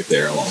standout right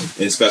there alone,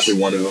 and especially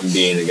one of them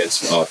being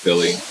against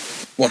Philly.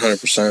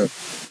 100%.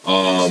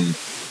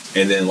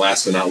 And then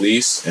last but not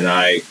least, and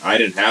I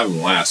didn't have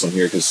him last on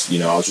here because,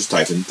 I was just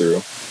typing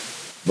through.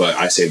 But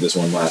I saved this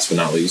one last but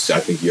not least. I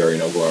think you already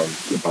know what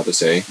I'm about to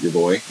say. Your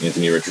boy,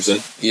 Anthony Richardson.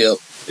 Yep.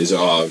 Is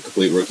a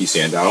complete rookie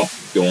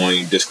standout. The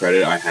only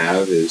discredit I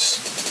have is,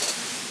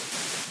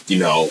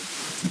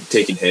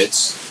 taking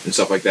hits and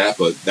stuff like that.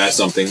 But that's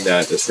something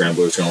that the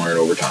Scrambler is going to learn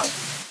over time.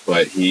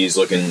 But he's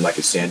looking like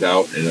a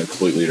standout and a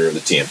complete leader of the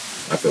team,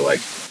 I feel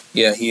like.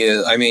 Yeah, he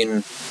is. I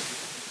mean,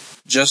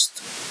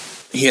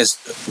 he has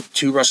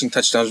 2 rushing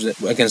touchdowns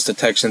against the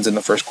Texans in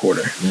the first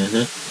quarter.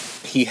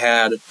 Mm-hmm. He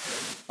had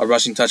a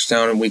rushing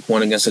touchdown in week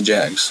 1 against the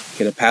Jags.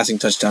 He had a passing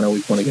touchdown in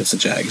week 1 against the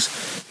Jags.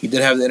 He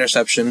did have the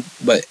interception,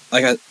 but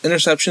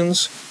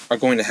interceptions are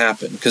going to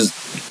happen because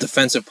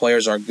defensive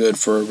players are good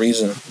for a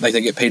reason. Like,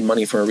 they get paid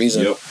money for a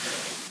reason. Yep.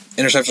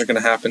 Interceptions are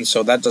going to happen,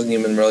 so that doesn't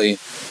even really,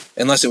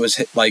 unless it was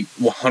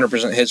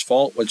 100% his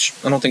fault, which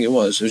I don't think it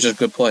was. It was just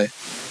good play.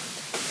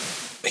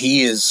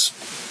 He's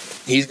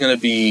going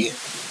to be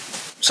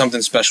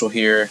something special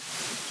here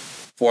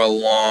for a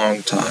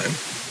long time.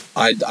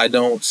 I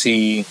don't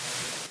see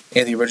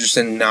Anthony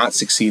Richardson not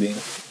succeeding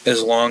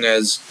as long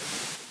as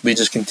we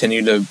just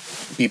continue to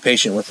be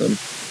patient with him,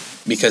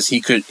 because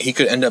he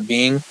could end up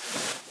being.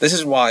 This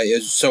is why it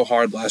was so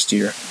hard last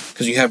year,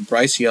 because you have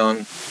Bryce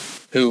Young,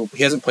 who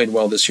he hasn't played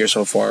well this year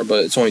so far,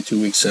 but it's only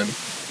 2 weeks in.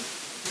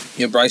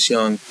 You have Bryce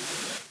Young,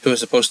 who is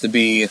supposed to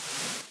be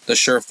the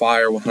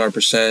surefire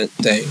 100%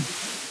 thing,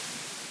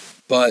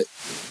 but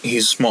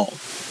he's small.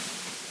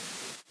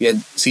 You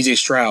had C.J.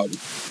 Stroud,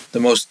 the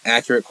most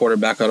accurate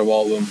quarterback out of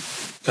all of them,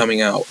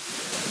 coming out.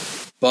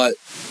 But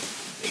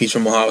he's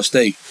from Ohio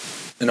State.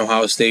 And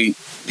Ohio State,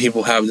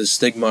 people have this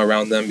stigma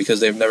around them because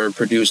they've never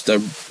produced a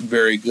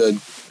very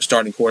good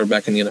starting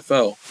quarterback in the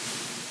NFL.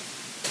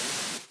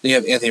 Then you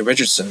have Anthony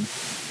Richardson.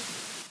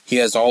 He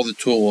has all the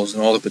tools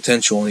and all the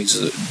potential, and he's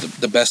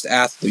the best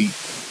athlete.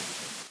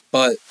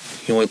 But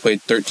he only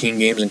played 13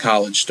 games in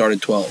college,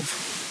 started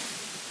 12.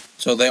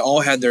 So they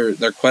all had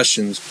their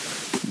questions.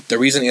 The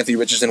reason Anthony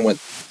Richardson went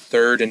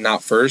 3rd and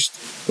not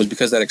 1st was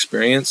because of that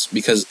experience,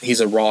 because he's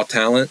a raw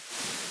talent.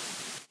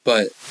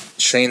 But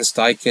Shane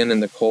Steichen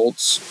and the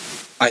Colts,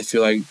 I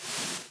feel like,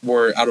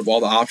 were, out of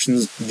all the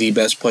options, the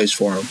best place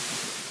for him,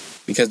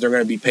 because they're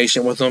going to be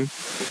patient with him.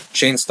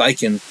 Shane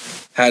Steichen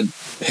had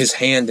his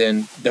hand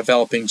in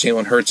developing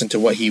Jalen Hurts into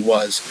what he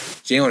was.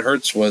 Jalen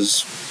Hurts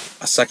was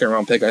a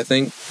 2nd-round pick, I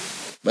think.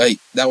 But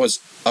that was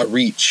a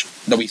reach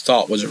that we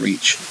thought was a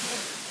reach.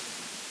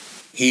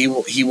 He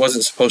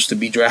wasn't supposed to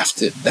be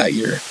drafted that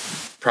year,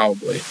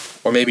 probably.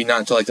 Or maybe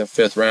not until the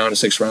 5th round,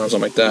 6th round,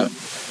 something like that.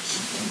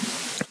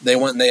 They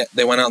went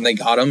out and they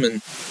got him,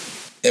 and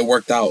it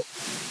worked out.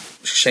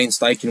 Shane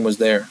Steichen was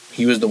there.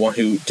 He was the one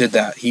who did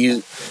that.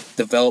 He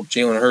developed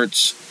Jalen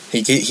Hurts.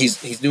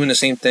 He's doing the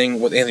same thing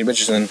with Anthony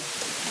Richardson.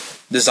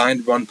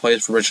 Designed run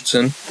plays for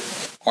Richardson,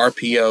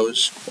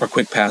 RPOs, or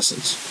quick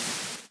passes.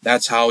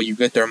 That's how you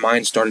get their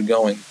mind started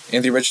going.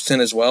 Anthony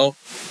Richardson as well,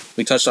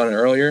 we touched on it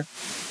earlier,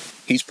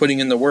 he's putting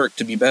in the work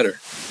to be better.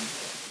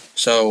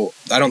 So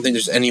I don't think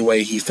there's any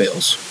way he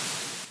fails.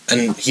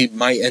 And he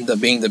might end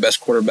up being the best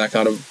quarterback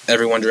out of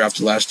everyone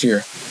drafted last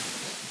year.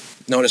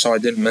 Notice how I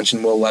didn't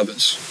mention Will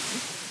Levis.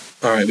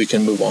 All right, we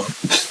can move on.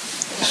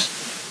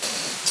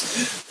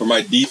 For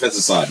my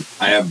defensive side,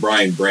 I have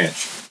Brian Branch.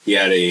 He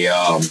had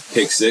a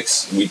pick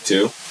 6 week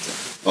 2.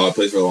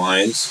 Plays for the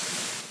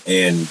Lions.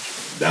 And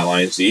that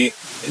Lions D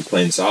is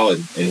playing solid.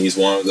 And he's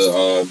one of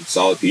the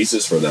solid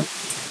pieces for them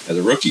as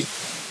a rookie.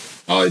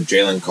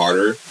 Jalen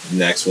Carter,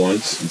 next one.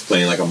 He's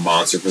playing like a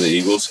monster for the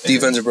Eagles.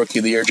 Defensive Rookie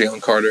of the Year,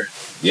 Jalen Carter.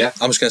 Yeah.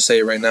 I'm just going to say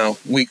it right now.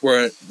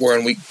 We're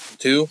in week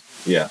 2.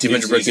 Yeah.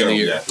 Defensive Rookie of the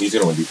Year. Yeah, he's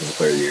going to win Defensive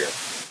Player of the Year.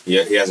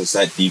 He has a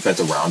set defense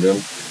around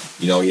him.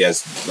 He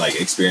has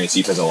experienced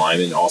defensive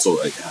linemen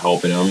also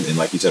helping him. And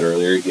like you said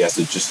earlier, he has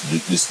to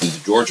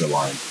the Georgia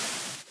line.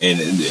 And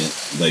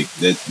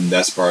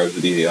that's part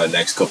of the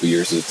next couple of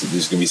years. It's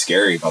going to be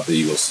scary about the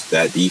Eagles.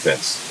 That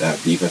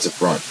defensive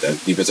front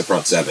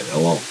 7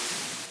 alone.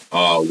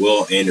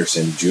 Will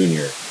Anderson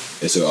Jr.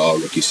 is a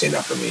rookie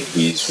standout for me.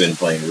 He's been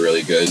playing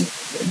really good.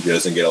 He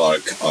doesn't get a lot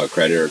of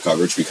credit or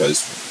coverage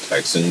because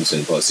Texans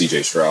and plus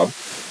C.J. Stroud,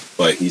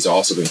 but he's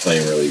also been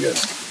playing really good.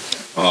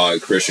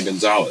 Christian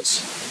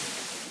Gonzalez.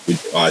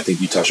 I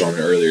think you touched on it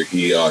earlier.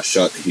 He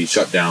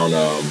shut down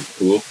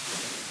who?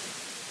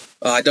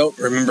 I don't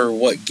remember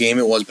what game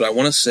it was, but I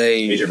want to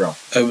say A.J. Brown.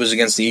 It was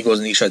against the Eagles,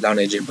 and he shut down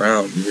A.J.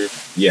 Brown.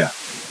 Mm-hmm. Yeah.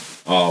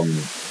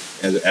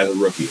 As a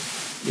rookie.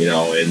 And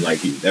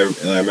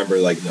I remember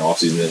in the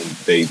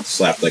offseason they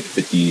slapped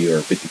 50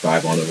 or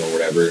 55 on him or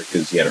whatever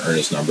because he had to earn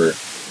his number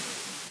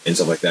and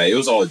stuff like that. It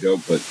was all a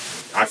joke, but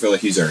I feel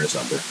like he's earned his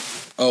number.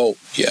 Oh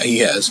yeah, he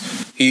has.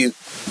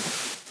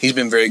 He's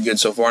been very good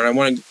so far, and I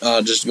want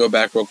to just go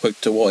back real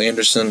quick to Will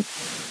Anderson.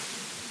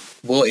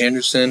 Will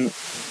Anderson,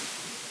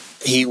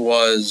 he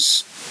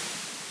was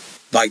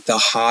the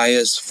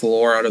highest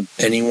floor out of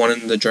anyone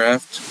in the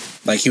draft.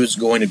 He was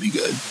going to be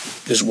good.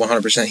 Just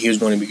 100% he was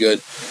going to be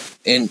good.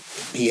 And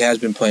he has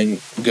been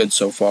playing good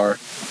so far.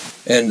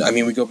 And,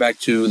 we go back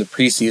to the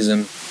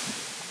preseason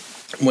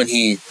when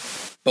he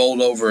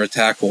bowled over a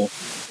tackle,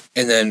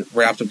 and then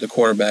wrapped up the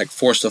quarterback,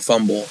 forced a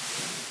fumble.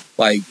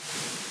 Like,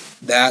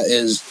 that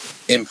is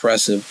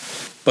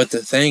impressive. But the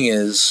thing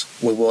is,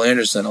 with Will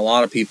Anderson, a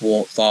lot of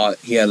people thought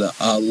he had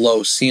a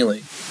low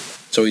ceiling.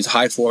 So he's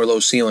high floor, low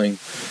ceiling.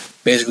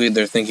 Basically,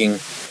 they're thinking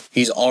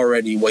he's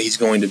already what he's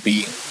going to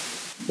be,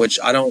 which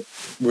I don't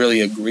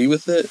really agree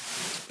with it,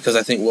 because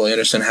I think Will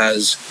Anderson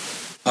has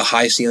a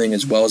high ceiling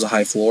as well as a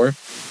high floor.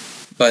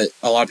 But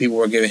a lot of people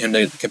were giving him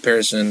the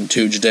comparison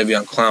to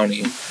Jadeveon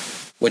Clowney,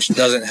 which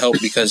doesn't help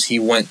because he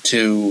went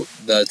to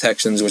the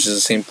Texans, which is the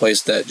same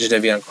place that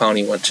Jadeveon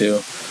Clowney went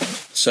to.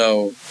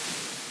 So,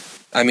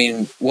 I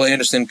mean, Will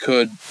Anderson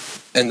could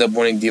end up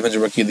winning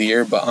Defensive Rookie of the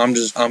Year, but I'm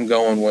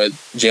going with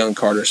Jalen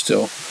Carter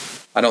still.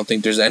 I don't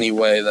think there's any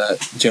way that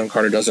Jalen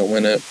Carter doesn't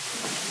win it.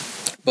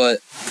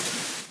 But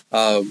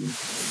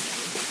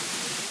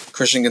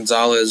Christian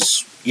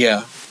Gonzalez,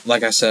 yeah,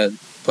 like I said,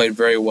 played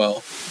very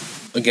well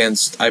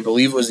against, I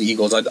believe it was the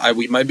Eagles.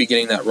 We might be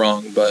getting that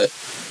wrong, but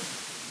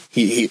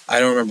I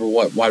don't remember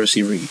what wide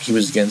receiver he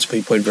was against, but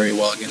he played very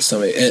well against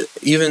them.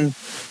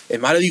 It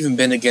might have even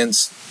been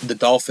against the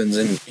Dolphins,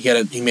 and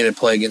he made a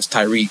play against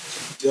Tyreek.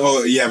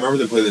 Oh, yeah, I remember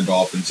they played the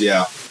Dolphins,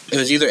 yeah. It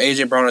was either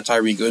A.J. Brown or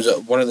Tyreek. It was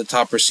one of the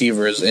top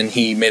receivers, and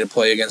he made a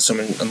play against him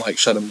and like,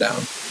 shut him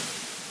down.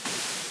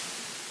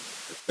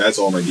 That's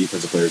all my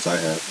defensive players I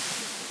have.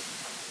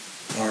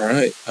 All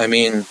right. I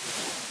mean,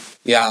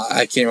 yeah,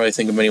 I can't really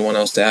think of anyone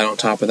else to add on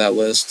top of that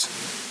list.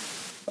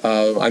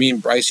 I mean,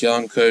 Bryce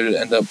Young could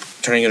end up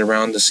turning it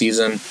around this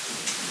season.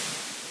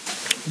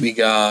 We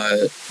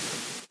got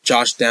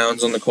Josh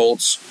Downs on the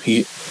Colts.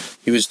 He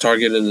was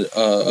targeted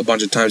a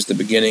bunch of times at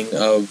the beginning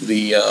of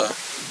the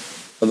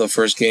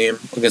first game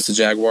against the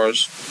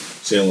Jaguars.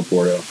 Sam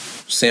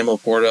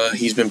Laporta.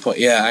 He's been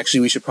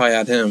actually we should probably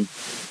add him.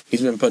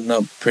 He's been putting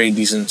up pretty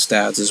decent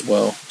stats as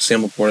well.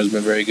 Sam Laporta has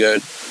been very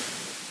good.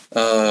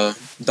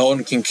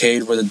 Dalton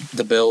Kincaid for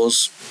the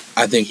Bills.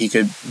 I think he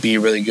could be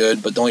really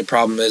good, but the only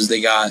problem is they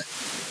got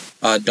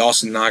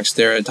Dawson Knox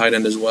there at tight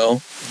end as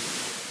well.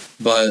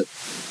 But,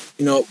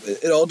 we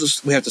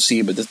have to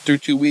see. But through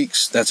 2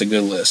 weeks, that's a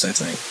good list, I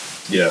think.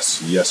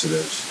 Yes, it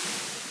is.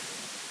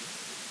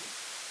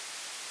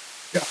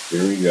 Yeah,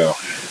 here we go.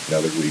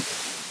 Another week.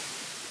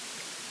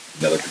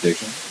 Another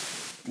prediction?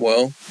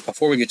 Well,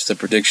 before we get to the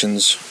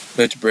predictions,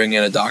 we have to bring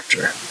in a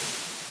doctor,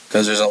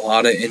 because there's a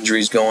lot of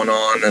injuries going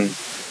on, and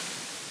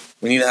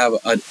we need to have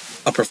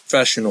a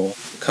professional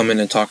come in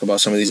and talk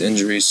about some of these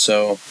injuries.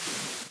 So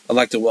I'd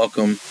like to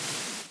welcome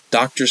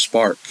Dr.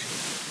 Spark.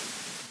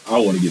 I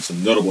want to get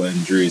some notable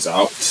injuries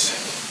out.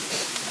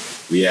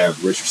 We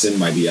have Richardson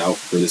might be out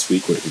for this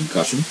week with a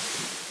concussion.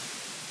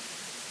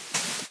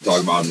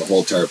 Talk about him the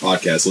whole entire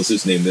podcast. Let's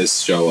just name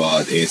this show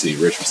the Anthony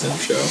Richardson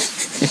Show.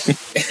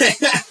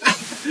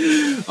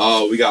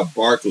 We got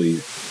Barkley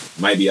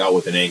might be out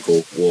with an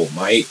ankle.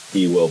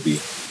 He will be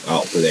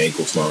out for the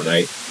ankle tomorrow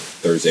night,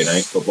 Thursday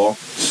night football.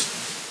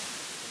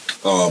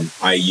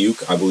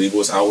 Ayuk, I believe,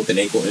 was out with an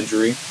ankle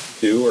injury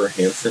too, or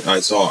hamstring. I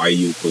saw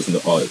Ayuk was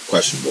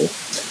questionable.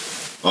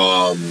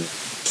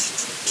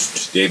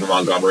 David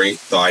Montgomery,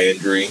 thigh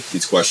injury.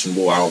 He's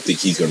questionable. I don't think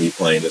he's going to be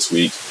playing this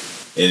week.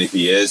 And if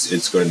he is,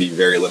 it's going to be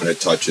very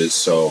limited touches.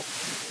 So,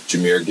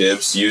 Jahmyr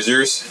Gibbs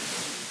users,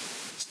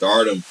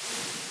 start him.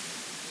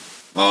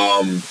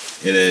 And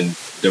then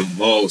the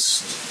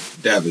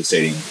most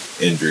devastating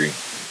injury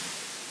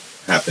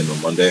happened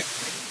on Monday.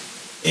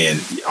 And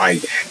I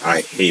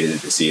hated it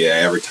to see it.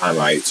 Every time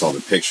I saw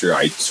the picture,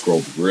 I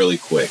scrolled really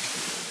quick.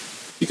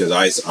 Because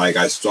I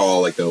saw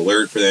like the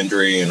alert for the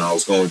injury, and I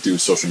was going through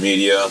social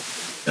media,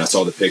 and I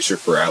saw the picture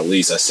for at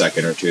least a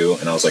second or two,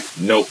 and I was like,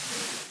 nope.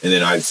 And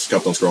then I just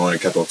kept on scrolling,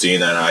 and kept on seeing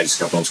that, and I just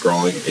kept on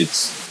scrolling.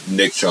 It's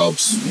Nick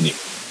Chubb's knee.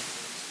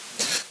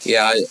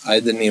 Yeah, I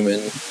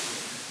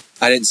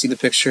didn't see the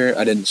picture.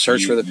 I didn't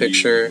search for the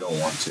picture. You don't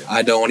want to.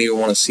 I don't even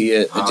want to see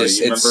it.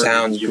 It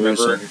sounds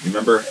gruesome. You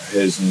remember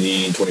his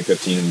knee in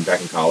 2015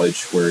 back in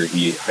college where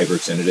he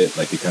hyperextended it?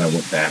 Like, it kind of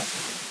went back.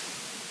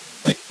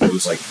 Like, it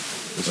was like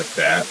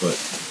that, but...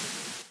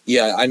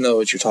 Yeah, I know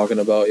what you're talking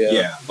about, yeah.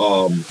 Yeah,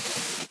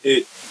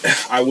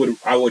 I would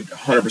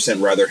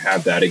 100% rather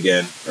have that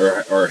again,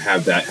 or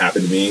have that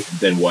happen to me,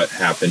 than what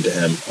happened to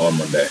him on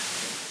Monday.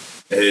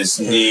 His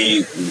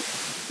knee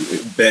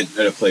bent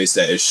in a place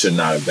that it should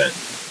not have been.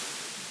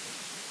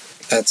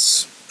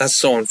 That's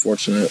so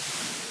unfortunate.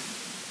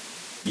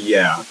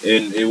 Yeah,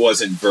 and it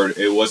wasn't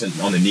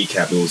on the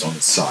kneecap, it was on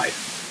the side.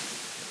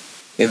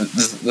 Yeah,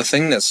 the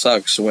thing that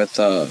sucks with...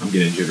 I'm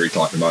getting jittery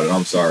talking about it.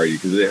 I'm sorry,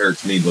 because it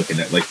hurts me looking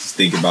at, like, just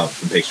thinking about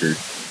the picture.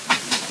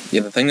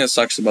 Yeah, the thing that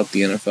sucks about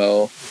the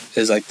NFL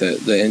is, like,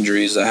 the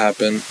injuries that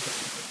happen.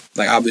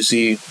 Like,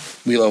 obviously,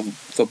 we love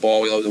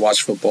football. We love to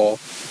watch football.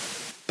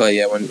 But,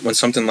 yeah, when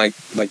something like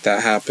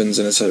that happens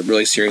and it's a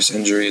really serious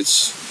injury,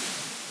 it's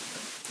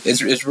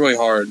really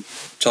hard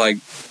to, like,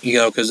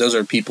 because those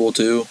are people,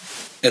 too.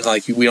 And,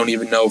 like, we don't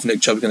even know if Nick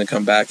Chubb's going to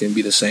come back and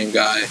be the same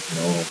guy.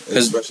 No,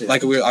 because,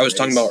 like I was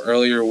talking about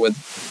earlier with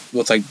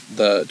like,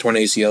 the torn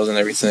ACLs and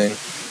everything,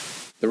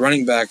 the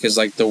running back is,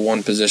 like, the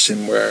one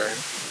position where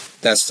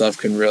that stuff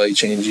can really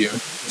change you.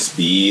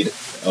 Speed,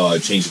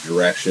 change of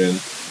direction,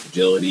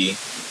 agility.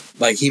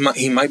 Like, he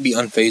might be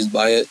unfazed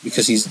by it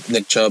because he's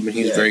Nick Chubb and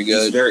he's very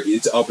good.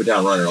 It's an up and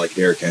down runner like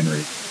Derrick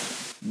Henry.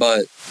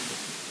 But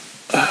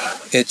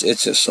it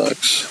just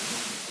sucks.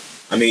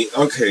 I mean,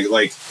 okay,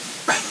 like,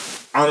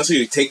 honestly,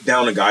 to take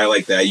down a guy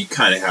like that, you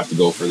kind of have to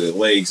go for the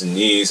legs and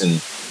knees.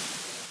 And,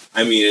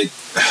 I mean,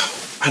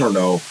 I don't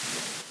know.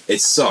 It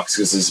sucks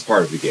because it's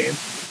part of the game.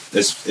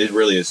 It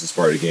really is just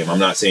part of the game. I'm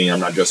not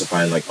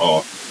justifying, like,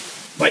 oh,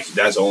 like,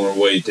 that's the only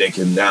way to take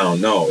him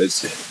down. No,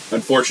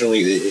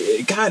 unfortunately,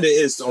 it kind of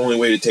is the only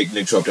way to take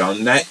Nick Chubb down.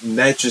 And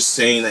that's just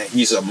saying that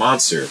he's a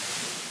monster.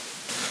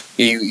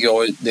 Yeah,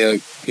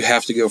 you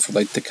have to go for,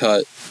 like, the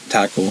cut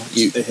tackle.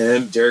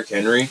 Him, Derrick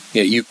Henry.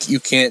 Yeah, you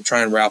can't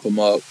try and wrap him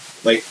up.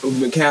 Like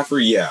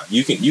McCaffrey, yeah,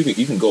 you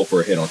can go for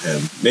a hit on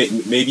him.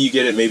 Maybe you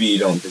get it, maybe you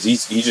don't, because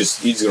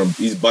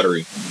he's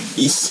buttery.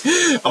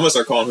 I'm gonna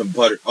start calling him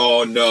Butter.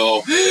 Oh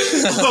no,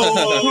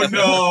 oh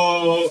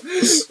no,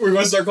 we're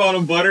gonna start calling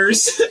him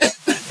Butters.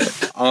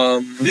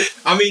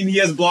 I mean, he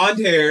has blonde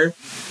hair.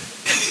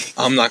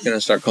 I'm not gonna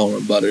start calling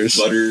him Butters.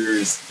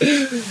 Butters,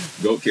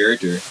 goat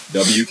character,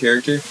 W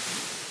character.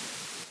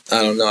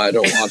 I don't know. I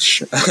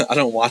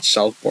don't watch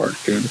South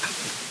Park, dude.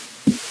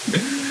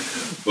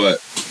 But.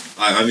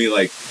 I mean,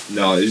 like,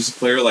 no, it's just a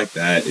player like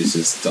that. It's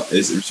just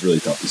it's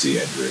really tough to see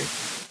injury.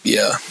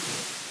 Yeah.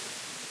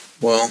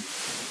 Well,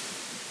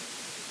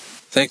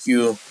 thank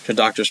you to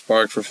Dr.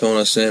 Spark for filling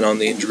us in on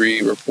the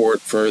injury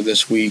report for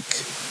this week.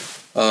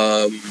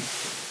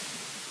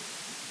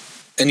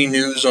 Any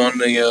news on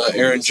the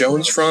Aaron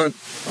Jones front?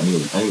 I'm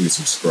gonna get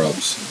some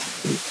scrubs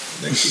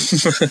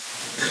next week.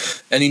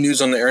 Any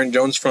news on the Aaron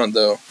Jones front,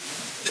 though?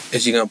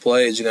 Is he gonna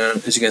play? Is he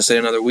gonna stay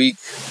another week?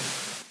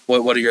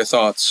 What are your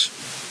thoughts?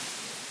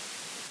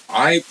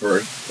 I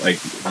heard,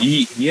 like,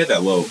 he had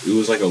that low. It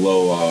was like a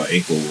low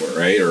ankle,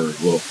 right, or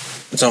low,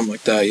 something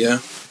like that. Yeah.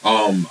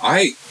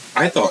 I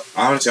thought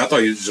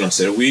he was just gonna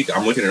sit a week.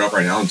 I'm looking it up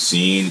right now and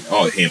seeing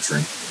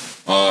hamstring.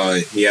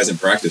 He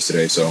hasn't practiced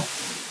today, so.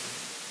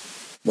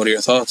 What are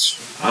your thoughts?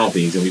 I don't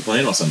think he's gonna be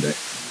playing on Sunday.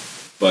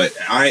 But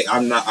I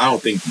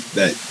don't think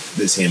that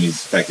this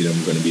hammy's affected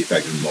him. Going to be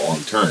affected in the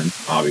long term.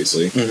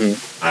 Obviously,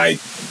 I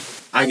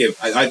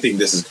think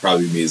this is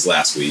probably gonna be his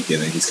last week,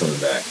 and then he's coming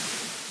back.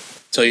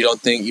 So you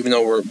don't think, even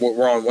though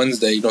we're on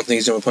Wednesday, you don't think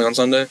he's going to play on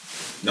Sunday?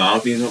 No, I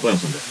don't think he's going to play on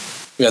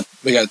Sunday.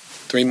 We got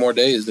 3 more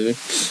days, dude.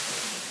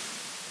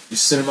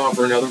 Just sit him out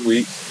for another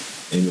week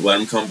and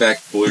let him come back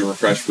fully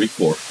refreshed week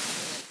 4.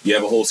 You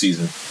have a whole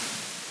season.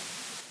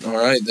 All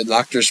right, the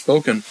doctor's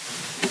spoken.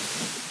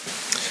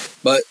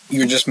 But you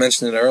were just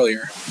mentioning it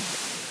earlier.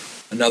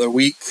 Another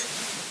week,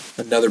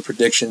 another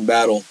prediction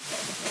battle.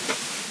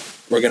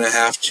 We're going to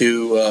have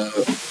to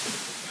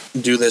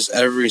do this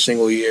every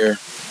single year.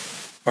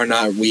 Or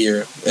not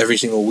every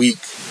single week,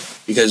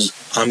 because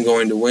I'm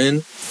going to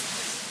win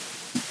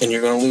and you're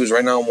going to lose.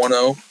 Right now I'm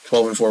 1-0,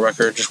 12-4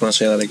 record. Just want to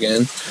say that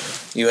again.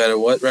 You had a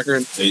what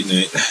record?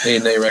 8-8.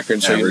 8-8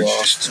 record, so average. You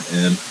lost.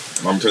 And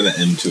I'm turning the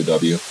M to a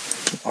W.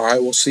 All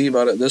right, we'll see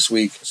about it this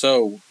week.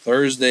 So,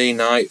 Thursday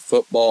night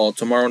football.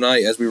 Tomorrow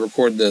night, as we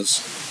record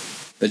this,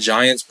 the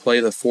Giants play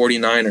the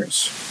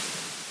 49ers.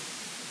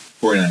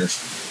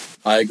 49ers.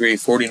 I agree.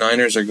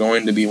 49ers are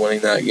going to be winning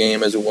that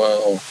game as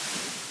well.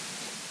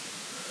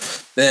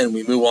 Then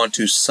we move on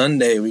to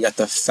Sunday. We got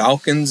the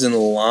Falcons and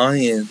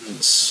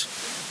Lions.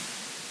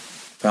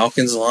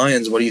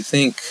 Falcons-Lions, what do you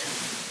think?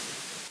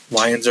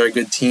 Lions are a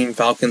good team.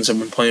 Falcons have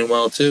been playing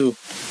well, too.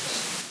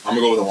 I'm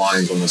going to go with the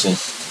Lions on this one.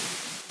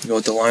 Go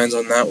with the Lions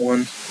on that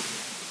one?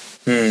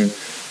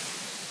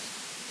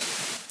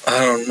 I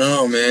don't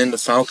know, man. The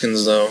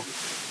Falcons, though.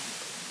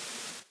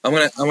 I'm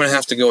gonna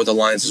have to go with the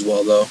Lions as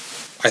well, though.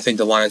 I think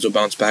the Lions will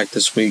bounce back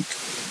this week.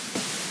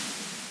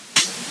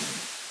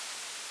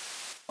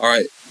 All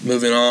right,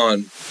 moving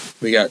on.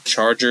 We got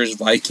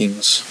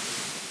Chargers-Vikings.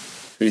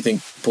 Who do you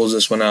think pulls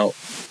this one out?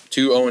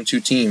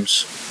 2-0-2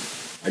 teams.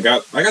 I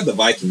got the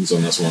Vikings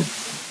on this one.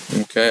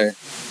 Okay.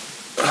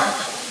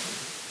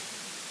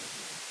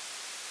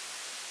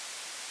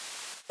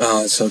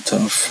 Oh, it's so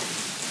tough.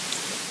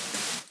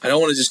 I don't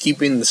want to just keep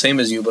being the same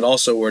as you, but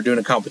also we're doing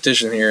a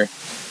competition here.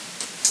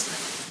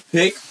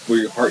 Pick where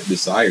your heart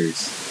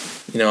desires.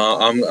 You know,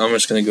 I'm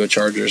just going to go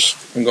Chargers.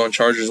 I'm going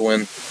Chargers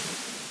win.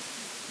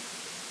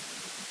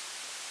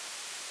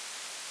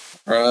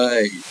 All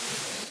right.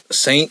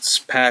 Saints,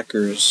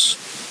 Packers.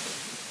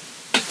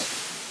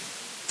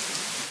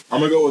 I'm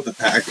going to go with the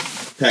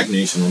Pack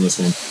Nation on this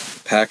one.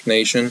 Pack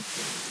Nation.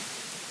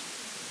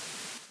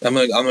 I'm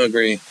gonna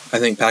agree. I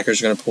think Packers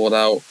are going to pull it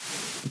out.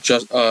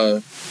 Just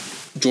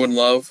Jordan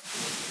Love.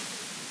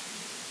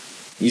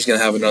 He's going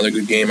to have another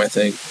good game, I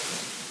think.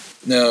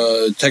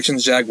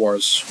 Texans,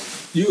 Jaguars.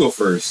 You go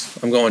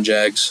first. I'm going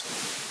Jags.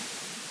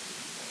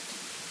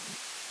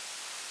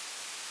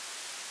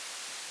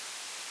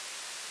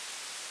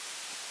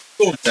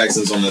 Going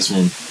Texans on this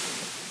one.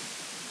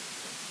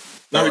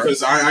 Not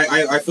because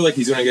I feel like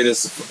he's going to get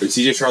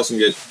CJ Charles can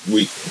get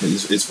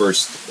his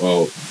first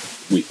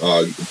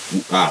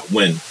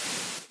win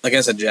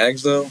against the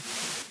Jags though.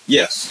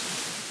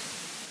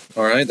 Yes.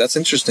 All right, that's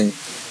interesting.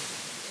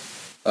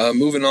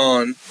 Moving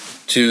on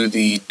to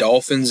the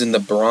Dolphins and the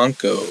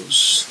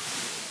Broncos.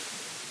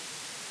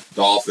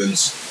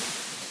 Dolphins.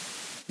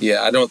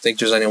 Yeah, I don't think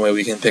there's any way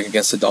we can pick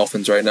against the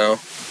Dolphins right now.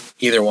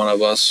 Either one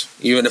of us.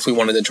 Even if we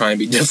wanted to try and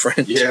be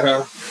different.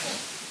 Yeah.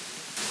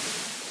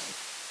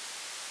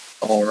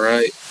 All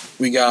right.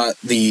 We got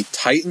the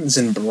Titans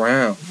and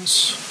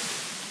Browns.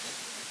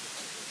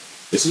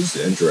 This is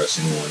an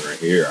interesting one right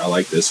here. I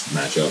like this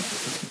matchup.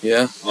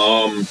 Yeah.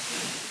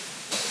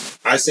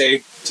 I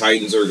say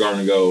Titans are going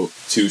to go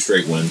 2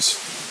 straight wins.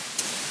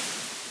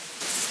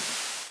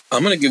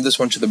 I'm going to give this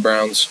one to the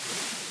Browns.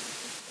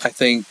 I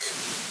think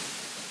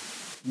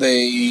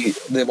they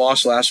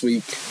lost last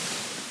week.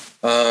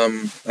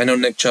 I know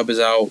Nick Chubb is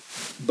out,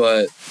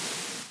 but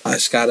I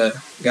just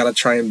gotta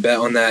try and bet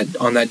on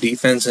that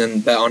defense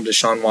and bet on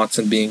Deshaun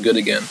Watson being good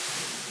again.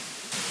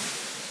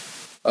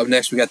 Up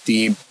next, we got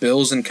the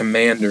Bills and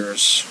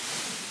Commanders.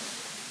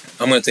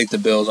 I'm gonna take the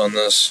Bills on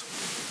this.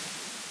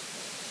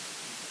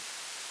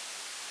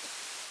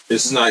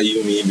 This is not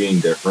even me being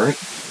different.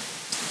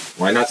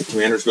 Why not the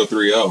Commanders go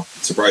 3-0?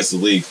 Surprise the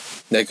league.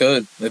 They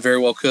could. They very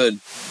well could.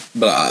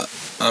 But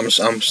I'm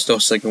still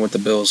sticking with the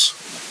Bills.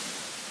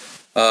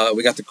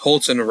 We got the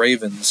Colts and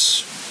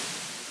Ravens.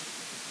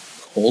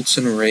 Colts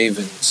and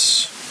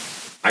Ravens.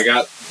 I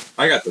got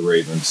the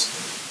Ravens.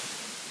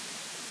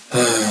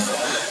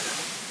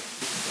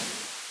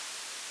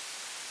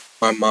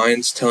 My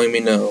mind's telling me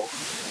no.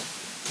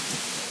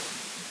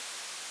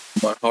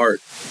 My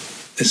heart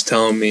is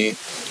telling me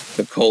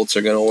the Colts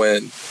are gonna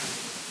win.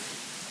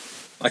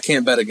 I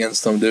can't bet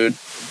against them, dude.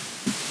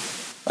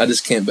 I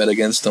just can't bet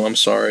against them. I'm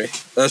sorry.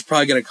 That's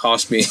probably gonna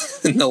cost me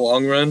in the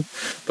long run,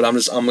 but I'm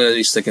gonna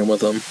be sticking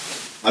with them.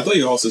 I thought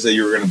you also said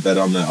you were going to bet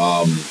on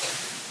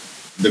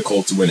the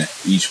Colts win it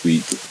each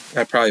week.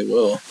 I probably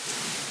will.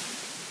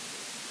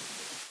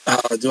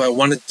 Do I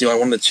want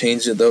to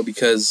change it though,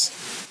 because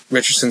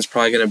Richardson's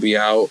probably gonna be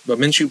out, but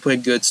Minshew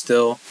played good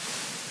still.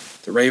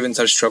 The Ravens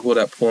have struggled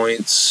at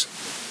points.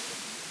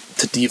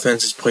 The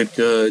defense has played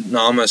good.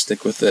 No, I'm going to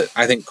stick with it.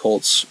 I think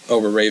Colts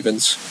over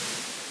Ravens.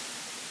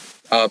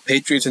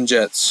 Patriots and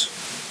Jets.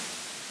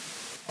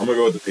 I'm going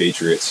to go with the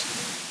Patriots.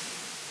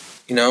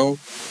 You know,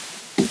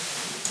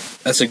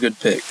 that's a good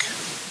pick.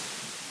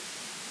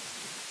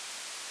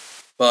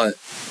 But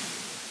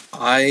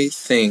I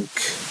think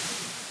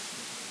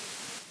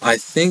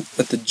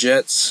that the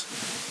Jets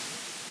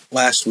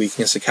last week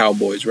against the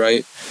Cowboys,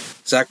 right?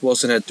 Zach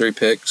Wilson had 3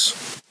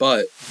 picks,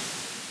 but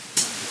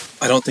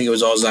I don't think it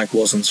was all Zach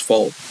Wilson's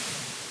fault.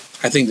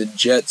 I think the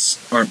Jets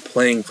aren't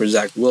playing for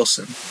Zach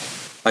Wilson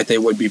like they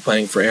would be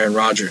playing for Aaron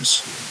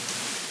Rodgers.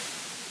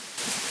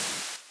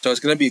 So it's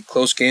going to be a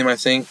close game, I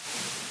think.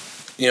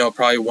 You know,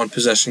 probably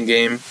 1-possession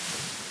game.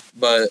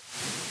 But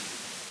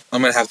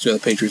I'm going to have to go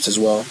with the Patriots as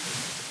well.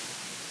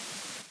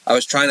 I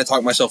was trying to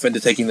talk myself into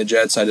taking the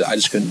Jets. I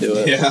just couldn't do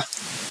it. Yeah.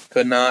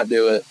 Could not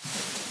do it.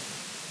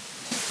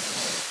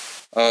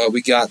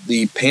 We got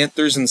the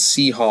Panthers and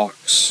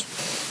Seahawks.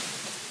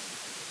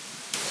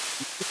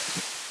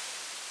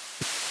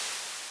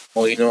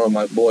 Well, you know,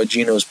 my boy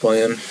Gino's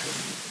playing.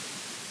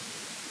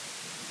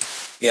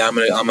 Yeah, I'm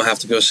gonna have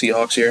to go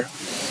Seahawks here.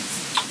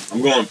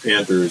 I'm going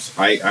Panthers.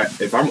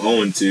 If I'm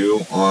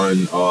 0-2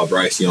 on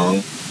Bryce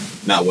Young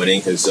not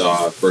winning his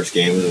first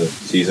game of the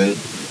season,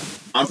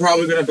 I'm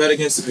probably going to bet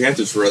against the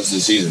Panthers for the rest of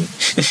the season.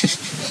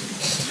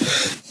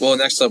 Well,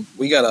 next up,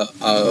 we got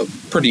a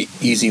pretty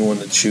easy one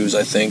to choose,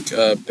 I think.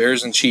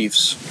 Bears and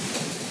Chiefs.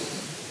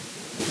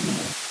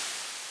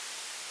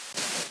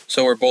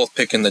 So we're both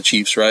picking the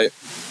Chiefs, right?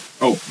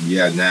 Oh,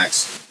 yeah,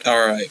 next.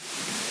 All right.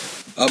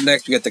 Up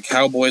next, we got the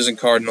Cowboys and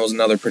Cardinals.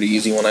 Another pretty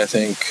easy one, I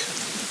think.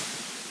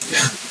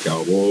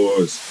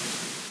 Cowboys.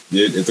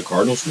 Dude, if the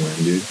Cardinals win,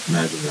 dude,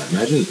 imagine that.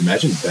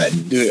 Imagine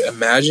betting. Dude,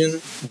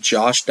 imagine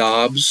Josh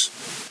Dobbs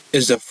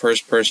is the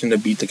first person to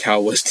beat the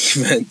Cowboys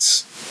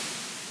defense.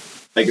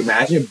 Like,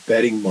 imagine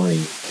betting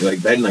money.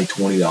 Like, betting like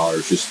 $20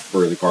 just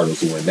for the Cardinals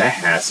to win. That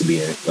has to be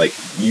it. Like,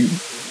 you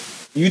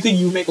think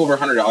you make over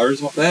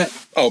 $100 off that?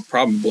 Oh,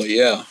 probably,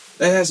 yeah.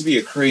 That has to be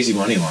a crazy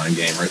money line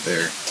game right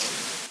there.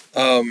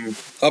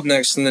 Up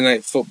next Sunday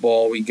Night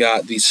Football, we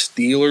got the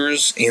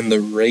Steelers and the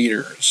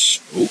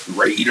Raiders. Oh,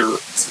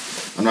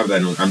 Raiders. I'm not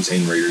betting. I'm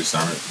saying Raiders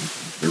on it.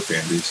 Their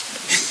fan base.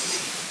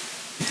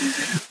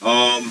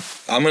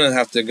 I'm gonna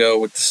have to go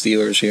with the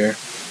Steelers here.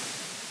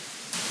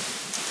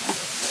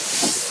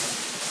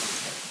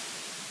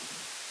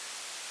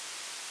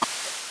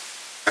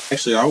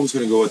 Actually, I was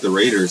going to go with the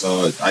Raiders.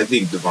 I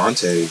think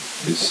Devontae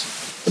is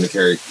going to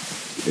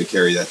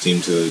carry that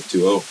team to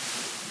 2-0.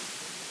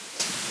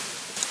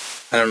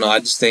 I don't know. I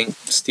just think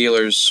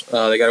Steelers,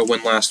 they got a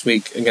win last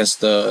week against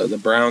the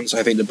Browns.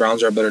 I think the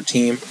Browns are a better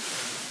team.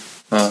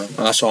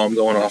 That's all I'm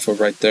going off of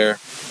right there.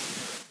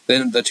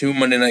 Then the 2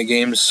 Monday night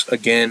games,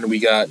 again, we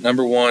got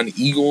number 1,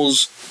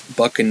 Eagles,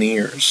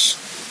 Buccaneers.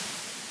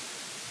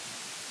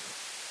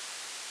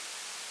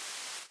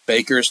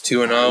 Baker's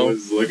 2-0. I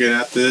was looking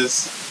at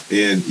this,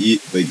 and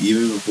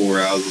even before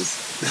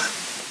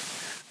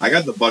I I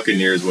got the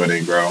Buccaneers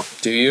winning, bro.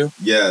 Do you?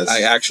 Yes.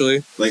 I got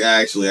the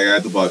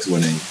Bucs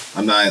winning.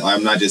 I'm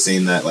not just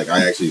saying that. Like,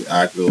 I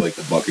feel like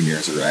the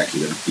Buccaneers are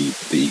actually going to beat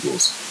the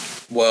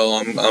Eagles. Well,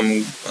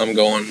 I'm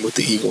going with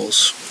the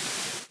Eagles.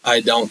 I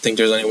don't think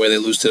there's any way they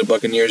lose to the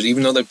Buccaneers,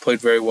 even though they played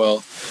very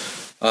well.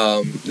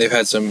 They've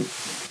had some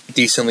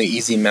decently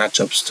easy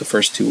matchups the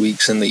first 2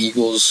 weeks, and the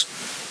Eagles,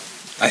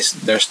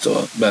 they're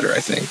still better, I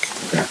think.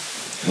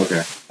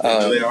 Okay.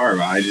 They are,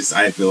 but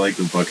I feel like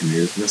the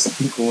Buccaneers missed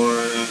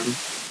one.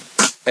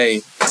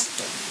 Hey,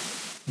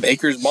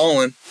 Baker's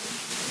balling.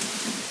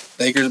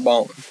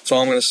 That's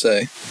all I'm going to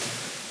say.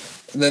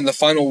 And then the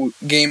final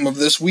game of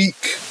this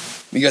week,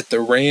 we got the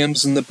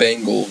Rams and the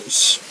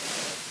Bengals.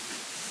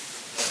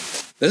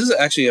 This is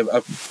actually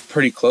a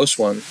pretty close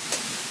one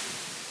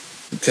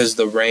because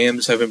the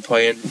Rams have been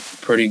playing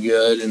pretty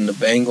good and the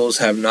Bengals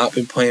have not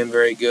been playing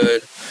very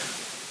good.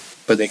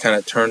 But they kind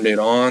of turned it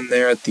on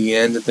there at the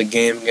end of the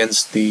game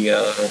against the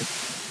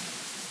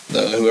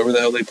whoever the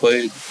hell they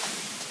played.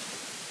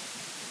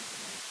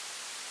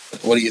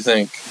 What do you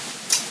think?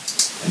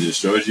 I just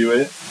showed you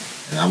it,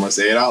 and I'm gonna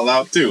say it out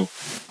loud too.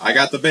 I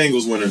got the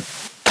Bengals winning.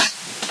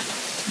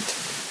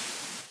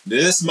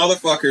 This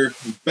motherfucker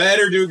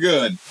better do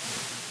good,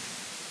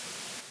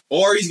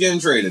 or he's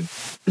getting traded.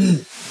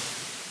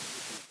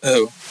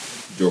 Who?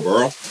 Joe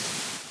Burrow.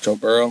 Joe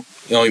Burrow.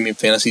 You mean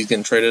fantasy's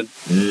getting traded?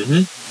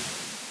 Mm-hmm.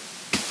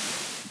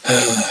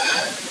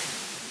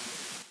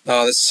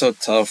 Oh, this is so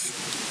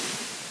tough.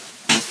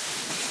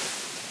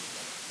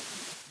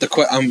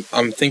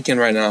 I'm thinking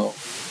right now.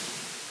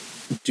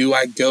 Do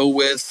I go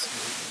with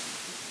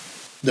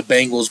the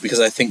Bengals because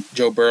I think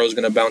Joe Burrow is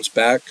going to bounce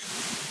back,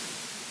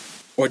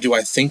 or do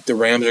I think the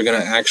Rams are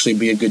going to actually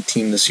be a good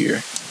team this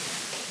year?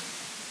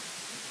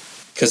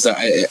 Because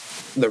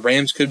the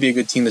Rams could be a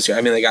good team this year.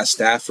 I mean, they got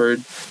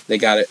Stafford, they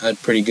got a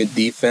pretty good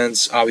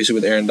defense, obviously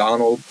with Aaron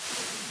Donald.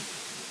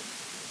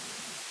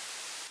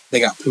 They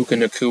got Puka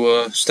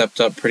Nacua,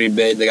 stepped up pretty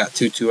big. They got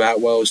Tutu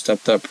Atwell,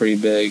 stepped up pretty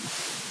big.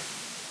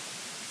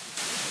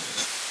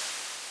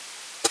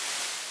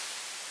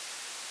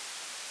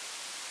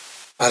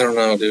 I don't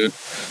know, dude.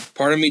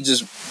 Part of me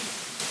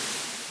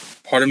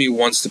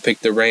wants to pick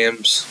the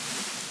Rams,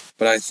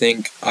 but I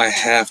think I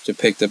have to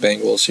pick the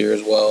Bengals here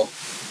as well.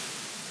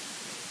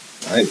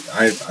 I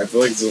feel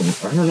like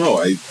I don't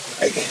know.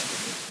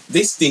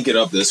 They stink it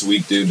up this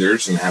week, dude. They're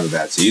just gonna have a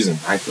bad season.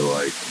 I feel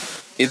like.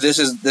 This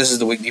is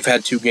the week. You've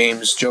had 2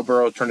 games. Joe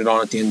Burrow turned it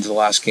on at the end of the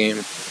last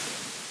game.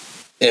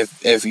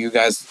 If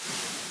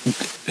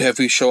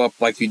we show up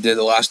like we did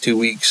the last 2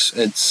 weeks,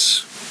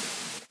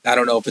 I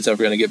don't know if it's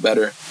ever going to get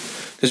better.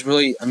 Because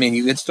really, I mean,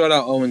 you can start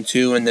out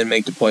 0-2 and then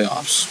make the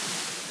playoffs.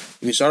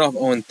 If you start off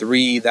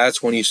 0-3,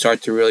 that's when you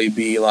start to really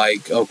be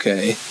like,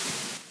 okay,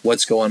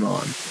 what's going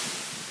on?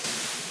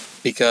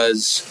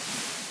 Because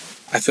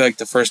I feel like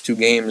the first 2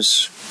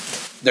 games,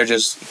 they're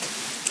just,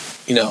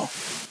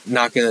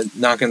 knocking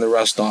the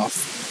rust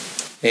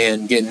off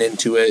and getting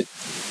into it,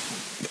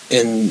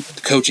 and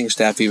the coaching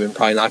staff even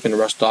probably knocking the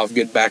rust off,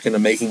 getting back into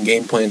making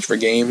game plans for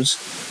games.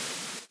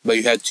 But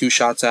you had 2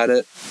 shots at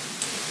it.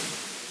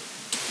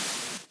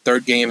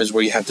 Third game is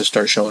where you have to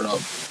start showing up,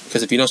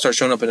 because if you don't start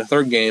showing up in the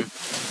third game,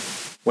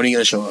 when are you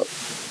going to show up?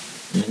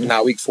 Mm-hmm.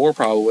 Not week 4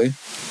 probably.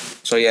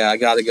 So yeah, I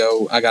gotta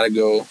go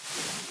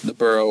the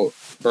Burrow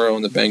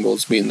and the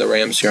Bengals beating the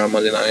Rams here on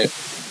Monday night.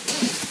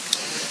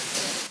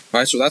 All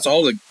right, so that's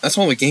all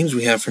the games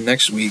we have for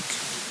next week.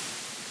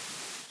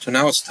 So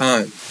now it's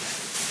time.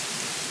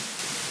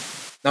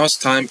 Now it's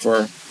time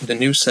for the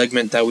new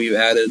segment that we've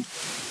added.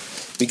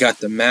 We got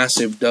the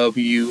massive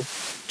W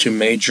to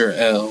major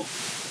L.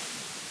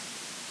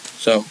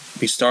 So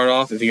we start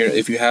off, if you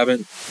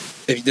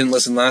didn't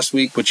listen last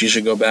week, which you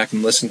should go back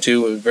and listen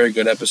to, it was a very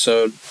good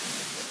episode.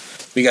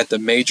 We got the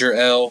major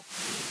L.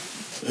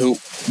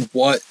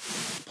 What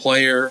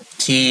player,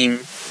 team,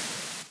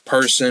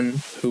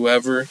 person,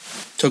 whoever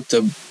took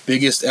the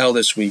biggest L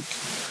this week.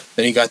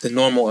 Then you got the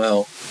normal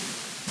L.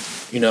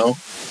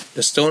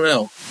 There's still an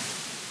L,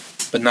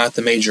 but not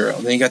the major L.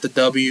 Then you got the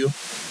W.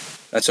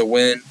 That's a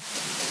win,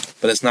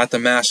 but it's not the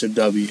massive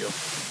W.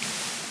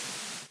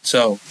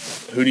 So,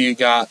 who do you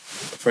got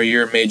for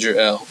your major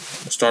L?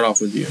 We'll start off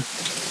with you.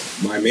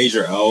 My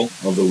major L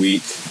of the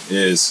week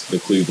is the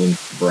Cleveland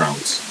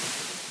Browns.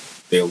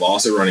 They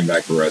lost a running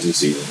back for the rest of the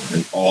season,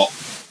 an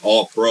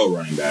all-pro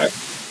running back.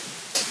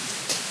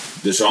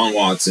 Deshaun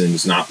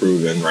Watson's not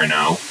proven right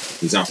now.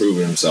 He's not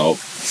proven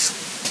himself.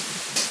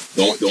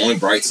 The only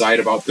bright side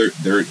about their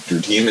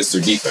team is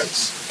their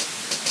defense.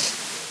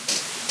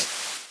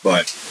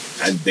 But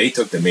they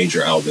took the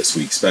major L this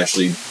week,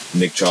 especially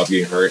Nick Chubb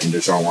getting hurt and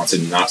Deshaun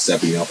Watson not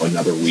stepping up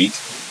another week.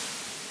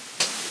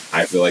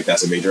 I feel like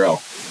that's a major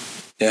L.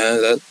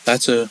 Yeah,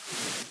 that's a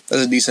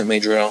decent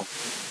major L.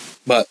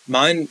 But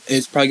mine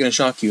is probably going to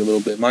shock you a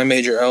little bit. My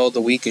major L of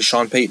the week is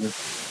Sean Payton.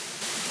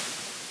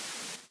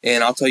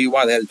 And I'll tell you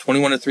why. They had a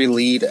 21-3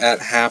 lead at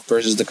half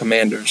versus the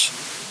Commanders.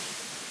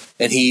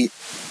 And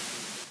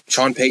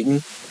Sean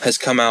Payton has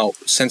come out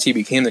since he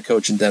became the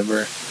coach in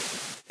Denver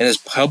and has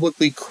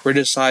publicly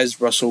criticized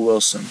Russell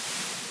Wilson.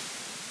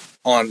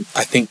 on,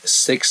 I think,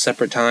 6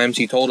 separate times.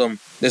 He told him,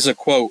 this is a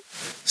quote,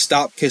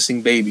 "Stop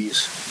kissing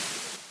babies."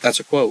 That's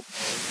a quote.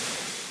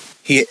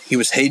 He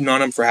was hating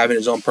on him for having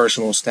his own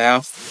personal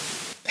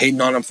staff, hating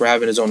on him for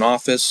having his own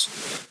office,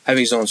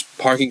 having his own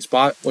parking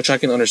spot, which I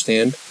can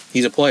understand.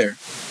 He's a player.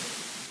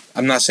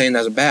 I'm not saying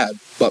that's bad,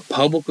 but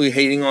publicly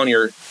hating on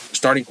your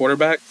starting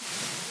quarterback,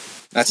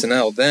 that's an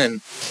L.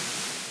 Then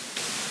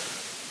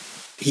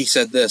he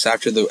said this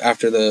after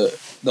the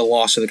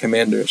loss of the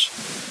Commanders.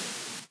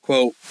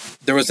 Quote,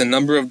 "There was a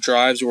number of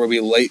drives where we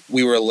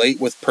were late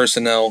with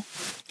personnel.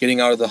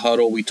 Getting out of the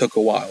huddle, we took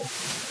a while.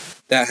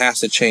 That has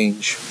to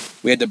change.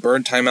 We had to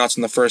burn timeouts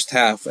in the first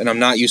half, and I'm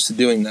not used to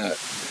doing that.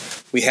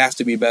 We have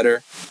to be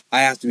better.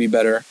 I have to be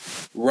better.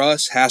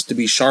 Russ has to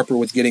be sharper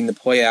with getting the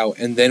play out,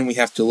 and then we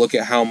have to look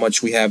at how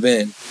much we have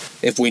in.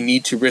 If we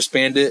need to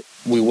wristband it,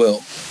 we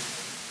will."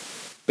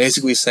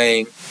 Basically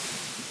saying,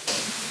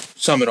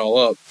 sum it all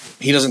up,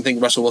 he doesn't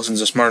think Russell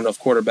Wilson's a smart enough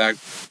quarterback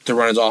to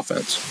run his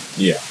offense.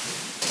 Yeah.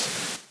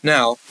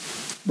 Now,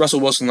 Russell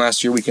Wilson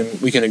last year, we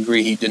can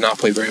agree he did not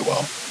play very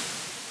well.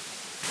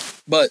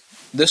 But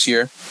this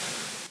year,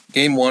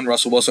 Game 1,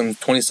 Russell Wilson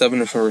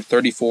 27 for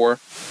 34,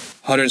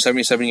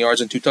 177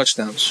 yards and 2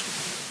 touchdowns.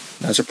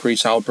 That's a pretty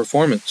solid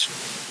performance.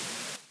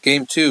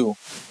 Game 2,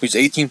 he's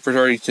 18 for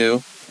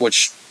 32,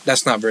 which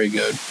that's not very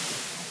good.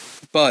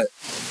 But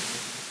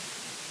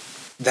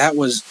that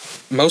was,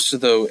 most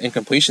of the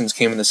incompletions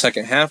came in the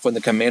second half when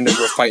the Commanders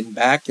were fighting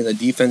back and the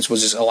defense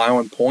was just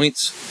allowing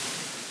points.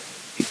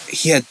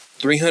 He had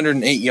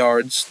 308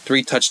 yards,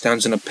 3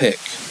 touchdowns, and a pick.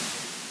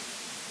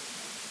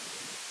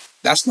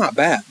 That's not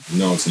bad.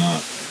 No, it's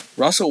not.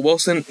 Russell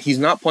Wilson, he's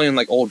not playing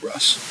like old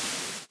Russ,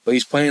 but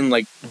he's playing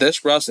like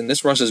this Russ, and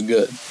this Russ is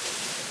good.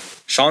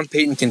 Sean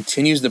Payton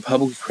continues to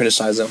publicly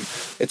criticize him.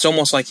 It's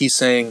almost like he's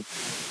saying,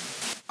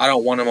 I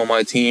don't want him on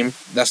my team.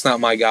 That's not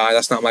my guy.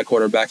 That's not my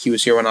quarterback. He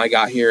was here when I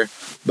got here,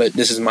 but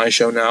this is my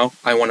show now.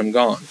 I want him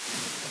gone.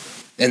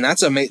 And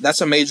that's a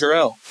major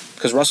L,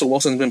 because Russell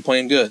Wilson's been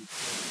playing good.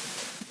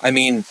 I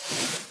mean,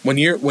 when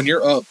you're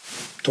up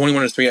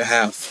 21-3 at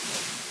half,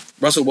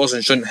 Russell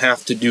Wilson shouldn't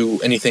have to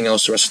do anything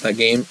else the rest of that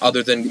game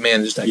other than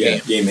manage that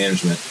game. Yeah, game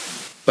management.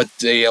 But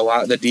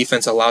the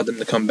defense allowed them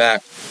to come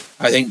back.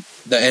 I think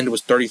the end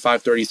was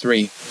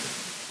 35-33.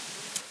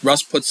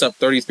 Russ puts up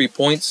 33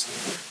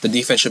 points. The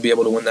defense should be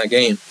able to win that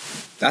game.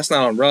 That's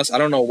not on Russ. I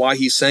don't know why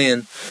he's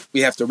saying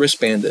we have to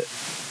wristband it.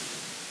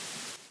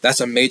 That's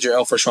a major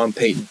L for Sean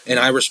Payton. And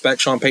I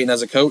respect Sean Payton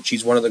as a coach.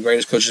 He's one of the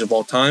greatest coaches of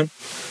all time.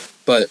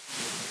 But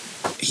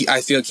I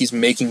feel like he's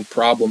making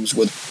problems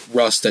with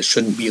Russ that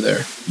shouldn't be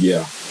there.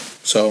 Yeah.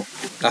 So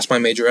that's my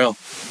major L.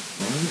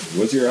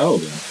 What's your L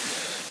then?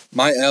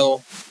 My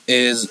L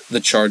is the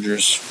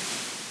Chargers.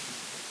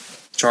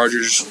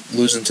 Chargers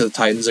losing to the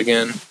Titans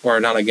again. Or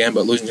not again,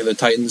 but losing to the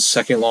Titans.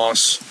 Second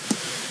loss.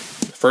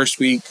 First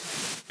week,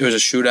 it was a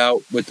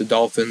shootout with the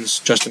Dolphins.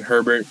 Justin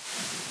Herbert,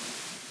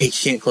 he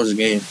can't close a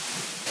game.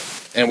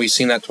 And we've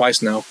seen that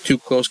twice now. 2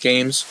 close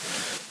games.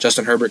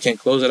 Justin Herbert can't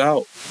close it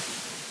out.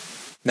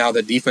 Now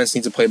the defense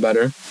needs to play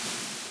better.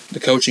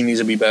 The coaching needs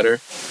to be better.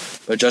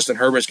 But Justin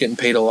Herbert's getting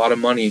paid a lot of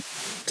money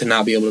to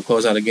not be able to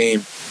close out a game.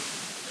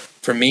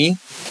 For me,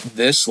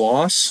 this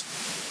loss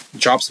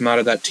drops him out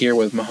of that tier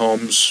with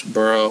Mahomes,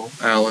 Burrow,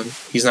 Allen.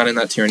 He's not in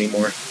that tier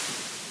anymore.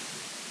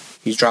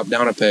 He's dropped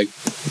down a peg.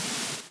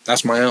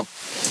 That's my L.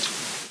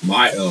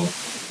 My L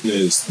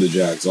is the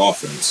Jags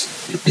offense.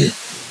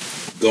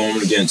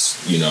 Going against,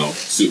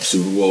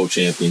 Super Bowl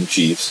champion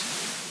Chiefs,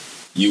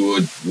 you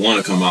would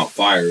want to come out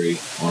fiery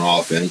on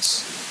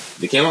offense.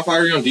 They came out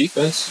fiery on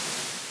defense.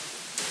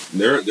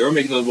 They were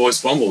making the boys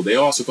fumble. They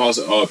also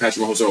caused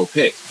Patrick Mahomes to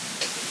pick,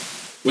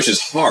 which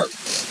is hard.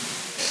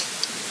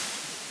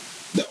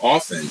 The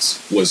offense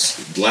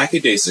was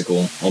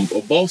lackadaisical on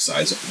both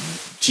sides.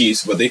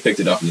 Chiefs, but they picked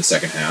it up in the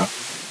second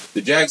half.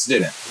 The Jags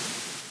didn't.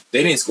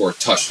 They didn't score a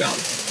touchdown.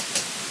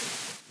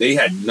 They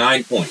had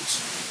 9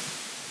 points.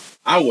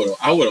 I would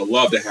have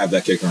loved to have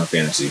that kicker on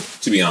fantasy,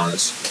 to be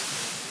honest.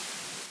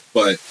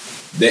 But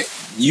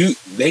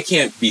they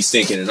can't be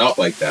stinking it up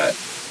like that.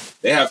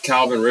 They have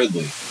Calvin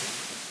Ridley.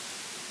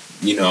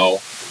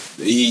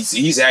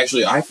 He's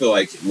actually, I feel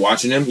like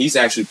watching him, he's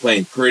actually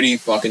playing pretty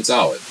fucking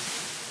solid.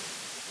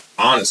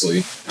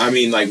 Honestly. I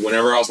mean,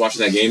 whenever I was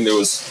watching that game, there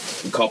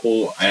was a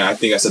couple, and I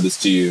think I said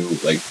this to you,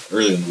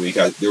 earlier in the week,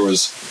 there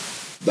was,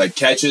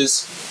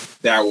 catches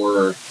that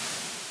were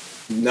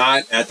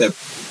not at the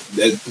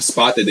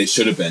spot that they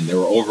should have been. They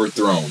were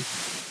overthrown.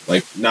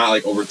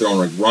 Not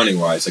overthrown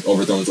running-wise,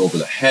 overthrown over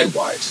the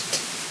head-wise.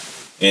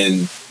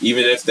 And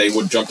even if they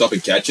would have jumped up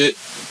and catch it,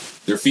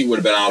 their feet would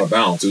have been out of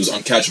bounds. It was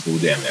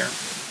uncatchable damn near.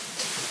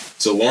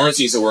 So Lawrence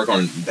needs to work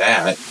on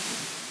that.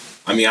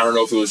 I mean, I don't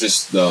know if it was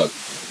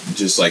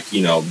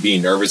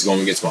being nervous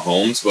going against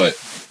Mahomes, but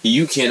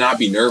you cannot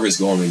be nervous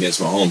going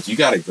against Mahomes. You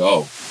got to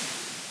go.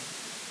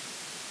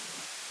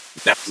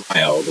 That's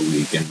my L of the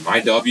week. And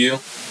my W,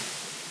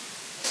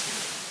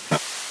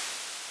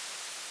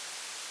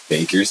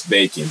 Baker's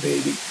bacon,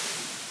 baby.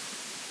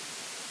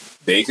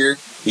 Baker,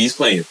 he's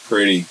playing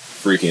pretty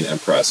freaking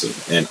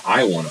impressive. And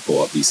I want to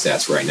pull up these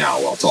stats right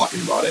now while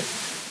talking about it.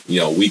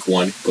 Week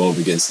 1, going up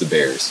against the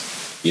Bears.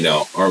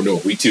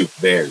 Week 2,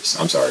 Bears.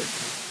 I'm sorry.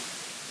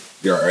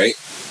 You're all right?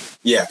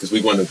 Yeah, because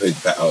week 1 they played.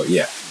 Oh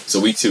yeah. So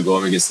week 2,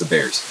 going up against the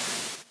Bears.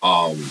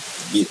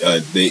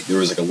 There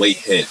was like a late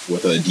hit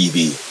with a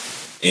DB,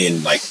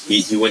 and like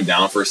he went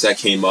down for a sec,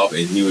 came up,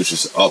 and he was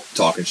just up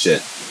talking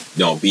shit.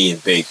 Being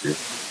Baker,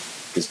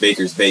 because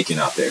Baker's baking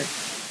out there.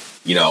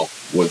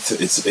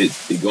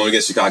 It's going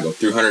against Chicago,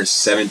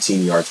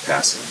 317 yards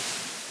passing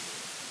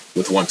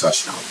with 1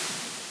 touchdown.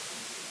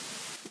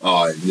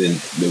 Then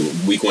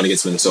the week 1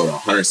 against Minnesota,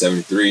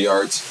 173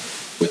 yards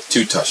with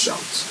 2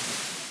 touchdowns.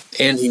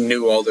 And he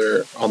knew all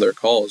their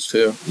calls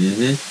too.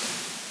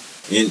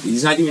 Mm-hmm. And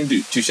he's not even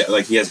too shy.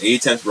 Like, he has 8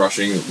 attempts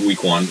rushing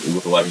week 1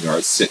 with 11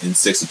 yards, and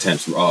 6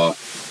 attempts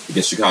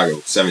against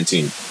Chicago,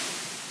 17.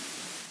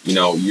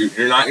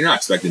 You're not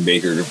expecting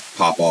Baker to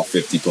pop off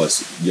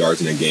 50+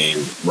 yards in a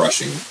game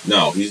rushing.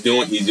 No, he's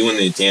doing the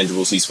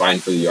intangibles. He's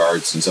fighting for the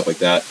yards and stuff like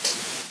that.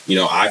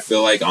 I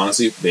feel like,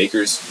 honestly,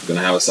 Baker's going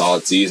to have a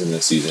solid season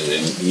this season,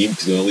 and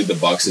he's going to lead the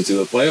Bucs into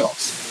the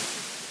playoffs.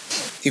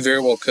 He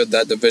very well could.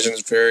 That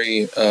division's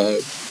very,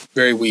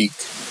 very weak.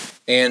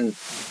 And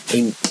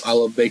I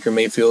love Baker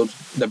Mayfield.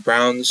 The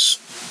Browns,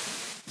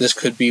 this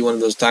could be one of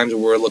those times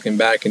where we're looking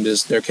back and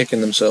just they're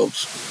kicking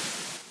themselves.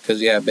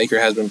 Because, yeah, Baker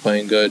has been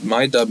playing good.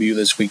 My W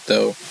this week,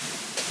 though,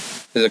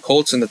 is the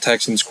Colts and the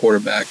Texans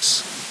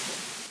quarterbacks.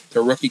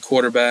 They're rookie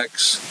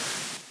quarterbacks.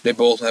 They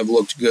both have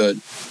looked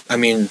good. I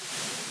mean,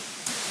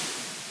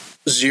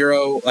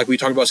 zero, like we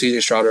talked about C.J.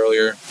 Stroud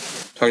earlier,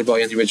 talked about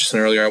Anthony Richardson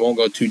earlier. I won't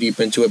go too deep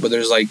into it, but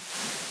there's like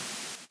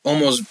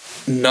almost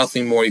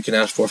nothing more you can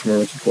ask for from a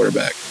rookie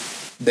quarterback.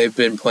 They've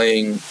been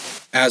playing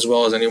as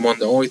well as anyone.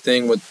 The only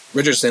thing with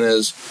Richardson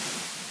is,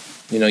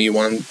 you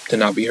want him to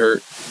not be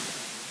hurt.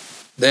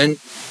 Then,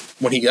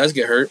 when he does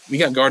get hurt, we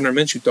got Gardner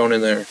Minshew thrown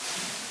in there. And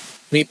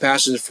he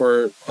passes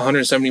for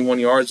 171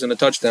 yards and a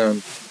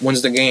touchdown.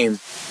 Wins the game.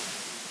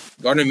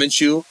 Gardner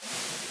Minshew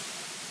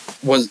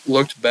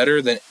looked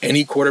better than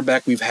any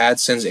quarterback we've had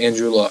since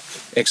Andrew Luck,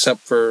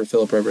 except for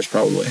Phillip Rivers,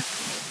 probably.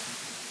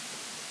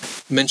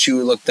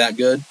 Minshew looked that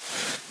good.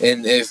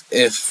 And if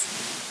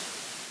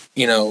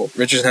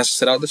Richardson has to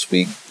sit out this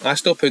week, I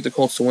still picked the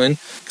Colts to win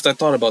because I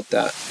thought about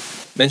that.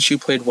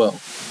 Minshew played well.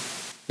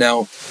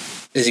 Now,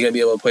 is he going to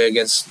be able to play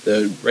against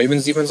the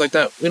Ravens defense like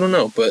that? We don't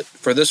know. But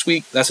for this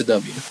week, that's a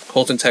W.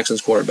 Colts and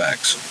Texans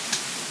quarterbacks.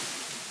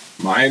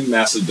 My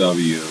massive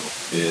W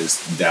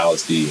is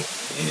Dallas D.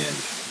 And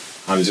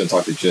I'm just going to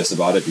talk to Jess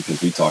about it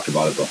because we talked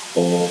about it the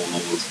whole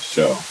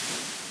show.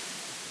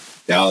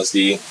 Dallas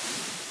D,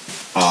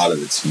 out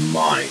of its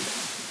mind.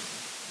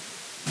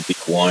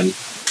 Week 1,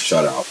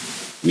 shutout.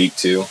 Week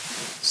 2,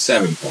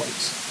 7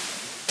 points.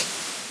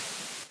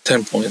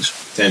 10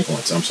 points. 10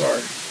 points, I'm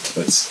sorry.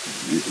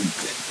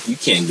 You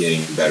can't get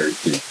any better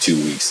through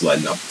 2 weeks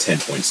letting up 10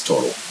 points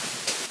total.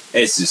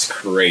 It's just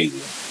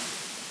crazy.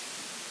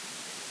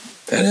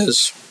 That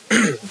is.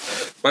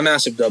 My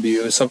massive W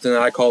is something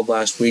that I called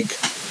last week.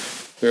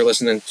 We were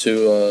listening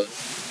to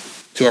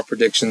our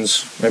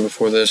predictions right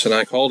before this, and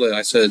I called it.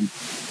 I said,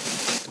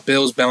 the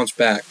Bills bounce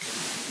back.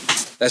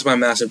 That's my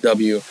massive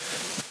W.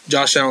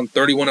 Josh Allen,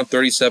 31 of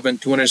 37,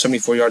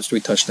 274 yards, 3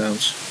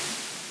 touchdowns.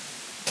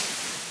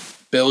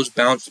 Bills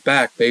bounce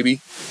back,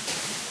 baby.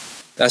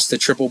 That's the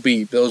triple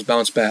B. Bills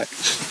bounce back.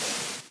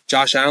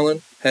 Josh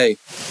Allen, hey,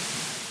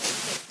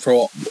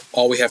 for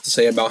all we have to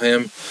say about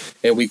him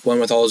in week 1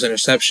 with all his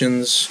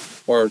interceptions,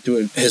 or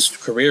through his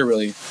career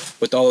really,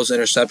 with all those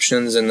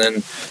interceptions, and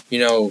then,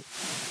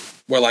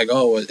 we're like,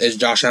 oh, is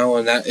Josh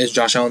Allen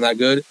that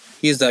good?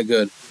 He is that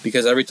good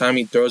because every time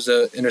he throws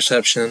an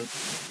interception,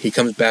 he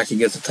comes back, he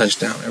gets a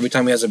touchdown. Every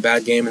time he has a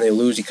bad game and they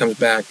lose, he comes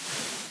back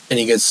and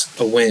he gets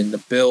a win. The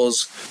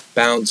Bills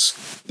bounce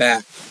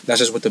back. That's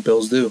just what the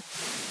Bills do.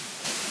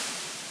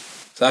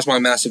 So that's my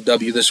massive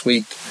W this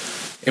week.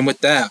 And with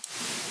that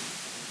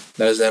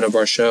is the end of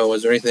our show.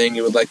 Is there anything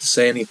you would like to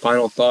say? Any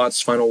final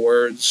thoughts, final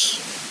words?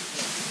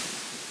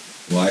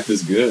 Life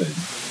is good.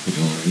 You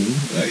know what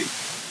I mean?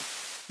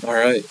 All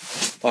right.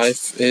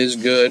 Life is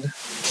good.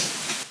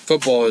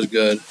 Football is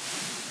good.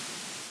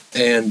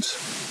 And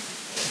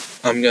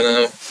I'm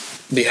going to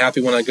be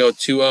happy when I go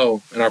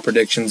 2-0 in our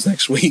predictions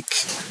next week.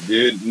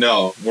 Dude,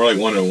 no. We're like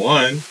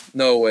 1-1.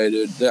 No way,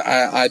 dude.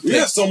 We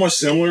have so much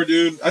similar,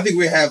 dude. I think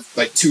we have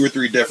like 2 or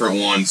 3 different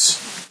ones.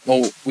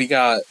 Well, we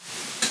got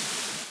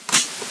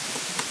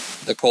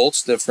the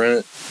Colts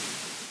different.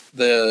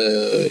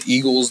 The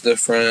Eagles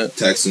different.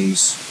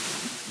 Texans.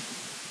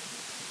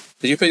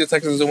 Did you pick the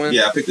Texans to win?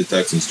 Yeah, I picked the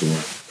Texans to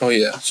win. Oh,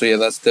 yeah. So, yeah,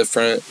 that's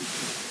different.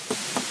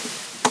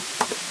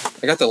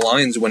 I got the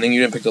Lions winning.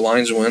 You didn't pick the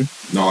Lions to win.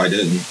 No, I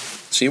didn't.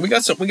 See, we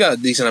got a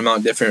decent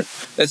amount different.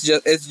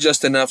 It's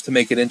just enough to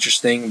make it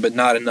interesting, but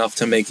not enough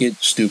to make it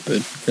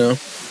stupid,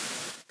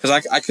 Because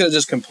I could have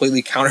just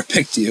completely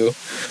counterpicked you,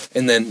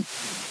 and then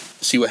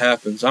see what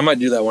happens. I might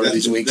do that one of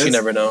these weeks. You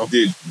never know,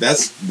 dude.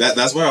 That's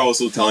why I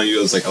was also telling you.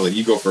 I was like,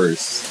 you go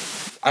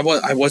first. I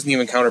wasn't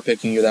even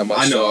counterpicking you that much.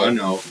 I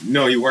know.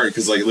 No, you weren't,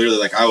 because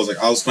literally, I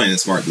was playing it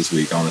smart this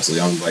week. Honestly,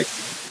 I was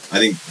I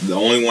think the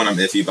only one I'm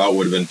iffy about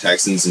would have been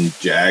Texans and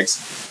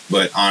Jags.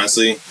 But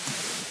honestly,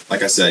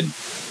 like I said,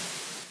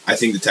 I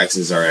think the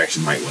Texans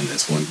actually might win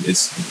this one.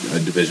 It's a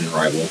division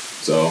rival,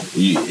 so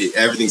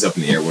everything's up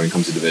in the air when it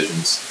comes to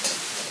divisions.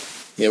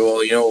 Yeah, well,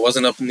 it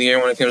wasn't up in the air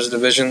when it comes to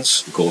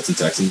divisions. The Colts and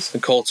Texans. The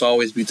Colts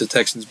always beat the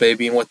Texans,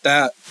 baby. And with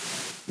that,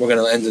 we're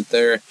going to end it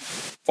there.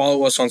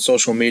 Follow us on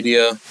social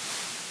media.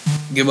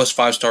 Give us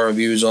 5-star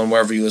reviews on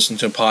wherever you listen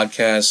to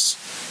podcasts.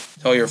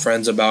 Tell your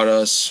friends about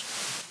us.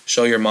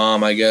 Show your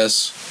mom, I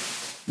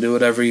guess. Do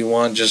whatever you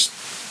want. Just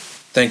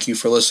thank you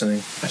for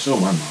listening. I show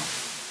my mom.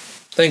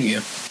 Thank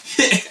you.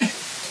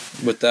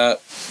 With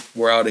that,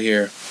 we're out of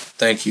here.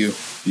 Thank you.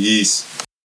 Peace.